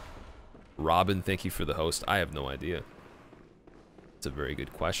 Wow. Robin, thank you for the host. I have no idea. It's a very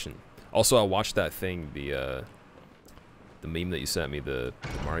good question. Also, I watched that thing, the meme that you sent me, the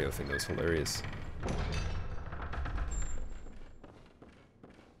Mario thing. That was hilarious.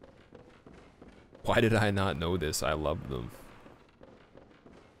 Why did I not know this? I love them.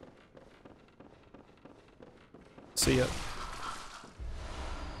 See ya.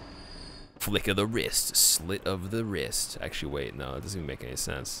 Flick of the wrist, slit of the wrist. Actually, wait, no, it doesn't even make any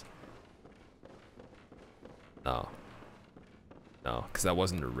sense. No. No, because that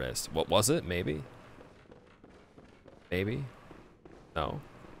wasn't a wrist. What was it? Maybe? Maybe? No.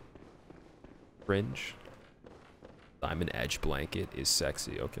 Fringe. Diamond edge blanket is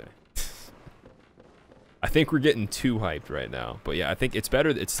sexy. Okay. I think we're getting too hyped right now. But yeah, I think it's better.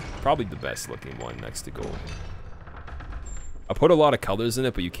 It's probably the best looking one next to gold. I put a lot of colors in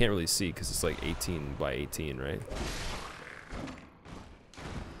it, but you can't really see because it's like 18 by 18, right?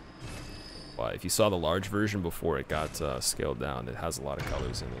 But if you saw the large version before it got scaled down, it has a lot of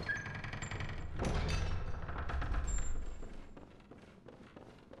colors in it.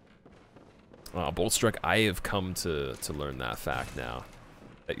 Boltstruck, I have come to learn that fact now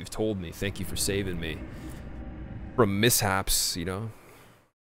that you've told me. Thank you for saving me from mishaps, you know.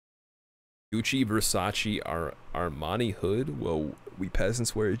 Gucci, Versace, Armani hood. Well, we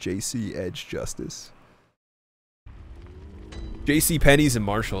peasants wear JC Edge Justice. JC Penney's and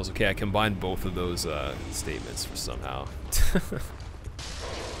Marshalls. Okay, I combined both of those statements for somehow.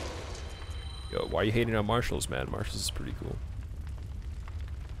 Yo, why are you hating on Marshalls, man? Marshalls is pretty cool.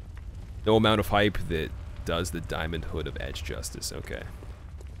 No amount of hype that does the diamond hood of Edge justice. Okay.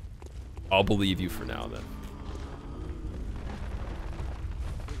 I'll believe you for now, then.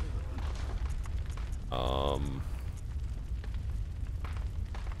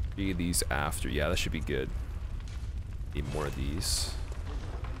 Be these after. Yeah, that should be good. Need more of these.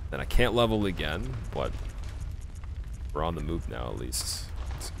 Then I can't level again, but we're on the move now at least.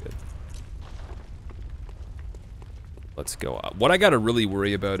 That's good. Let's go. What I gotta really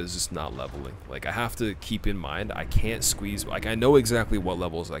worry about is just not leveling. Like, I have to keep in mind, I can't squeeze. Like, I know exactly what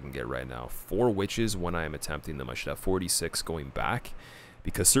levels I can get right now. 4 witches when I am attempting them. I should have 46 going back,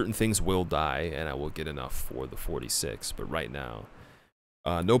 because certain things will die, and I will get enough for the 46. But right now,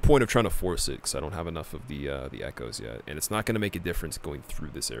 no point of trying to force it, because I don't have enough of the echoes yet, and it's not going to make a difference going through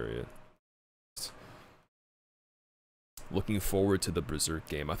this area. Looking forward to the Berserk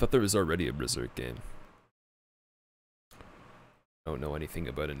game. I thought there was already a Berserk game. I don't know anything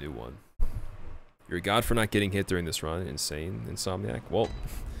about a new one. You're a god for not getting hit during this run. Insane, Insomniac. Well,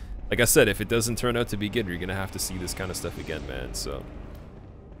 like I said, if it doesn't turn out to be good, you're going to have to see this kind of stuff again, man. So,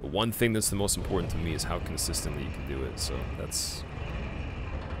 the one thing that's the most important to me is how consistently you can do it. So, that's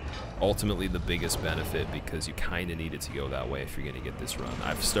ultimately the biggest benefit, because you kind of need it to go that way if you're going to get this run.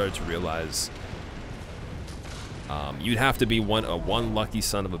 I've started to realize you'd have to be one lucky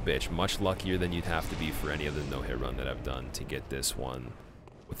son of a bitch, much luckier than you'd have to be for any of the no-hit run that I've done to get this one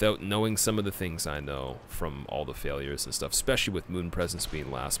without knowing some of the things I know from all the failures and stuff, especially with Moon Presence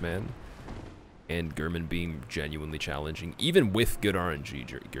being last man, and German being genuinely challenging. Even with good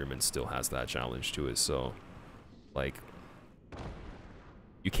RNG, German still has that challenge to it, so, like,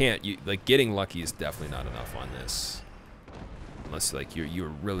 like, getting lucky is definitely not enough on this. Unless, like, you're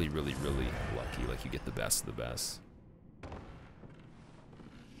really, really, really lucky, like, you get the best of the best.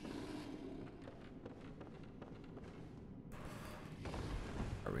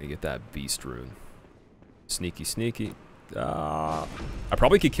 We're gonna get that beast rune. Sneaky, sneaky. I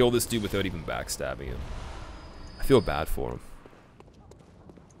probably could kill this dude without even backstabbing him. I feel bad for him.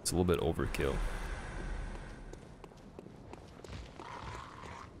 It's a little bit overkill.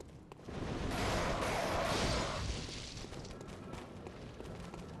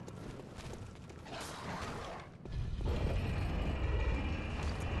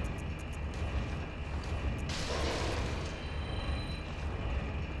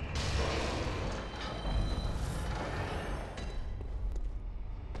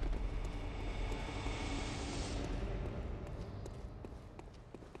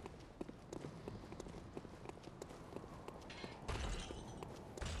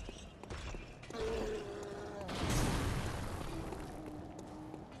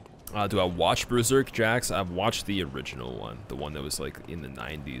 Do I watch Berserk, Jax? I've watched the original one. The one that was like in the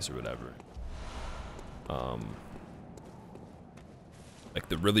 90s or whatever. Like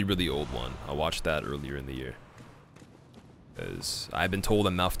the really, really old one. I watched that earlier in the year. Because I've been told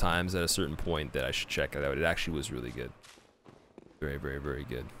enough times at a certain point that I should check it out. It actually was really good. Very, very, very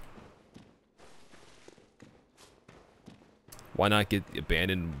good. Why not get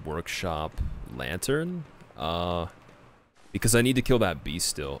Abandoned Workshop Lantern? Because I need to kill that beast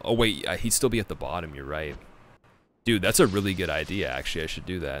still. Oh wait, he'd still be at the bottom, you're right. Dude, that's a really good idea, actually. I should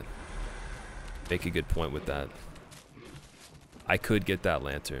do that. Make a good point with that. I could get that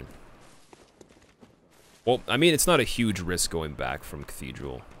lantern. Well, I mean, it's not a huge risk going back from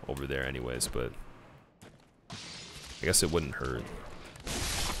Cathedral over there anyways, but I guess it wouldn't hurt.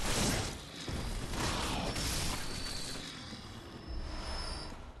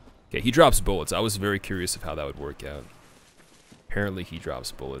 Okay, he drops bullets. I was very curious of how that would work out. Apparently he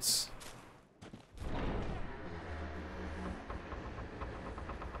drops bullets.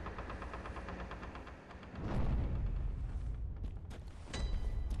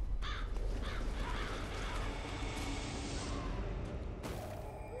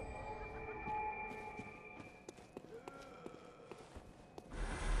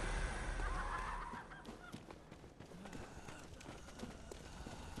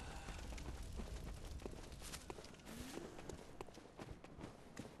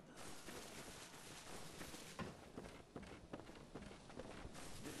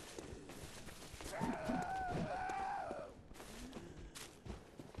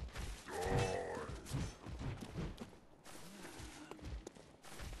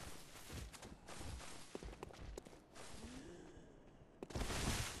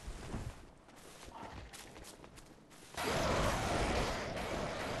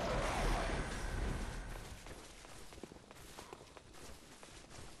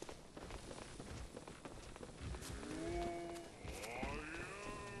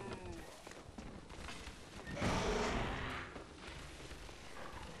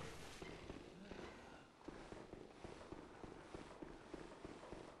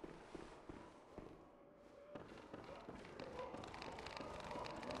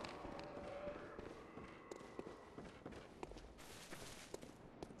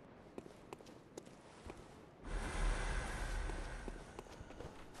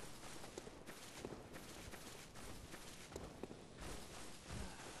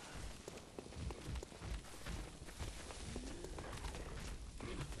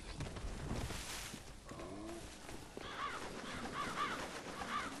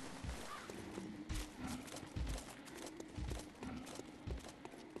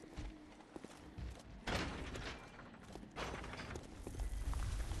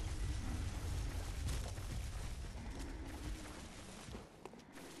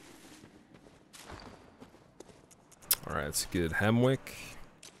 Alright, that's good. Hemwick.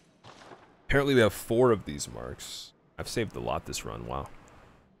 Apparently we have 4 of these marks. I've saved a lot this run, wow.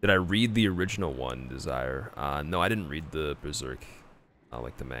 Did I read the original one, Desire? No, I didn't read the Berserk,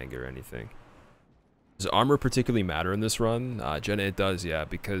 like the manga or anything. Does armor particularly matter in this run? Jenna, it does, yeah,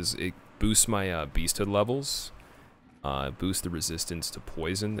 because it boosts my beasthood levels. It boosts the resistance to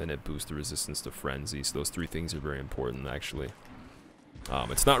poison, and it boosts the resistance to frenzy, so those 3 things are very important, actually.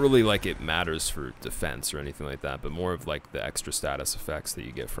 It's not really like it matters for defense or anything like that, but more of like the extra status effects that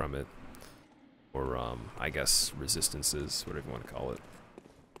you get from it. Or, I guess, resistances, whatever you want to call it.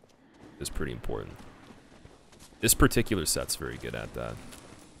 is pretty important. This particular set's very good at that.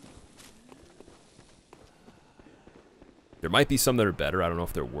 There might be some that are better. I don't know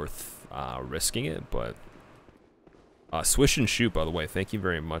if they're worth risking it, but... Swish and Shoot, by the way, thank you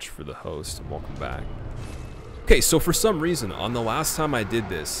very much for the host, and welcome back. Okay, so for some reason, on the last time I did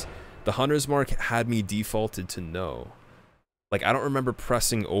this, the Hunter's Mark had me defaulted to no. Like, I don't remember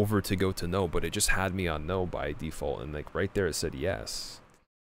pressing over to go to no, but it just had me on no by default, and like right there it said yes.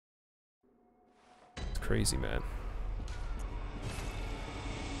 It's crazy, man.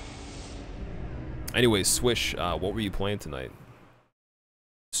 Anyways, Swish, what were you playing tonight?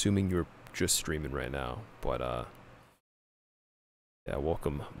 Assuming you're just streaming right now, but yeah,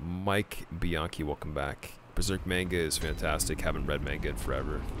 welcome. Mike Bianchi, welcome back. Berserk manga is fantastic. Haven't read manga in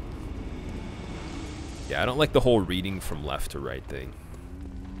forever. Yeah, I don't like the whole reading from left to right thing.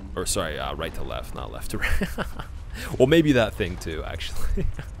 Or sorry, right to left, not left to right. Well, maybe that thing too, actually.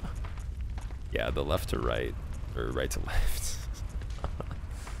 Yeah, the left to right, or right to left.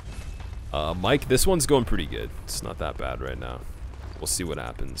 Mike, this one's going pretty good. It's not that bad right now. We'll see what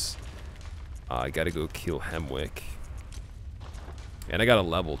happens. I gotta go kill Hemwick. And I got a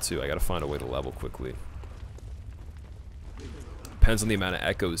level too. I gotta find a way to level quickly. Depends on the amount of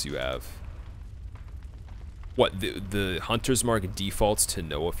echoes you have. What, the Hunter's Mark defaults to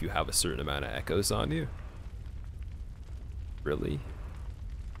know if you have a certain amount of echoes on you? Really?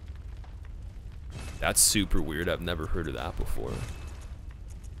 That's super weird. I've never heard of that before.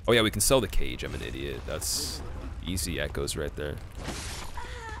 Oh yeah, we can sell the cage. I'm an idiot. That's easy echoes right there.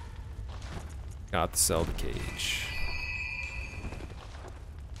 Got to sell the cage.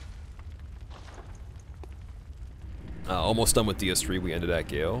 Almost done with DS3. We ended at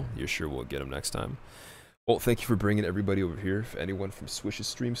Gale. You're sure we'll get him next time. Well, thank you for bringing everybody over here. If anyone from Swish's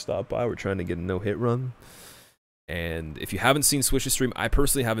stream stopped by, we're trying to get a no-hit run. And if you haven't seen Swish's stream, I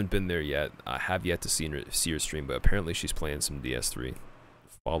personally haven't been there yet. I have yet to see her stream, but apparently she's playing some DS3.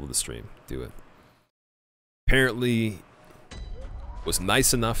 Follow the stream. Do it. Apparently was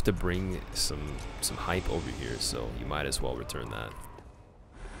nice enough to bring some hype over here, so you might as well return that.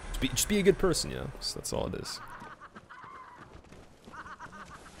 Just be a good person, yeah. So that's all it is.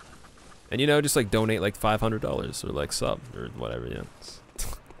 And you know, just like donate like $500 or like sub or whatever,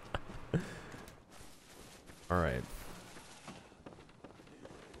 yeah. Alright.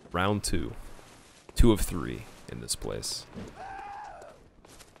 Round 2. 2 of 3 in this place.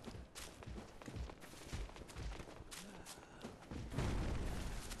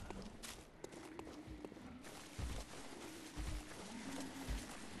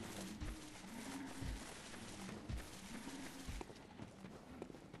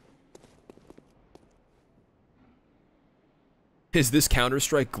 Is this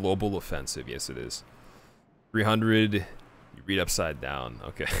Counter-Strike Global Offensive? Yes, it is. 300, you read upside down.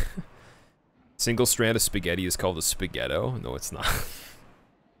 Okay. Single strand of spaghetti is called a spaghetto? No, it's not.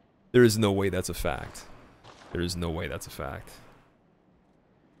 There is no way that's a fact. There is no way that's a fact.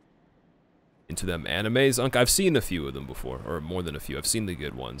 Into them animes? Unc, I've seen a few of them before, or more than a few. I've seen the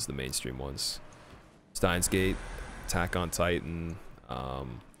good ones, the mainstream ones. Steins Gate, Attack on Titan,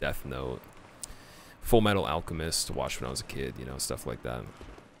 Death Note. Full Metal Alchemist, watched when I was a kid, you know, stuff like that.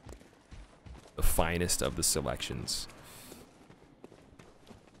 The finest of the selections.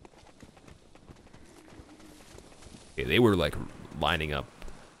 Okay, they were like lining up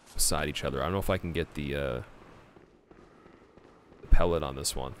beside each other. I don't know if I can get the pellet on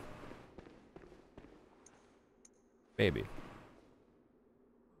this one. Maybe.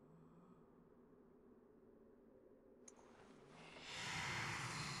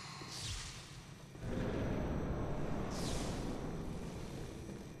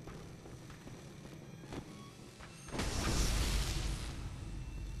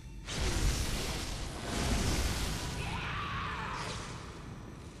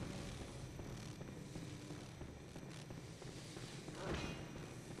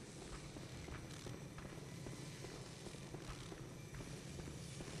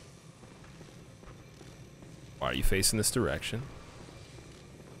 Why are you facing this direction?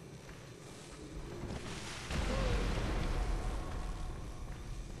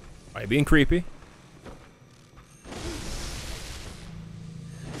 Are you being creepy?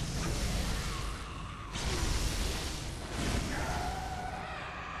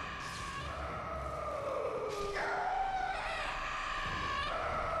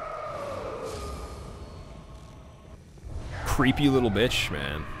 Creepy little bitch,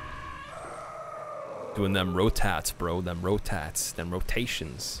 man. Doing them rotats, bro. Them rotats. Them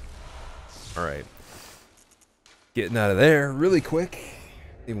rotations. Alright. Getting out of there really quick.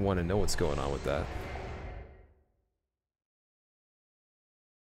 Didn't even want to know what's going on with that.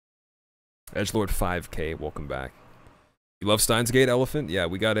 Edgelord 5K, welcome back. You love Steins Gate, Elephant? Yeah,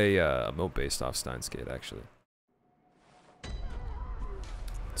 we got a moat based off Steins Gate, actually.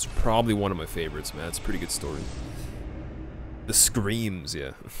 It's probably one of my favorites, man. It's a pretty good story. The screams,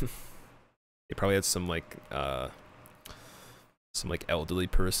 yeah. They probably had some like elderly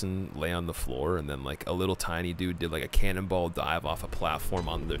person lay on the floor, and then like a little tiny dude did like a cannonball dive off a platform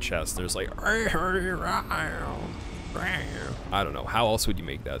onto their chest. There's like, I don't know. How else would you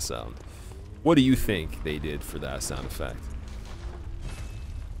make that sound? What do you think they did for that sound effect?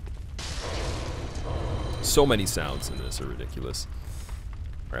 So many sounds in this are ridiculous.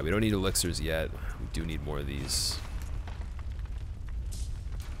 Alright, we don't need elixirs yet. We do need more of these.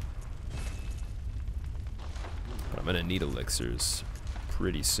 But I'm gonna need elixirs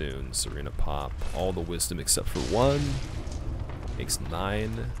pretty soon, so we're gonna pop all the wisdom except for one. Makes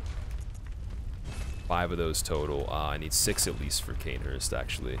 9. 5 of those total. I need 6 at least for Canehurst,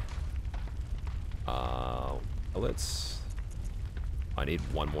 actually. I need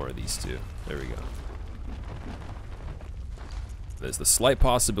 1 more of these 2. There we go. There's the slight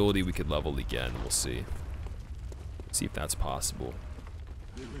possibility we could level again. We'll see. See if that's possible.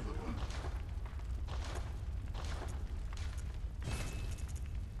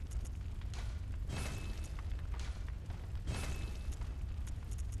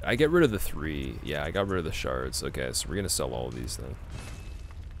 I get rid of the 3. Yeah, I got rid of the shards. Okay, so we're gonna sell all of these then.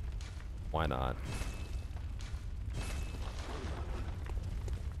 Why not?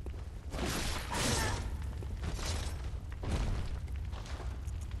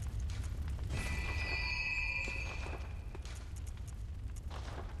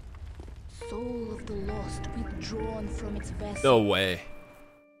 Soul of the lost withdrawn from its vessel. No way.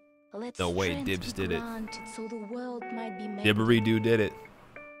 Let No way, strength Dibs be did it. granted so the world might be mended. Dibbery-doo did it.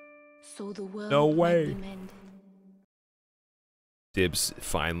 So the world No might way. be mended. Dibs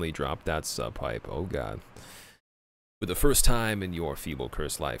finally dropped that sub-hype. Oh god. For the first time in your feeble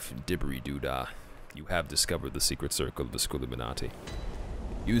cursed life, Dibbery-doo-dah, you have discovered the secret circle of the Skuliminati.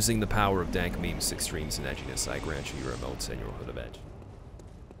 Using the power of dank memes, extremes, and edginess, I grant you your remote senorhood of edge.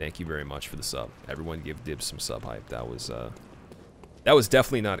 Thank you very much for the sub. Everyone give Dibs some sub-hype. That was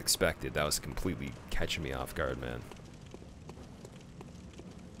definitely not expected. That was completely catching me off guard, man.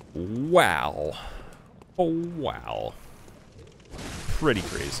 Wow. Oh, wow. Pretty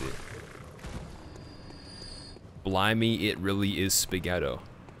crazy. Blimey, it really is spaghetto.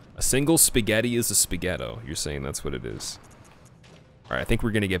 A single spaghetti is a spaghetto. You're saying that's what it is. Alright, I think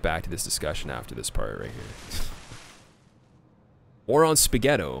we're going to get back to this discussion after this part right here. More on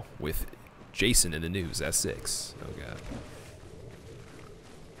spaghetto with Jason in the news at 6. Oh, God.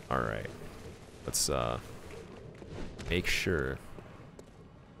 Alright. Let's, make sure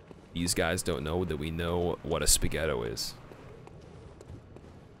these guys don't know that we know what a spaghetto is.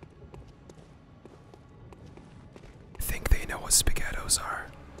 I think they know what spaghettos are.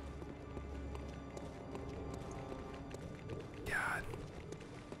 God.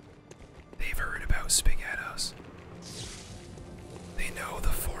 They've heard about spaghettos. They know the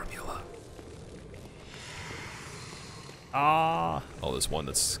formula. Ah. Oh, there's one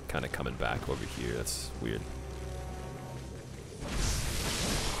that's kind of coming back over here. That's weird.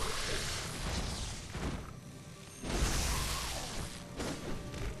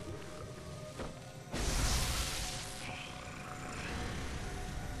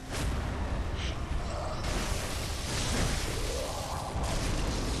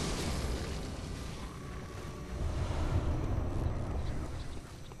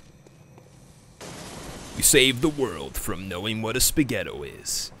 Save the world from knowing what a spaghetto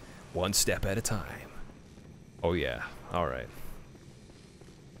is. One step at a time. Oh yeah, alright.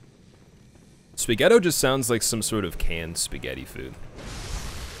 Spaghetto just sounds like some sort of canned spaghetti food.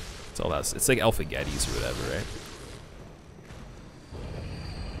 That's all that's. It's like Alphagettis or whatever, right?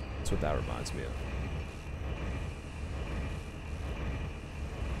 That's what that reminds me of.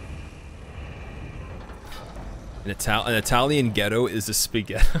 An Italian ghetto is a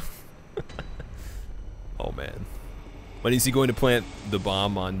spaghetti. Oh man. When is he going to plant the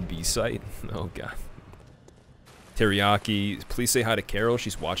bomb on B site? Oh god. Teriyaki, please say hi to Carol.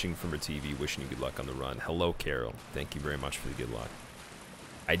 She's watching from her TV, wishing you good luck on the run. Hello, Carol. Thank you very much for the good luck.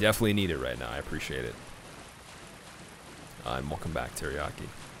 I definitely need it right now. I appreciate it. And welcome back, Teriyaki.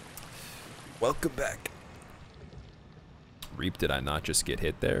 Welcome back. Reap, did I not just get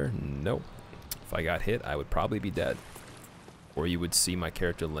hit there? No. If I got hit, I would probably be dead. Or you would see my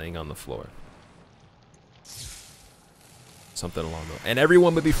character laying on the floor. Something along those. And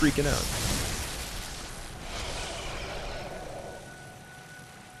everyone would be freaking out.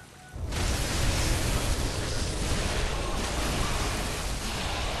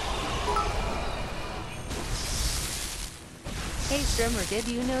 Extreme, or did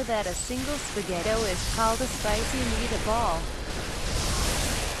you know that a single spaghetto is called a spicy meatball?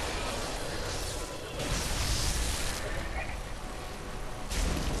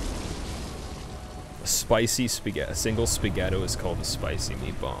 A spicy spaghetti. A single spaghetto is called a spicy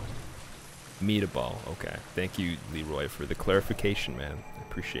meatball. Meatball. Okay. Thank you, Leroy, for the clarification, man. I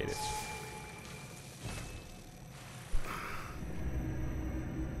appreciate it.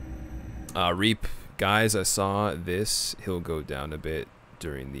 Reap, guys, I saw this. He'll go down a bit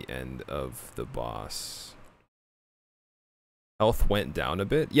during the end of the boss. Health went down a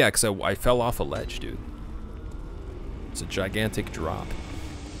bit? Yeah, because I fell off a ledge, dude. It's a gigantic drop.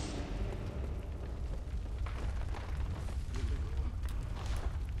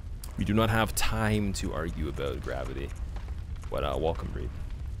 We do not have time to argue about gravity. But welcome, Reap.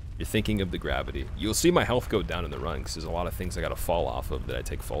 You're thinking of the gravity. You'll see my health go down in the run, because there's a lot of things I gotta fall off of that I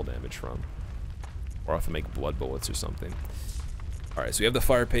take fall damage from. Or I have to make blood bullets or something. Alright, so we have the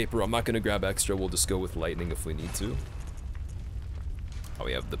fire paper. I'm not gonna grab extra. We'll just go with lightning if we need to. Oh,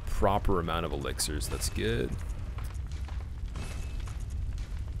 we have the proper amount of elixirs. That's good.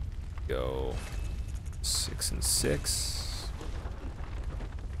 Go 6 and 6.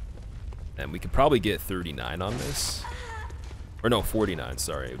 And we could probably get 39 on this. Or no, 49,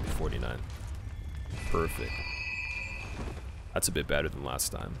 sorry, it would be 49. Perfect. That's a bit better than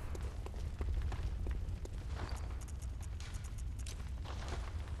last time.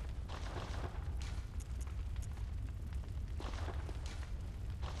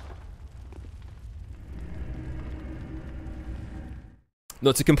 No,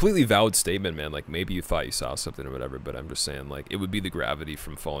 it's a completely valid statement, man. Like, maybe you thought you saw something or whatever, but I'm just saying, like, it would be the gravity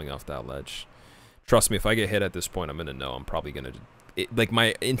from falling off that ledge. Trust me, if I get hit at this point, I'm gonna know. I'm probably gonna... like,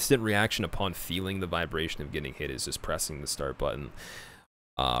 my instant reaction upon feeling the vibration of getting hit is just pressing the start button.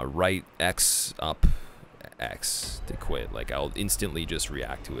 Right X, up X to quit. Like, I'll instantly just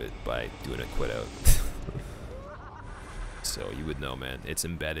react to it by doing a quit out. So, you would know, man. It's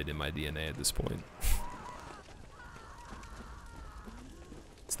embedded in my DNA at this point.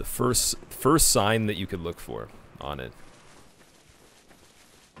 It's the first sign that you could look for on it.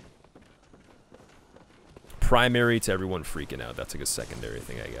 Primary to everyone freaking out. That's like a secondary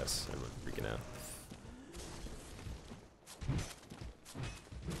thing, I guess. Everyone freaking out.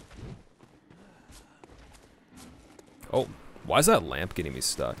 Oh, why is that lamp getting me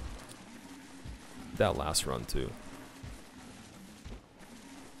stuck? That last run too.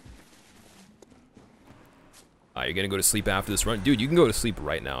 You're gonna go to sleep after this run? Dude, you can go to sleep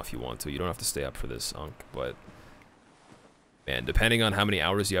right now if you want to. You don't have to stay up for this, Unk, but... man, depending on how many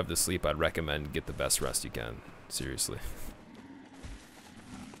hours you have to sleep, I'd recommend get the best rest you can. Seriously.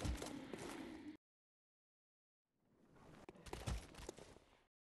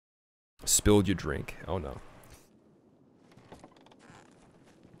 Spilled your drink. Oh no.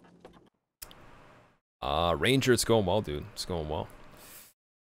 Ranger, it's going well, dude. It's going well.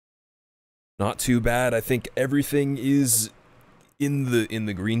 Not too bad. I think everything is in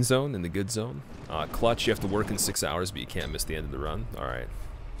the green zone, in the good zone. Clutch, you have to work in 6 hours, but you can't miss the end of the run. All right.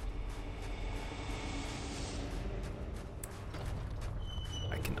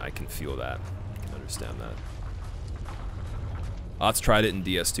 I can feel that. I can understand that. Ots tried it in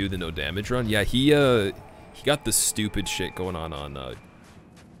DS2, the no damage run. Yeah, he got the stupid shit going on he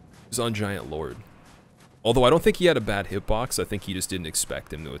was on Giant Lord. Although I don't think he had a bad hitbox, I think he just didn't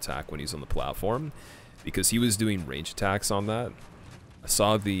expect him to attack when he's on the platform, because he was doing range attacks on that. I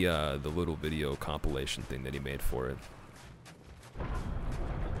saw the little video compilation thing that he made for it.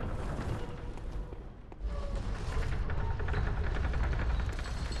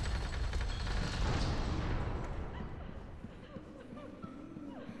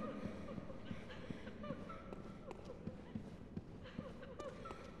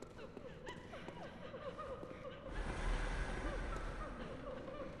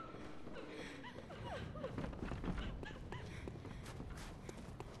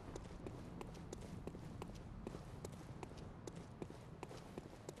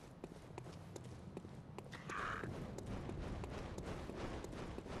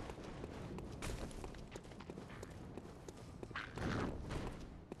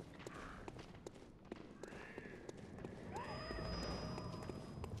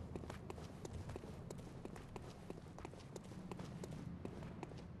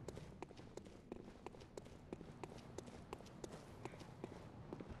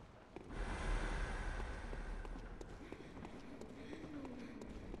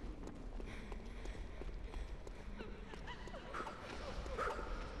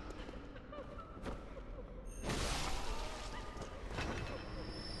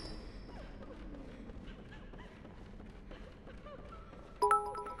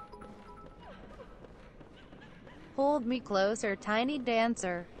 pulled me closer, tiny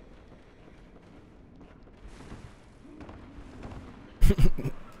dancer.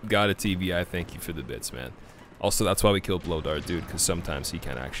 Got a TBI, thank you for the bits, man. Also, that's why we killed Bloodborne, dude, because sometimes he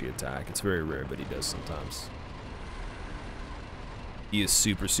can't actually attack. It's very rare, but he does sometimes. He is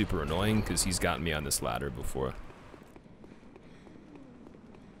super, super annoying, because he's gotten me on this ladder before.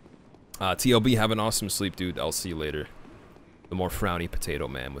 TLB, have an awesome sleep, dude. I'll see you later. The more frowny potato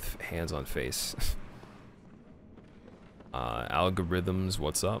man with hands on face. Algorithms,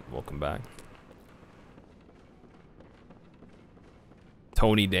 what's up? Welcome back.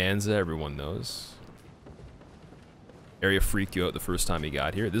 Tony Danza, everyone knows. Area freaked you out the first time you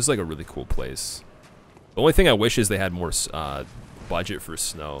got here. This is like a really cool place. The only thing I wish is they had more budget for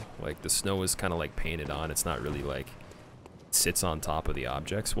snow. Like the snow is kind of like painted on. It's not really like sits on top of the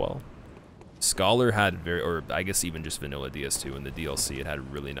objects well. Scholar had very, or I guess even just vanilla DS2 in the DLC, it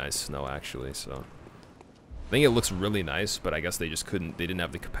had really nice snow actually. So I think it looks really nice, but I guess they just couldn't. They didn't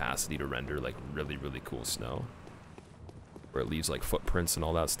have the capacity to render like really, really cool snow, where it leaves like footprints and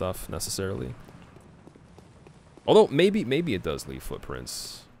all that stuff necessarily. Although maybe it does leave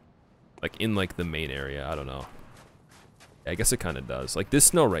footprints, like in like the main area. I don't know. Yeah, I guess it kind of does. Like this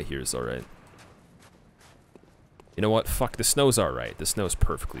snow right here is all right. You know what? Fuck, the snow's all right. The snow's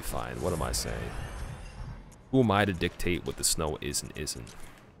perfectly fine. What am I saying? Who am I to dictate what the snow is and isn't?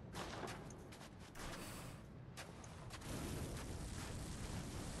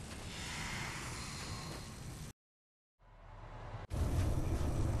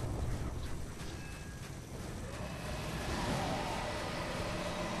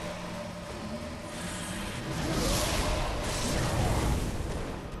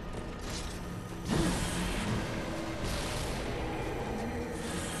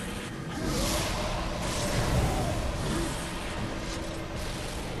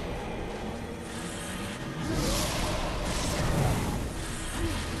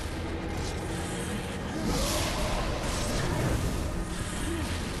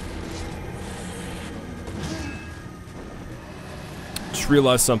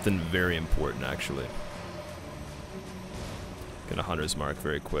 Realized something very important actually. Get a hunter's mark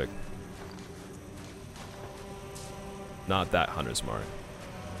very quick. Not that hunter's mark.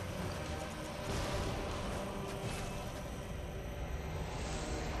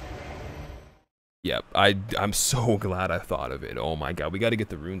 Yep, I'm so glad I thought of it. Oh my god, we got to get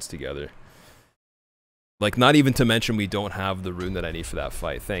the runes together. Like, not even to mention we don't have the rune that I need for that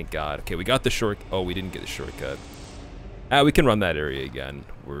fight. Thank god. Okay, we got the short. Oh, we didn't get the shortcut. We can run that area again.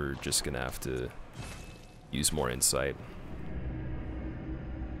 We're just gonna have to use more insight.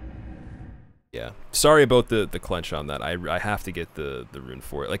 Yeah, sorry about the clench on that. I have to get the rune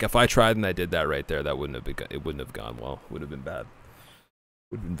for it. Like if I tried and I did that right there, that wouldn't have been, it wouldn't have gone well. Would have been bad.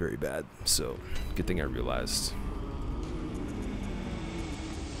 Would have been very bad. So good thing I realized.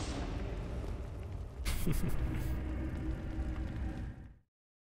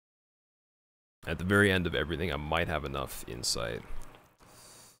 At the very end of everything, I might have enough insight.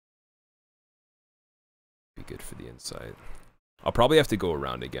 Be good for the insight. I'll probably have to go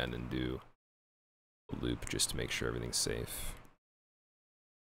around again and do a loop just to make sure everything's safe.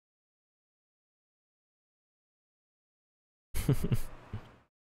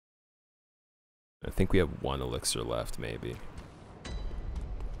 I think we have one elixir left, maybe.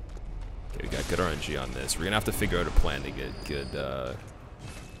 Okay, we got good RNG on this. We're gonna have to figure out a plan to get good,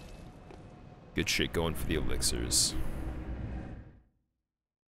 good shit going for the elixirs.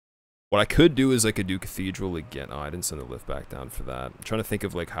 What I could do is I could do Cathedral again. Oh, I didn't send the lift back down for that. I'm trying to think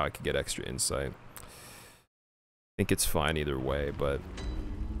of like how I could get extra insight. I think it's fine either way, but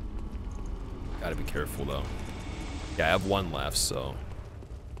gotta be careful though. Yeah, I have one left, so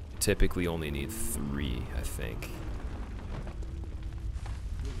typically only need 3, I think.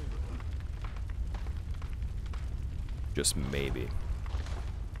 Just maybe.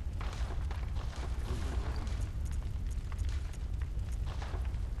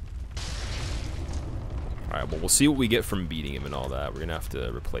 Alright, well, we'll see what we get from beating him and all that. We're gonna have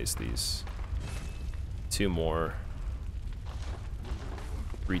to replace these. 2 more.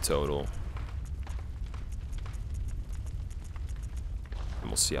 3 total. And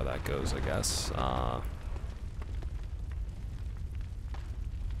we'll see how that goes, I guess. I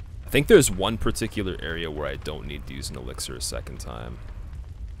think there's one particular area where I don't need to use an elixir a second time.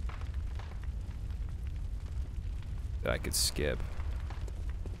 That I could skip.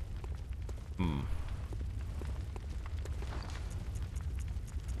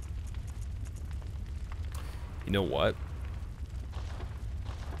 You know what?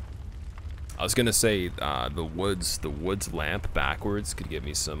 I was gonna say the woods lamp backwards could give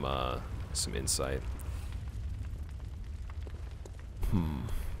me some insight.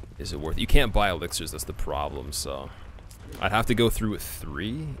 Is it worth it? You can't buy elixirs, that's the problem, so... I'd have to go through with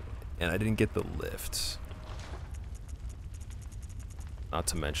 3, and I didn't get the lift. Not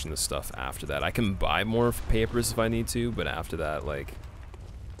to mention the stuff after that. I can buy more papers if I need to, but after that, like...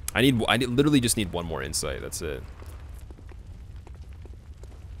 I literally just need 1 more insight, that's it.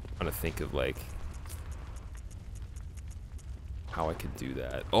 I'm trying to think of, like... how I could do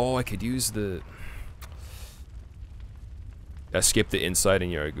that. Oh, I could use the... I skip the insight in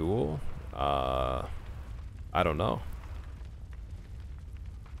Yargul? I don't know.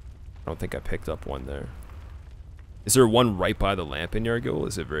 I don't think I picked up one there. Is there one right by the lamp in Yargul?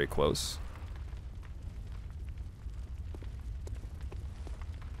 Is it very close?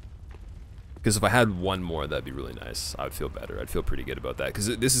 Because if I had 1 more, that'd be really nice. I would feel better. I'd feel pretty good about that. Because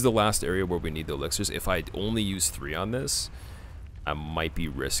this is the last area where we need the elixirs. If I only use 3 on this, I might be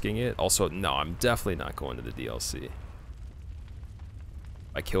risking it. Also, no, I'm definitely not going to the DLC.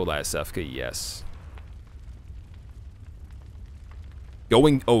 I killed ISFK, yes.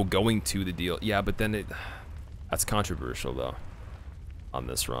 Going to the deal. Yeah, but then that's controversial though on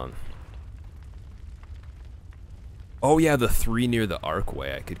this run. Oh yeah, the 3 near the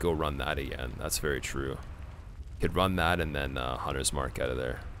archway. I could go run that again. That's very true. Could run that and then Hunter's Mark out of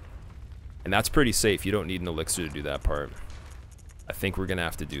there. And that's pretty safe. You don't need an elixir to do that part. I think we're gonna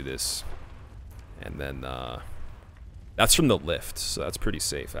have to do this. And then that's from the lift, so that's pretty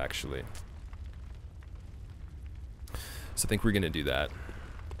safe actually. So I think we're gonna do that.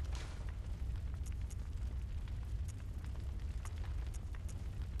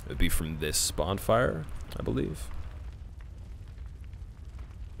 It'd be from this bonfire, I believe.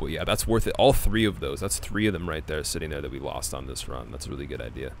 Well, yeah, that's worth it. All 3 of those. That's 3 of them right there sitting there that we lost on this run. That's a really good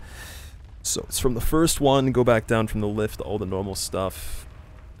idea. So it's from the first one, go back down from the lift, all the normal stuff.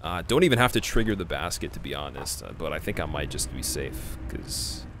 Don't even have to trigger the basket, to be honest. But I think I might just be safe,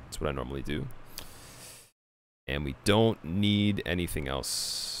 because that's what I normally do. And we don't need anything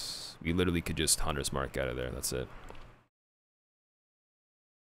else. We literally could just Hunter's Mark out of there. That's it.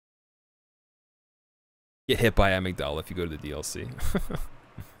 Get hit by Amygdala if you go to the DLC.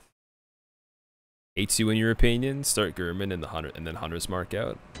 H2 in your opinion? Start Gurman and then Hunter's Mark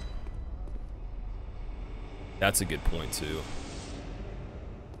out. That's a good point too.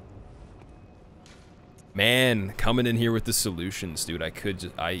 Man, coming in here with the solutions, dude. I could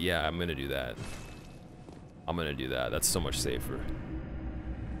just yeah, I'm gonna do that. I'm gonna do that. That's so much safer.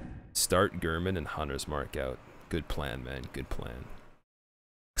 Start Gurman and Hunter's Mark out. Good plan, man. Good plan.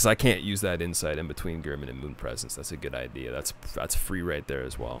 Because I can't use that insight in between Gurman and Moon Presence. That's a good idea. That's free right there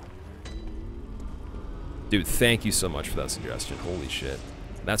as well. Dude, thank you so much for that suggestion. Holy shit.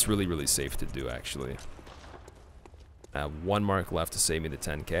 That's really, really safe to do, actually. I have 1 mark left to save me the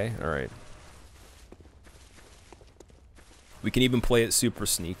 10k. Alright. We can even play it super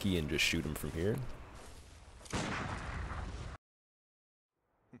sneaky and just shoot him from here.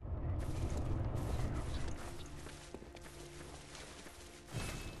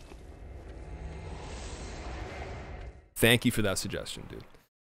 Thank you for that suggestion, dude.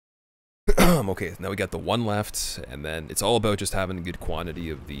 Okay, now we got the 1 left, and then it's all about just having a good quantity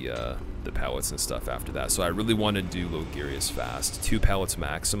of the pellets and stuff after that. So I really want to do Logarius fast. 2 pellets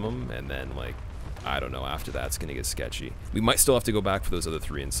maximum, and then, like, I don't know, after that it's going to get sketchy. We might still have to go back for those other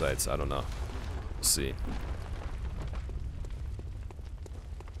 3 insights, I don't know. We'll see.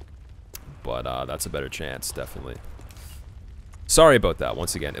 But that's a better chance, definitely. Sorry about that,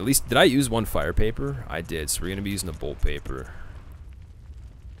 once again. At least, did I use 1 fire paper? I did, so we're going to be using a bolt paper.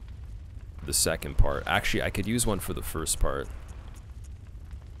 The second part. Actually, I could use 1 for the first part.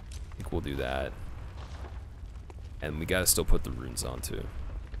 I think we'll do that. And we gotta still put the runes on too.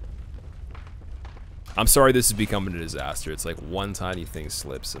 I'm sorry this is becoming a disaster. It's like 1 tiny thing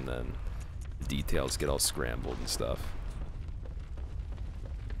slips and then the details get all scrambled and stuff.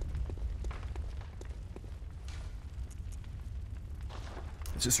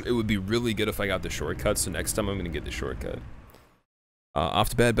 It would be really good if I got the shortcut, so next time I'm gonna get the shortcut. Off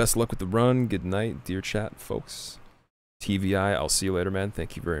to bed, best of luck with the run. Good night, dear chat, folks. TVI, I'll see you later, man.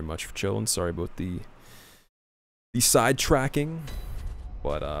 Thank you very much for chilling. Sorry about the sidetracking,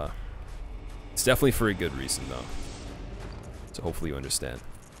 but it's definitely for a good reason, though. So hopefully you understand.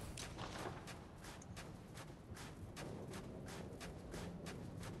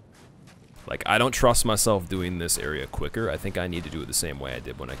 Like, I don't trust myself doing this area quicker. I think I need to do it the same way I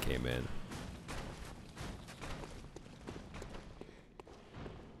did when I came in.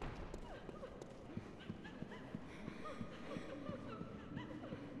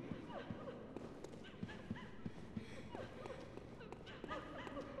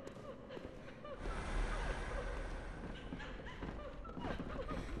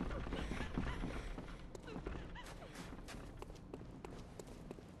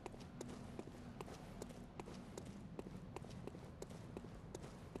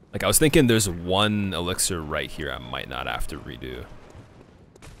 Like, I was thinking there's one elixir right here I might not have to redo.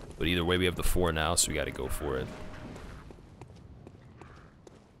 But either way, we have the 4 now, so we gotta go for it.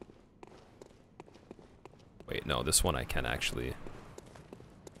 Wait, no, this one I can actually...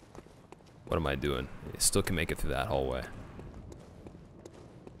 What am I doing? I still can make it through that hallway.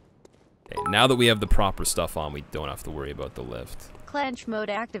 Okay, now that we have the proper stuff on, we don't have to worry about the lift. Clench mode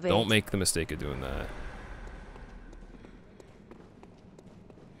activate. Don't make the mistake of doing that.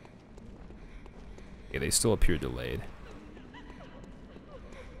 Yeah, they still appear delayed.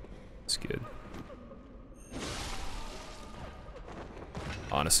 That's good.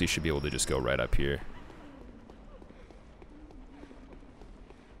 Honestly, should be able to just go right up here.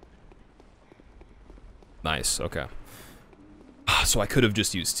 Nice, okay. So I could have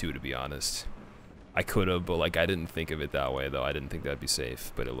just used 2, to be honest. I could have, but like I didn't think of it that way, though. I didn't think that'd be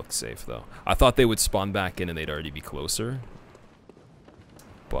safe, but it looked safe, though. I thought they would spawn back in and they'd already be closer.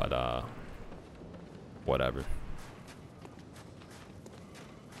 But, whatever.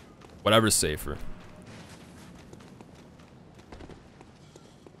 Whatever's safer.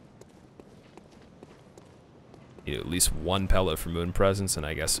 Need at least 1 pellet for moon presence, and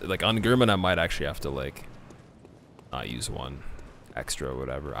I guess, like, on Gurman I might actually have to, like, not use 1 extra or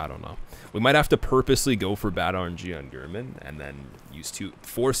whatever. I don't know. We might have to purposely go for bad RNG on Gurman, and then use 2,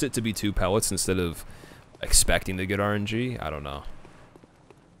 force it to be 2 pellets instead of expecting to get RNG. I don't know.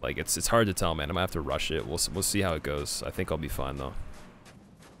 Like, it's hard to tell, man. I might have to rush it. We'll see how it goes. I think I'll be fine, though.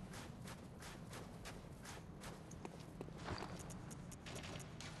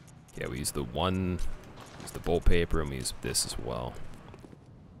 Yeah, we use the 1, use the bolt paper, and we use this as well.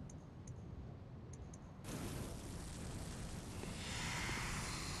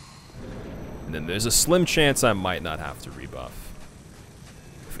 And then there's a slim chance I might not have to rebuff.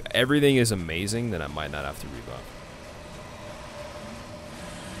 If everything is amazing, then I might not have to rebuff.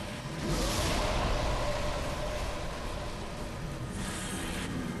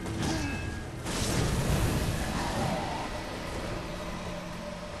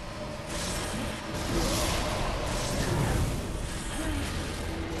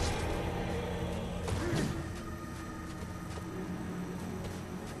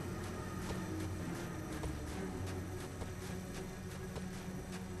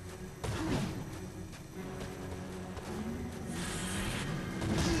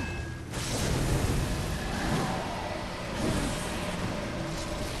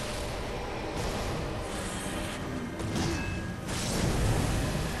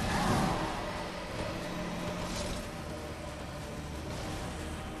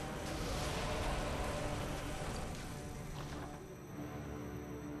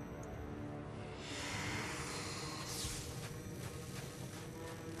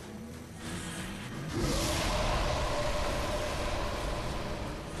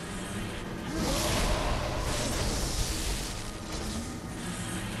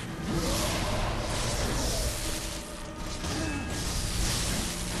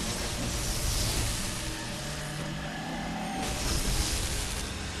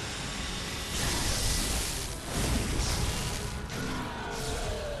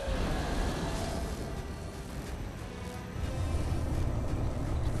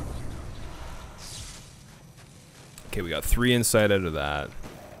 Okay, we got 3 inside out of that.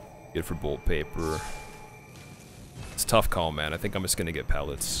 Good for bolt paper. It's a tough call, man. I think I'm just gonna get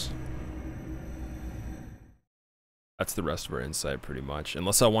pellets. That's the rest of our inside, pretty much.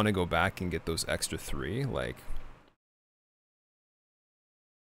 Unless I want to go back and get those extra 3, like...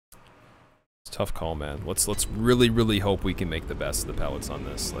 It's a tough call, man. Let's really, really hope we can make the best of the pellets on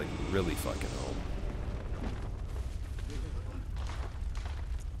this. Like, really fucking hope.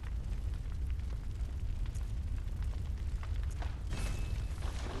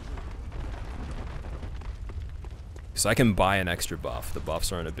 So I can buy an extra buff. The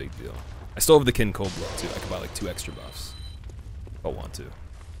buffs aren't a big deal. I still have the Kin Cold Blow too. I can buy like 2 extra buffs. If I want to.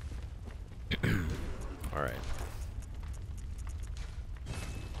 Alright.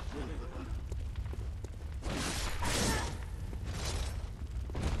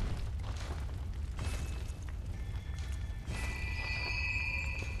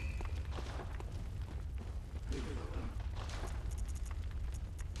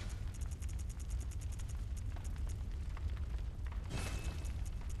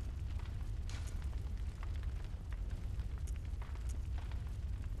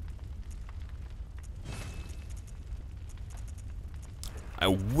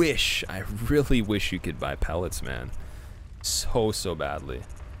 I really wish you could buy pellets, man. So badly.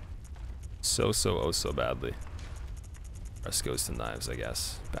 So badly. Rest goes to knives, I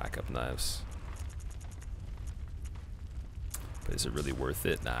guess. Backup knives. But is it really worth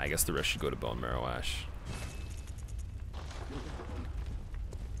it? Nah, I guess the rest should go to Bone Marrow Ash.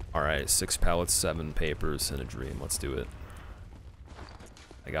 Alright, 6 pellets, 7 papers, and a dream. Let's do it.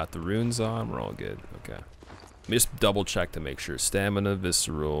 I got the runes on. We're all good. Okay. Let me just double check to make sure. Stamina,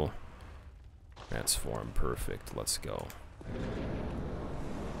 visceral, transform. Perfect. Let's go.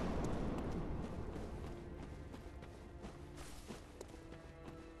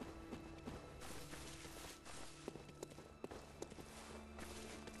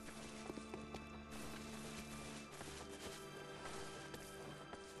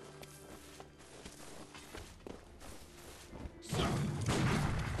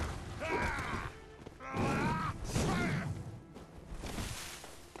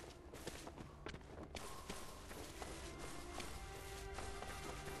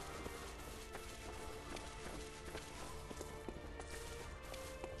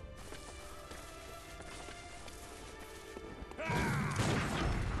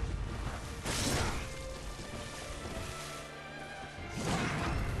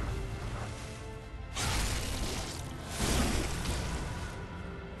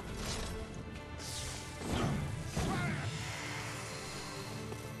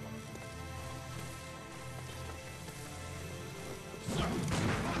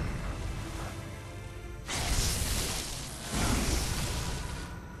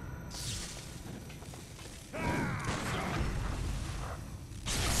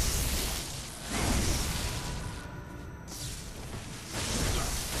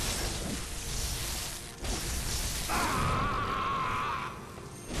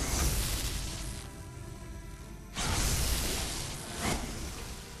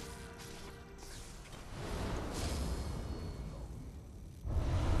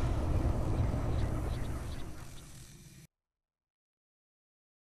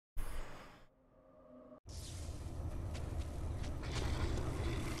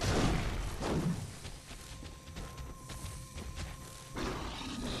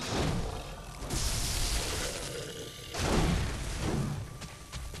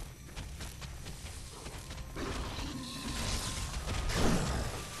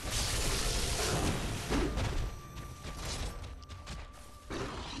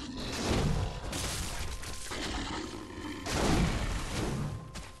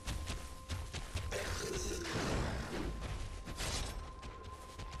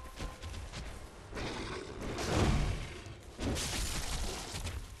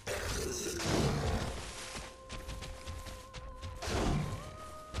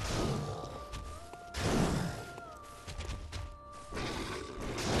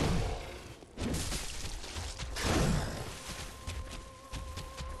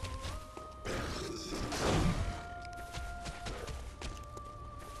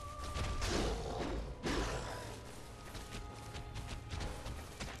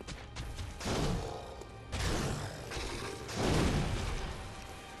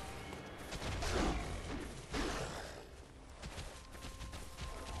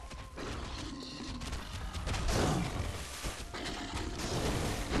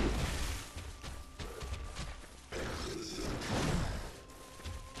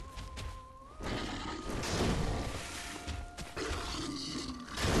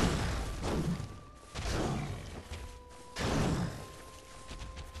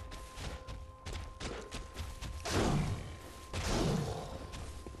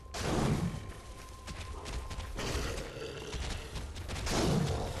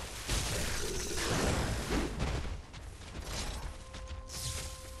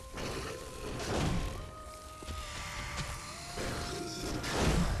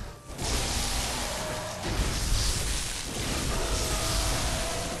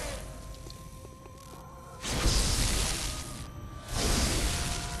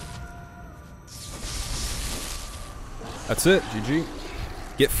 That's it, GG.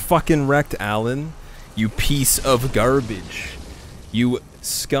 Get fucking wrecked, Alan. You piece of garbage. You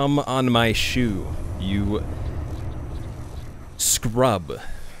scum on my shoe. You scrub.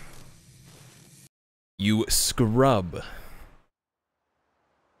 You scrub.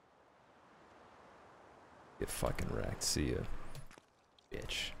 Get fucking wrecked. See ya.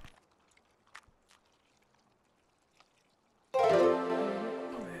 Bitch.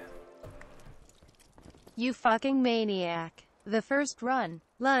 You fucking maniac. The first run.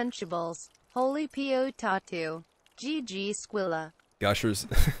 Lunchables. Holy P.O. Tattoo. GG Squilla. Gushers,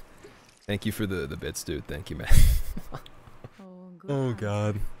 thank you for the bits, dude. Thank you, man. Oh,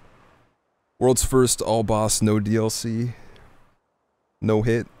 God. World's first all-boss, no DLC. No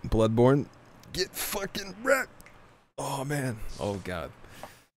hit. Bloodborne. Get fucking wrecked. Oh, man. Oh, God.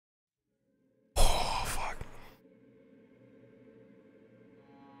 Oh, fuck.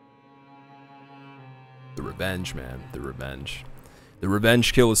 revenge, man. The revenge. The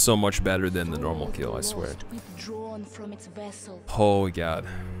revenge kill is so much better than the normal kill, I swear. Withdrawn from its vessel. Oh god.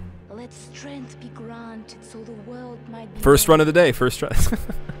 Let strength be granted so the world might be First run of the day, first try. so the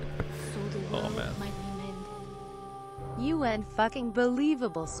Oh, world man. might be mended. You and fucking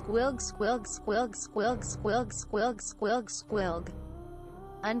believable squilg squilg squilg squilg squilg squilg squilg squilg.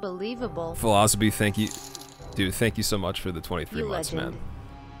 Unbelievable. Philosophy, thank you. Dude, thank you so much for the 23 You months, legend. man.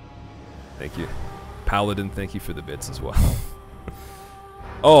 Thank you. Paladin, thank you for the bits as well.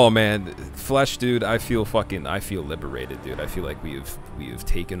 Oh man, Flesh, dude, I feel liberated, dude. I feel like we have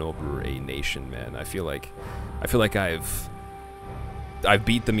taken over a nation, man. I feel like I've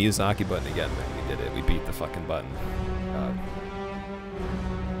beat the Miyazaki button again, man. We did it. We beat the fucking button. God.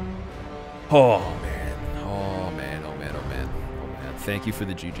 Oh man. Oh man. Oh man. Oh man. Oh man. Thank you for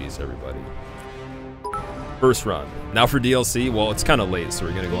the GGs, everybody. First run. Now for DLC. Well, it's kind of late, so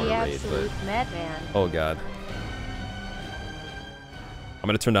we're gonna go on a raid. But Madman. oh god. I'm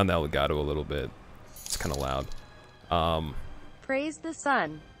gonna turn down the Elgato a little bit. It's kind of loud. Praise the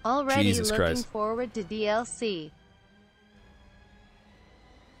sun. Already Jesus looking Christ. forward to DLC.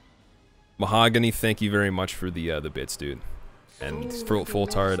 Mahogany, thank you very much for the bits, dude. And for Full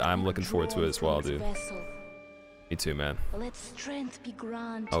Tard, I'm looking forward to it as well, dude. Me too, man. Let strength be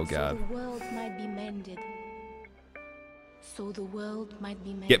granted Oh god. so the world might be mended. So the world might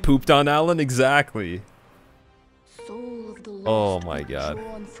be mended. Get pooped on, Alan? Exactly. Soul of the Oh lost my god.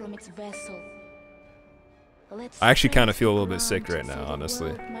 withdrawn from its vessel. Let I actually kind of strength feel a be little bit sick right granted now, so the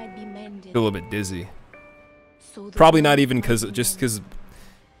honestly. world might be mended. Feel a little bit dizzy. So the Probably not world even might because, be just mended. because,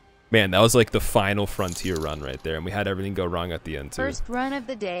 man, that was like the final frontier run right there, and we had everything go wrong at the end too. First run of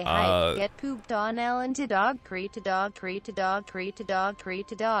the day. Hype. Get pooped on. Ellen to dog cree to dog cree to dog cree to dog cree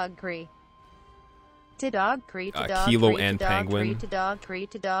to dog cree. To dog cree to dog Kilo cree and to dog Penguin. cree to dog cree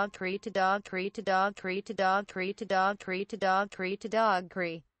to dog cree to dog cree to dog cree to dog cree to dog cree to dog cree to dog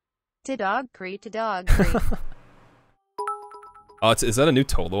cree to dog cree to dog cree. Oh, is that a new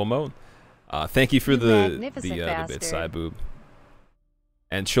Tolo emote? Thank you for You the magnificent bit, bastard. Cyboob.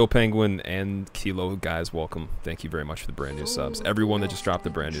 And Chill Penguin and Kilo guys, welcome. Thank you very much for the brand new subs. Everyone that just dropped a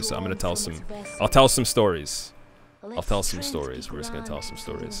brand new sub, I'm gonna tell some. I'll tell some stories. I'll tell some stories. We're just gonna tell some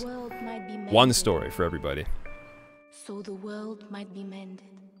stories. One story for everybody. So the world might be mended.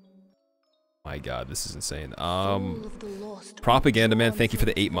 My God, this is insane. Soul of the lost Propaganda Man, withdrawn thank you for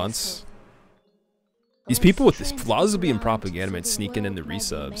from the 8 its months. vessel. These Let people with this strength be philosophy and granted propaganda, so man, the sneaking in the world might be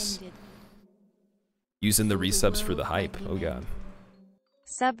resubs. mended. Using the So the resubs for the world hype. might be Oh God. mended.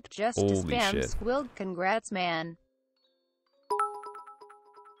 Sub just to Holy spam shit. squilg. Congrats, man.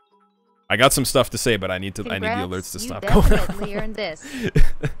 I got some stuff to say, but I need the Congrats, alerts to you stop going definitely off. earned this.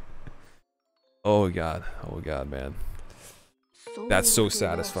 Oh God. Oh God, man. Soul That's so of the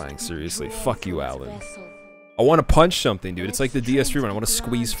satisfying, lost seriously. withdrawn Fuck you, from its Alan. vessel. I want to punch something, dude. Let It's like the strength DS3 one. I be want to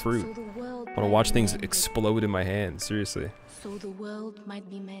squeeze granted fruit. so the world I want to might watch be things mended. explode in my hand. Seriously. So the world might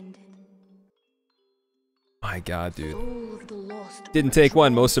be mended. My God, dude. Soul of the lost Didn't take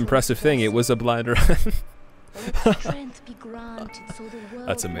one. withdrawn Most from impressive its thing. It vessel. was a blind run. Let strength be granted so the world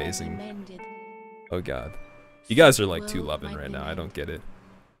That's might be amazing. mended. Oh God. You guys So are the like too world loving might right be now. I mended. don't get it.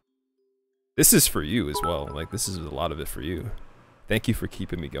 This is for you as well. Like, this is a lot of it for you. Thank you for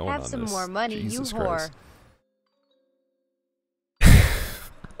keeping me going Have on some this. more money, Jesus you Christ.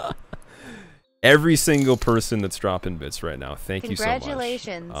 whore. Every single person that's dropping bits right now, thank you so much.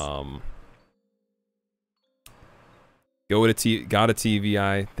 Congratulations. Got a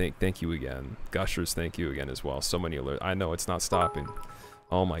TVI. Thank you again. Gushers, thank you again as well. So many alerts. I know it's not stopping.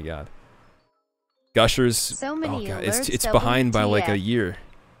 Oh my God. Gushers. So many oh God, alerts. it's behind by like a WTF. year.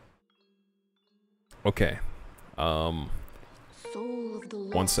 Okay. Soul of the 1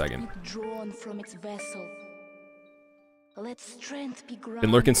 lost second. withdrawn from its vessel. Let strength be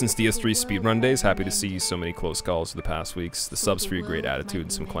Been lurking granted since so the DS3 world speedrun might days. be Happy to see mended. so many close calls the past weeks. The subs for your great attitude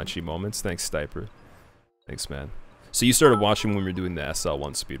and some clenchy moments. Thanks, Stiper. Thanks, man. So you started watching when we were doing the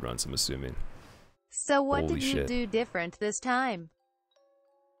SL1 speedruns, I'm assuming. So what Holy did you shit. do different this time?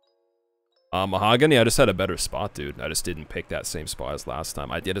 Mahogany, I just had a better spot, dude. I just didn't pick that same spot as last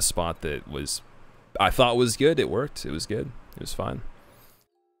time. I did a spot that was, I thought was good. It worked. It was good. It was fine.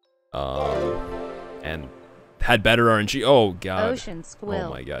 And had better RNG. Oh God. Ocean squill. Oh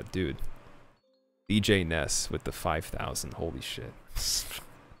my God, dude. DJ Ness with the 5,000. Holy shit.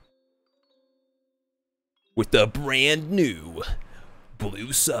 With the brand new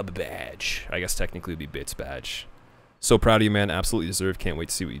blue sub badge. I guess technically it'd be Bits badge. So proud of you, man. Absolutely deserved. Can't wait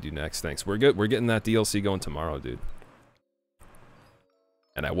to see what you do next. Thanks. We're good. We're getting that DLC going tomorrow, dude.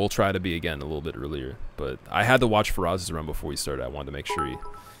 And I will try to be again a little bit earlier. But I had to watch Faraz's run before we started. I wanted to make sure he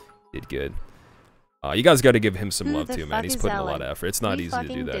did good. You guys got to give him some Who love the too, man. fuck He's is putting a Ellen? lot of effort. It's not We easy to do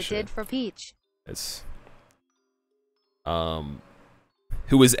fucking that shit. did for Peach. It's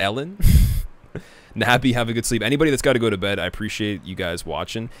who is Ellen? Nappy, have a good sleep. Anybody that's got to go to bed, I appreciate you guys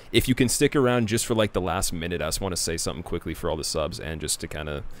watching. If you can stick around just for like the last minute, I just want to say something quickly for all the subs and just to kind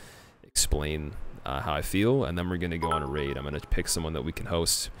of explain how I feel, and then we're gonna go on a raid. I'm gonna pick someone that we can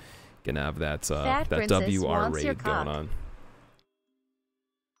host. Gonna have that that WR raid going on.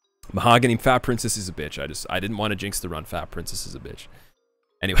 Mahogany, Fat Princess is a bitch. I didn't want to jinx the run. Fat Princess is a bitch.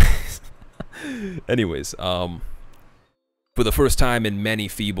 Anyways, for the first time in many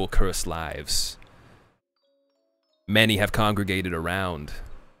feeble cursed lives, many have congregated around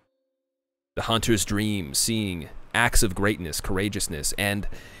the hunter's dream, seeing acts of greatness, courageousness, and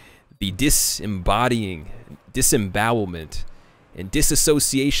the disembowelment and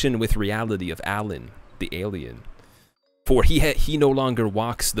disassociation with reality of Alan, the alien. For he no longer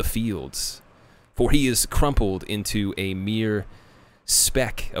walks the fields, for he is crumpled into a mere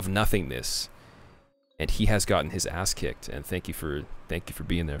speck of nothingness, and he has gotten his ass kicked. And thank you for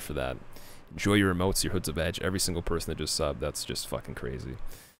being there for that. Enjoy your emotes, your Hoods of Edge. Every single person that just subbed, that's just fucking crazy.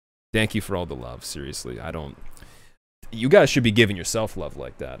 Thank you for all the love. Seriously, you guys should be giving yourself love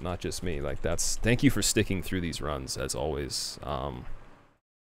like that, not just me. Like thank you for sticking through these runs as always.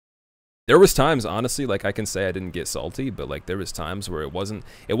 There was times, honestly, like I can say I didn't get salty, but like there was times where it wasn't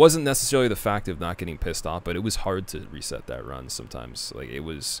necessarily the fact of not getting pissed off, but it was hard to reset that run sometimes. Like it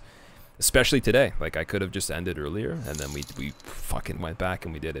was, especially today. Like I could have just ended earlier, and then we fucking went back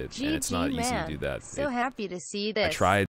and we did it. GG, and it's not easy man. to do that. So happy to see this. I tried.